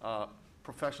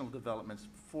 professional developments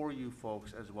for you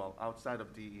folks as well, outside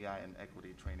of DEI and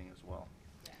equity training as well.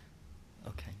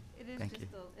 Okay, It is thank you.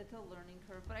 just it's a learning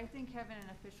curve, but I think having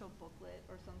an official booklet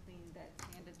or something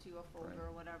that's handed to you, a folder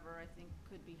or whatever, I think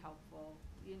could be helpful.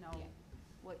 You know, Yeah.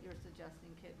 what you're suggesting,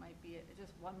 Kit, might be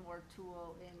just one more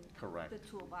tool in Correct. the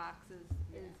toolbox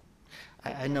is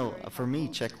I know, very for me,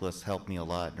 helpful. checklists help me a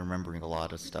lot in remembering a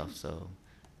lot of stuff, so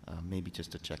maybe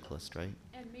just a checklist, right?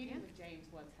 And meeting with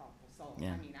James was helpful, so,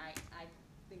 Yeah. I mean, I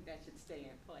think that should stay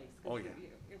in place. 'Cause Oh, yeah.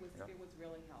 It was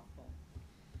really helpful.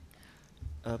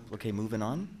 Okay, moving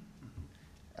on.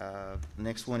 The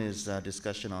next one is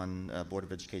discussion on Board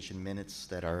of Education minutes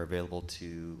that are available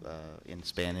in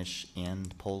Spanish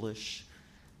and Polish.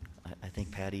 I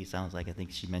think Patty sounds like, I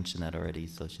think she mentioned that already,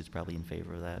 so she's probably in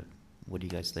favor of that. What do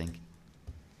you guys think?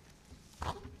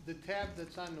 The tab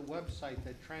that's on the website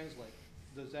that translates,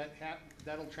 does that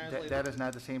that'll translate? That is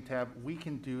not the same tab. We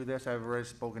can do this. I've already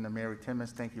spoken to Mary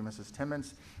Timmons. Thank you, Mrs.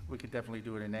 Timmons. We could definitely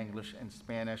do it in English and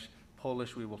Spanish.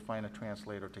 Polish, we will find a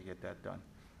translator to get that done.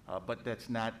 But that's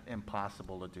not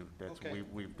impossible to do. Okay.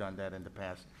 We've done that in the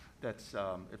past. That's,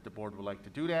 if the board would like to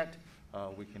do that,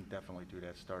 we can definitely do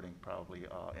that starting probably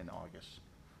in August,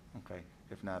 okay,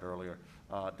 if not earlier.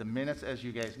 The minutes, as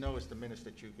you guys know, is the minutes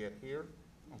that you get here,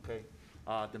 okay?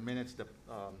 The minutes,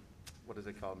 what is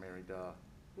it called, Mary?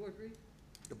 Board brief?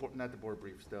 Not the board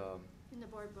briefs, In the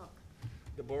board book.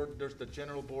 the board, there's the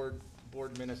general board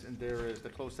minutes, and there is the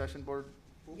closed session board.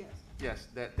 Yes. Yes,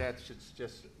 that should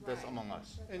just, that's Right. among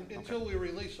us. And Okay. until we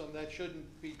release them, that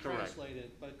shouldn't be Correct.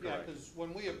 translated. But yeah, Correct. because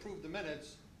when we approve the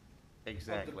minutes of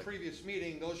Exactly. the previous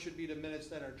meeting, those should be the minutes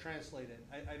that are translated.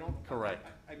 I don't. Correct.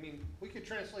 I mean, we could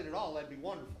translate it all, that'd be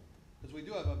wonderful, because we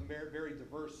do have a very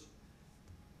diverse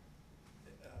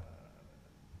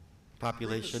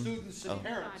Population? group of students Oh. and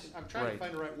parents. I'm trying Right. to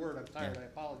find the right word, I'm tired, Yeah. I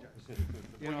apologize. We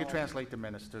You could know, translate the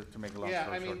minutes to make a long Yeah,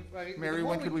 story I short. mean, the Mary,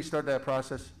 more when could we start that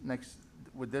process? Next,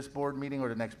 with this board meeting or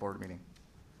the next board meeting?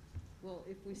 Well,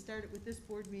 if we start it with this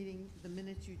board meeting, the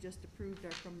minutes you just approved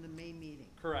are from the May meeting.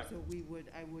 Correct. So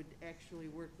I would actually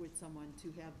work with someone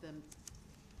to have them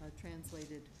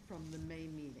translated from the May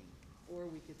meeting. Or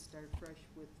we could start fresh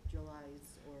with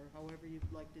July's, or however you'd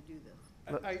like to do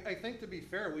this. I think to be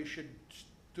fair, we should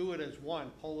do it as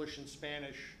one, Polish and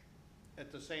Spanish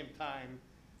at the same time,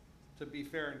 to be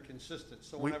fair and consistent.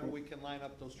 So whenever we can line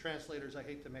up those translators, I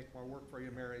hate to make more work for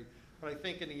you, Mary, but I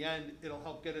think in the end, it'll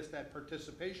help get us that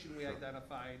participation we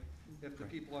identified if the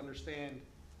people understand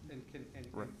and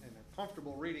Right. are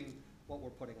comfortable reading what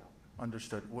we're putting out.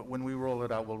 Understood. When we roll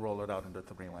it out, we'll roll it out into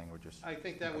 3 languages. I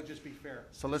think that would just be fair.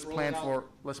 So let's Just roll it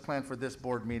out. plan for this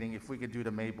board meeting. If we could do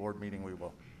the May board meeting, we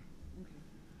will.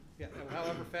 Yeah, and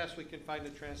however fast we can find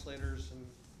the translators and,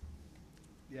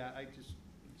 yeah, it's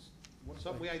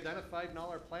something we identified in all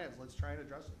our plans. Let's try and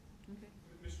address it. Okay.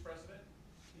 Mr. President,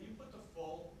 can you put the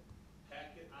full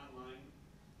packet online?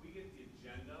 We get the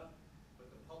agenda, but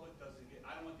the public doesn't get,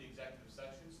 I don't want the executive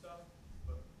session stuff,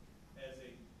 but as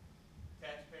a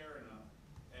taxpayer and a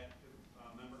active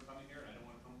member coming here, and I don't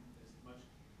want to come as much,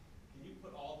 can you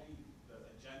put all the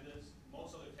agendas,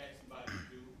 most other taxing bodies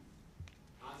do,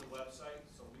 on the website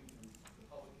so the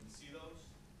public can see those?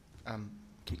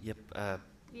 Yep.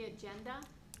 The agenda?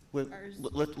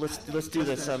 Let's do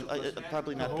this.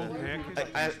 Probably not. The whole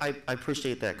package? I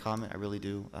appreciate that comment. I really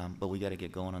do. But we got to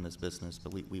get going on this business.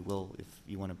 But we will, if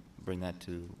you want to bring that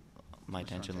to my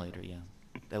attention later. Yeah,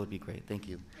 that would be great. Thank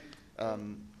you.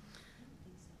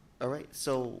 All right.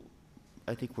 So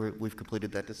I think we've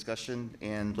completed that discussion,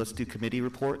 and let's do committee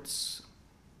reports.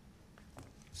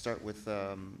 Start with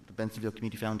the Bensonville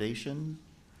Community Foundation.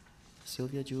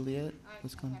 Sylvia, Juliet,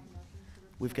 what's going on?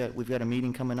 We've got a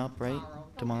meeting coming up, right?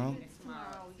 Tomorrow?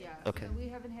 Tomorrow, yeah. Okay. So we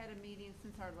haven't had a meeting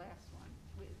since our last one.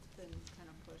 It's been kind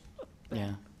of pushed back,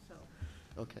 Yeah.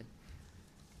 so. Okay.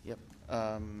 Yep.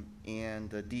 And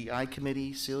the DI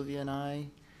committee, Sylvia and I,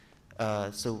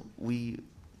 so we're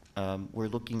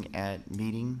looking at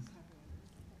meeting,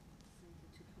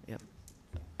 yep,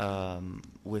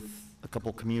 with a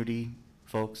couple community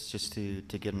folks just to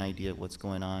get an idea of what's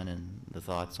going on and the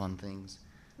thoughts on things.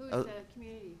 Who's Oh. the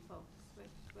community folks? What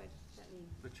does that mean?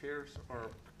 The chairs are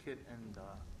Kit and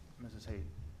Mrs.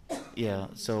 Hayden. Yeah,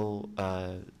 so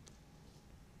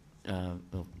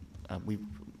we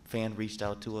fan reached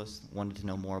out to us, wanted to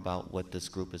know more about what this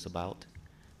group is about,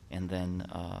 and then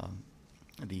a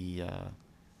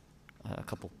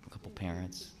couple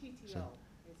parents. PTO.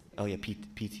 Oh yeah,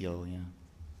 PTO.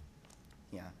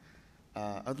 Yeah.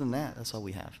 Other than that, that's all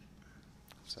we have.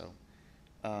 So,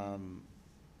 the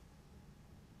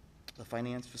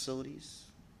finance facilities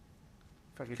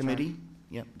If I could committee.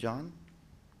 Yep, John,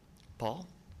 Paul.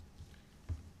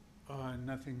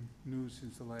 Nothing new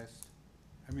since the last,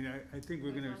 I mean, I think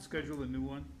we're gonna schedule a new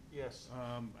one, Yes.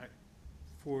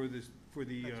 for the Next board,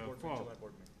 fall, July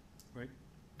board meeting. right?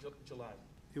 July.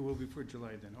 It will be for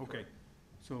July then, okay.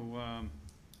 So,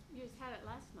 You just had it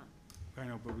last month. I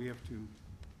know, but we have to,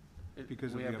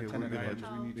 because of we the have a upcoming tentative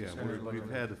items, we need to Yeah, schedule. we've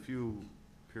had a few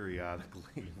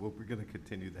periodically. Well, we're gonna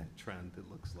continue that trend, it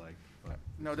looks like. but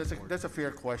No, it's that's a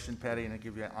fair question, Patty, and I'll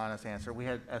give you an honest answer. We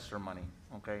had ESSER money,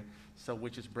 okay? So,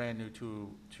 which is brand new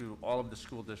to all of the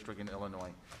school district in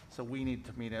Illinois. So we need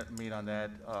to meet on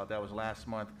that. That was last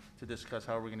month to discuss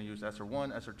how we're gonna use ESSER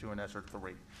 1, ESSER 2, and ESSER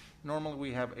 3. Normally,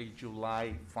 we have a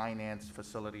July finance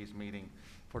facilities meeting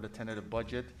for the tentative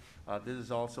budget. This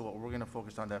is also what we're gonna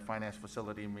focus on, that finance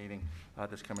facility meeting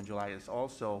this coming July. Is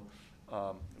also,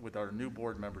 with our new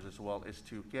board members as well, is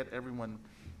to get everyone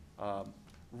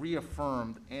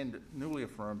reaffirmed and newly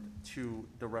affirmed to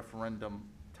the referendum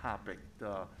topic,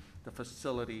 the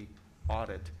facility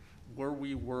audit, where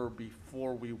we were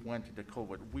before we went into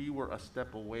COVID. We were a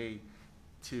step away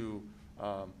to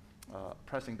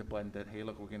pressing the button that, hey,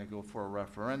 look, we're gonna go for a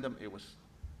referendum. It was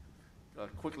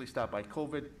quickly stopped by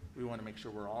COVID. We want to make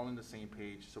sure we're all on the same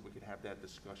page so we could have that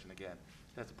discussion again.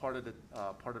 That's part of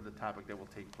the topic that will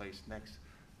take place next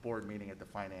board meeting at the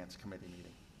Finance Committee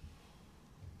meeting.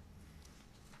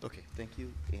 Okay, thank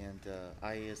you. And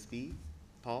IASB,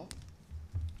 Paul?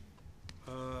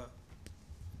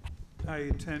 I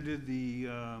attended the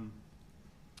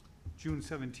June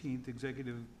 17th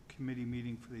Executive Committee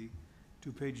meeting for the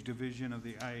DuPage Division of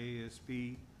the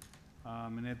IASB.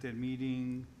 And at that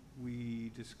meeting,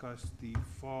 we discussed the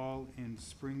fall and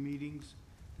spring meetings.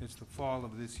 It's the fall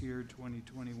of this year,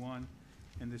 2021,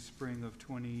 and the spring of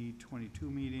 2022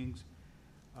 meetings.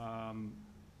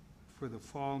 For the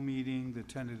fall meeting, the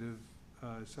tentative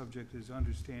subject is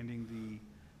understanding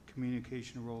the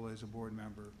communication role as a board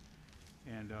member.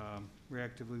 And we're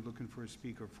actively looking for a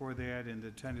speaker for that, and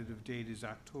the tentative date is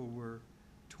October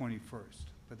 21st,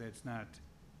 but that's not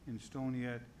in stone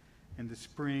yet. And the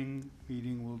spring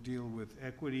meeting will deal with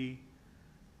equity,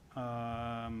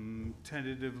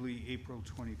 tentatively April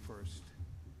 21st,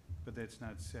 but that's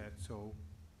not set. So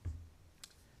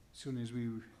as soon as we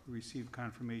receive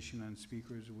confirmation on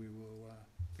speakers, we will,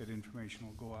 that information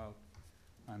will go out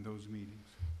on those meetings.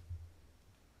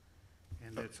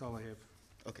 And that's all I have.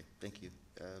 Okay, thank you.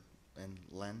 And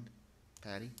Len,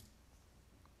 Patty?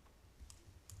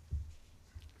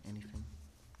 Anything?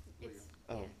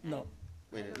 Oh, No.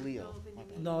 wait, Leo.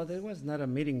 No, there was not a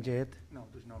meeting yet. No,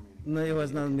 there's no meeting. No, it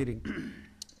was not a meeting.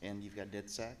 And you've got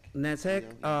DedSec? NESEC,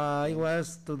 Leo? I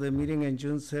was to the meeting on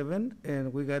June 7th,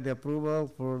 and we got the approval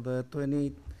for the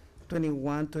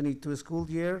 2021-22 school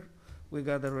year. We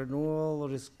got the renewal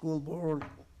of the school board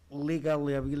legal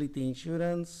liability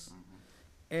insurance.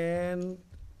 And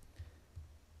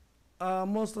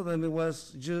most of them, it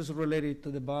was just related to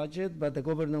the budget, but the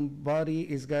governing body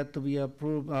is got to be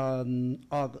approved on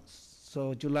August.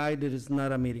 So July, there is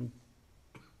not a meeting.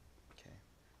 Okay.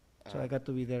 So I got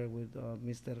to be there with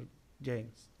Mr.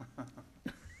 James.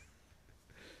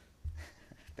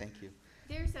 Thank you.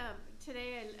 There's,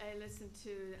 today I listened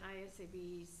to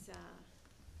ISAB's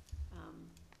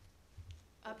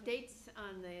updates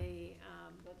on the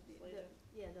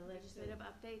legislative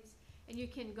updates. And you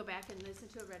can go back and listen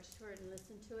to it, register it and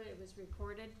listen to it. It was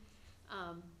recorded.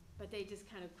 But they just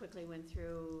kind of quickly went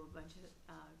through a bunch of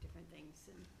different things.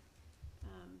 And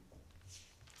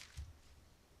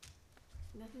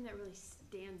nothing that really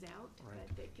stands out, Right.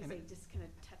 but because And they just kind of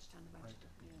touched on a bunch of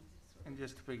different things. And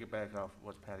just to piggyback off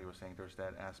what Patty was saying, there's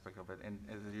that aspect of it. And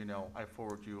as you know, I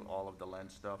forward you all of the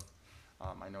Lens stuff.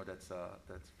 I know that's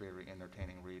very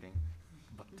entertaining reading,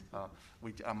 but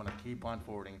I'm gonna keep on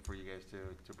forwarding for you guys to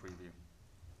preview.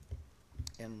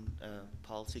 And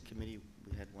policy committee,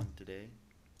 we had one today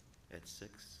at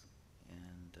 6,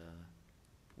 and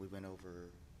we went over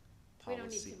We policy.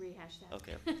 don't need to rehash that.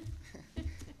 Okay.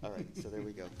 All right, so there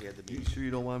we go. We had the You meeting. sure you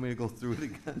don't want me to go through it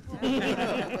again?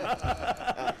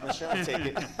 Michelle, take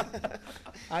it.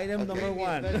 Item number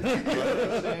 1.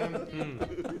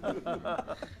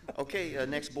 Okay,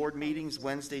 next board meeting's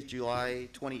Wednesday, July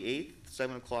 28th,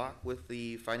 7 o'clock, with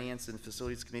the Finance and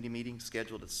Facilities Committee meeting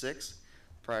scheduled at 6,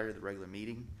 prior to the regular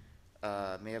meeting. May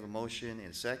I have a motion and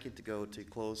a second to go to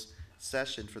closed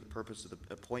session for the purpose of the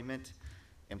appointment,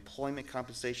 employment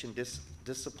compensation,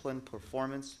 discipline,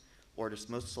 performance, or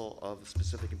dismissal of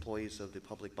specific employees of the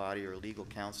public body or legal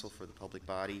counsel for the public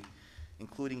body,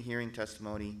 including hearing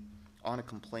testimony on a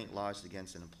complaint lodged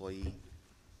against an employee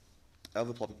of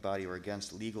the public body or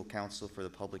against legal counsel for the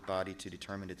public body to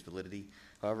determine its validity.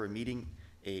 However, a meeting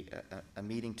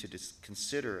to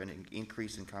consider an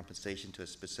increase in compensation to a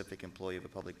specific employee of a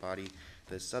public body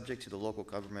that is subject to the Local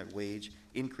Government Wage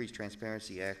Increase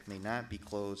Transparency Act may not be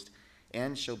closed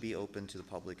and shall be open to the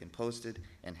public and posted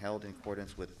and held in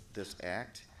accordance with this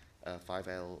act, 5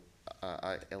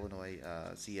 Illinois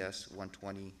CS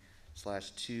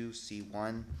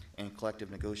 120/2C1, and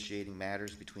collective negotiating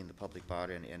matters between the public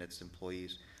body and its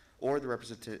employees or the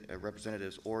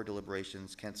representatives or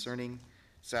deliberations concerning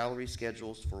salary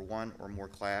schedules for one or more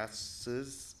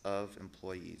classes of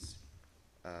employees.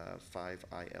 5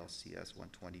 ILCS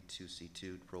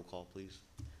 122C2. Roll call, please.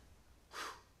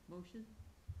 Motion?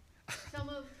 So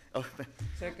moved. Oh,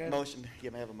 Second. motion. Yeah,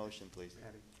 may I have a motion, please?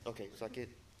 Okay, second.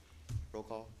 Roll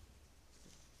call.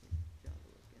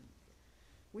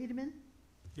 Wiedemann?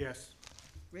 Yes.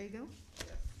 Rego?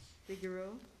 Yes.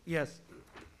 Figueroa? Yes.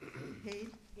 Page?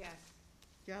 Yes.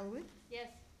 Jalowitz? Yes.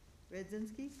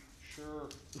 Redzinski? Sure.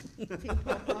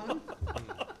 Ting-Pong?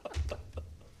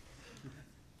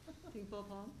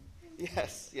 Ting-Pong?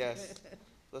 Yes, yes.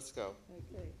 Let's go.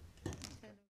 Okay.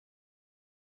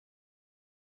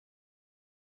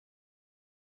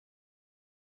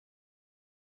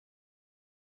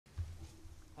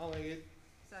 I'll make it.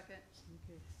 Second.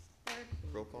 Okay. Third.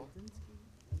 Roll call. Redzinski,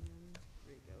 and then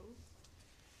Rego.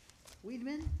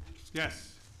 Wiedemann?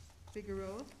 Yes.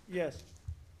 Figueroa? Yes.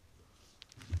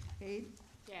 Page?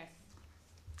 Yes.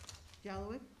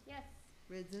 Jalowitz? Yes.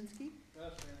 Redzinski?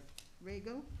 Yes, ma'am.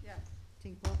 Rego? Yes.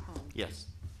 Ting-Pong? Yes.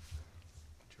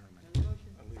 Have a motion?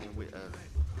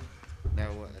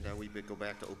 Now we go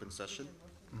back to open session.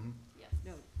 Yes.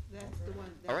 No, that's the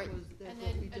one, All that right. was, that's And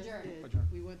what then we just adjourn. did. Adjourn.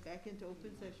 We went back into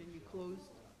open session, you closed.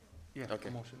 Yeah. Okay.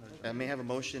 Motion. May I have a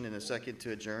motion and a second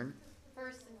to adjourn?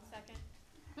 First and second.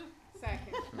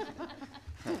 Second.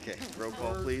 Okay, roll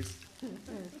call, please.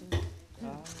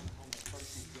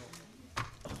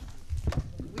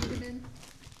 Wiedemann?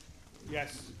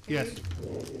 Yes. Yes.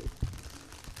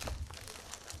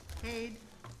 Haid?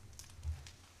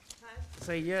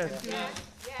 Say yes. Yes.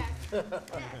 Yes.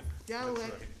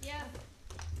 Jalowitz? Yes.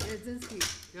 Redzinski?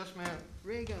 Yes, ma'am.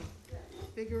 Rego?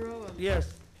 Figueroa?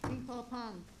 Yes.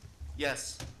 Ting-Pong?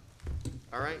 Yes.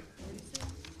 All right.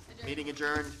 Meeting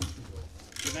adjourned.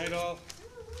 Good night, all.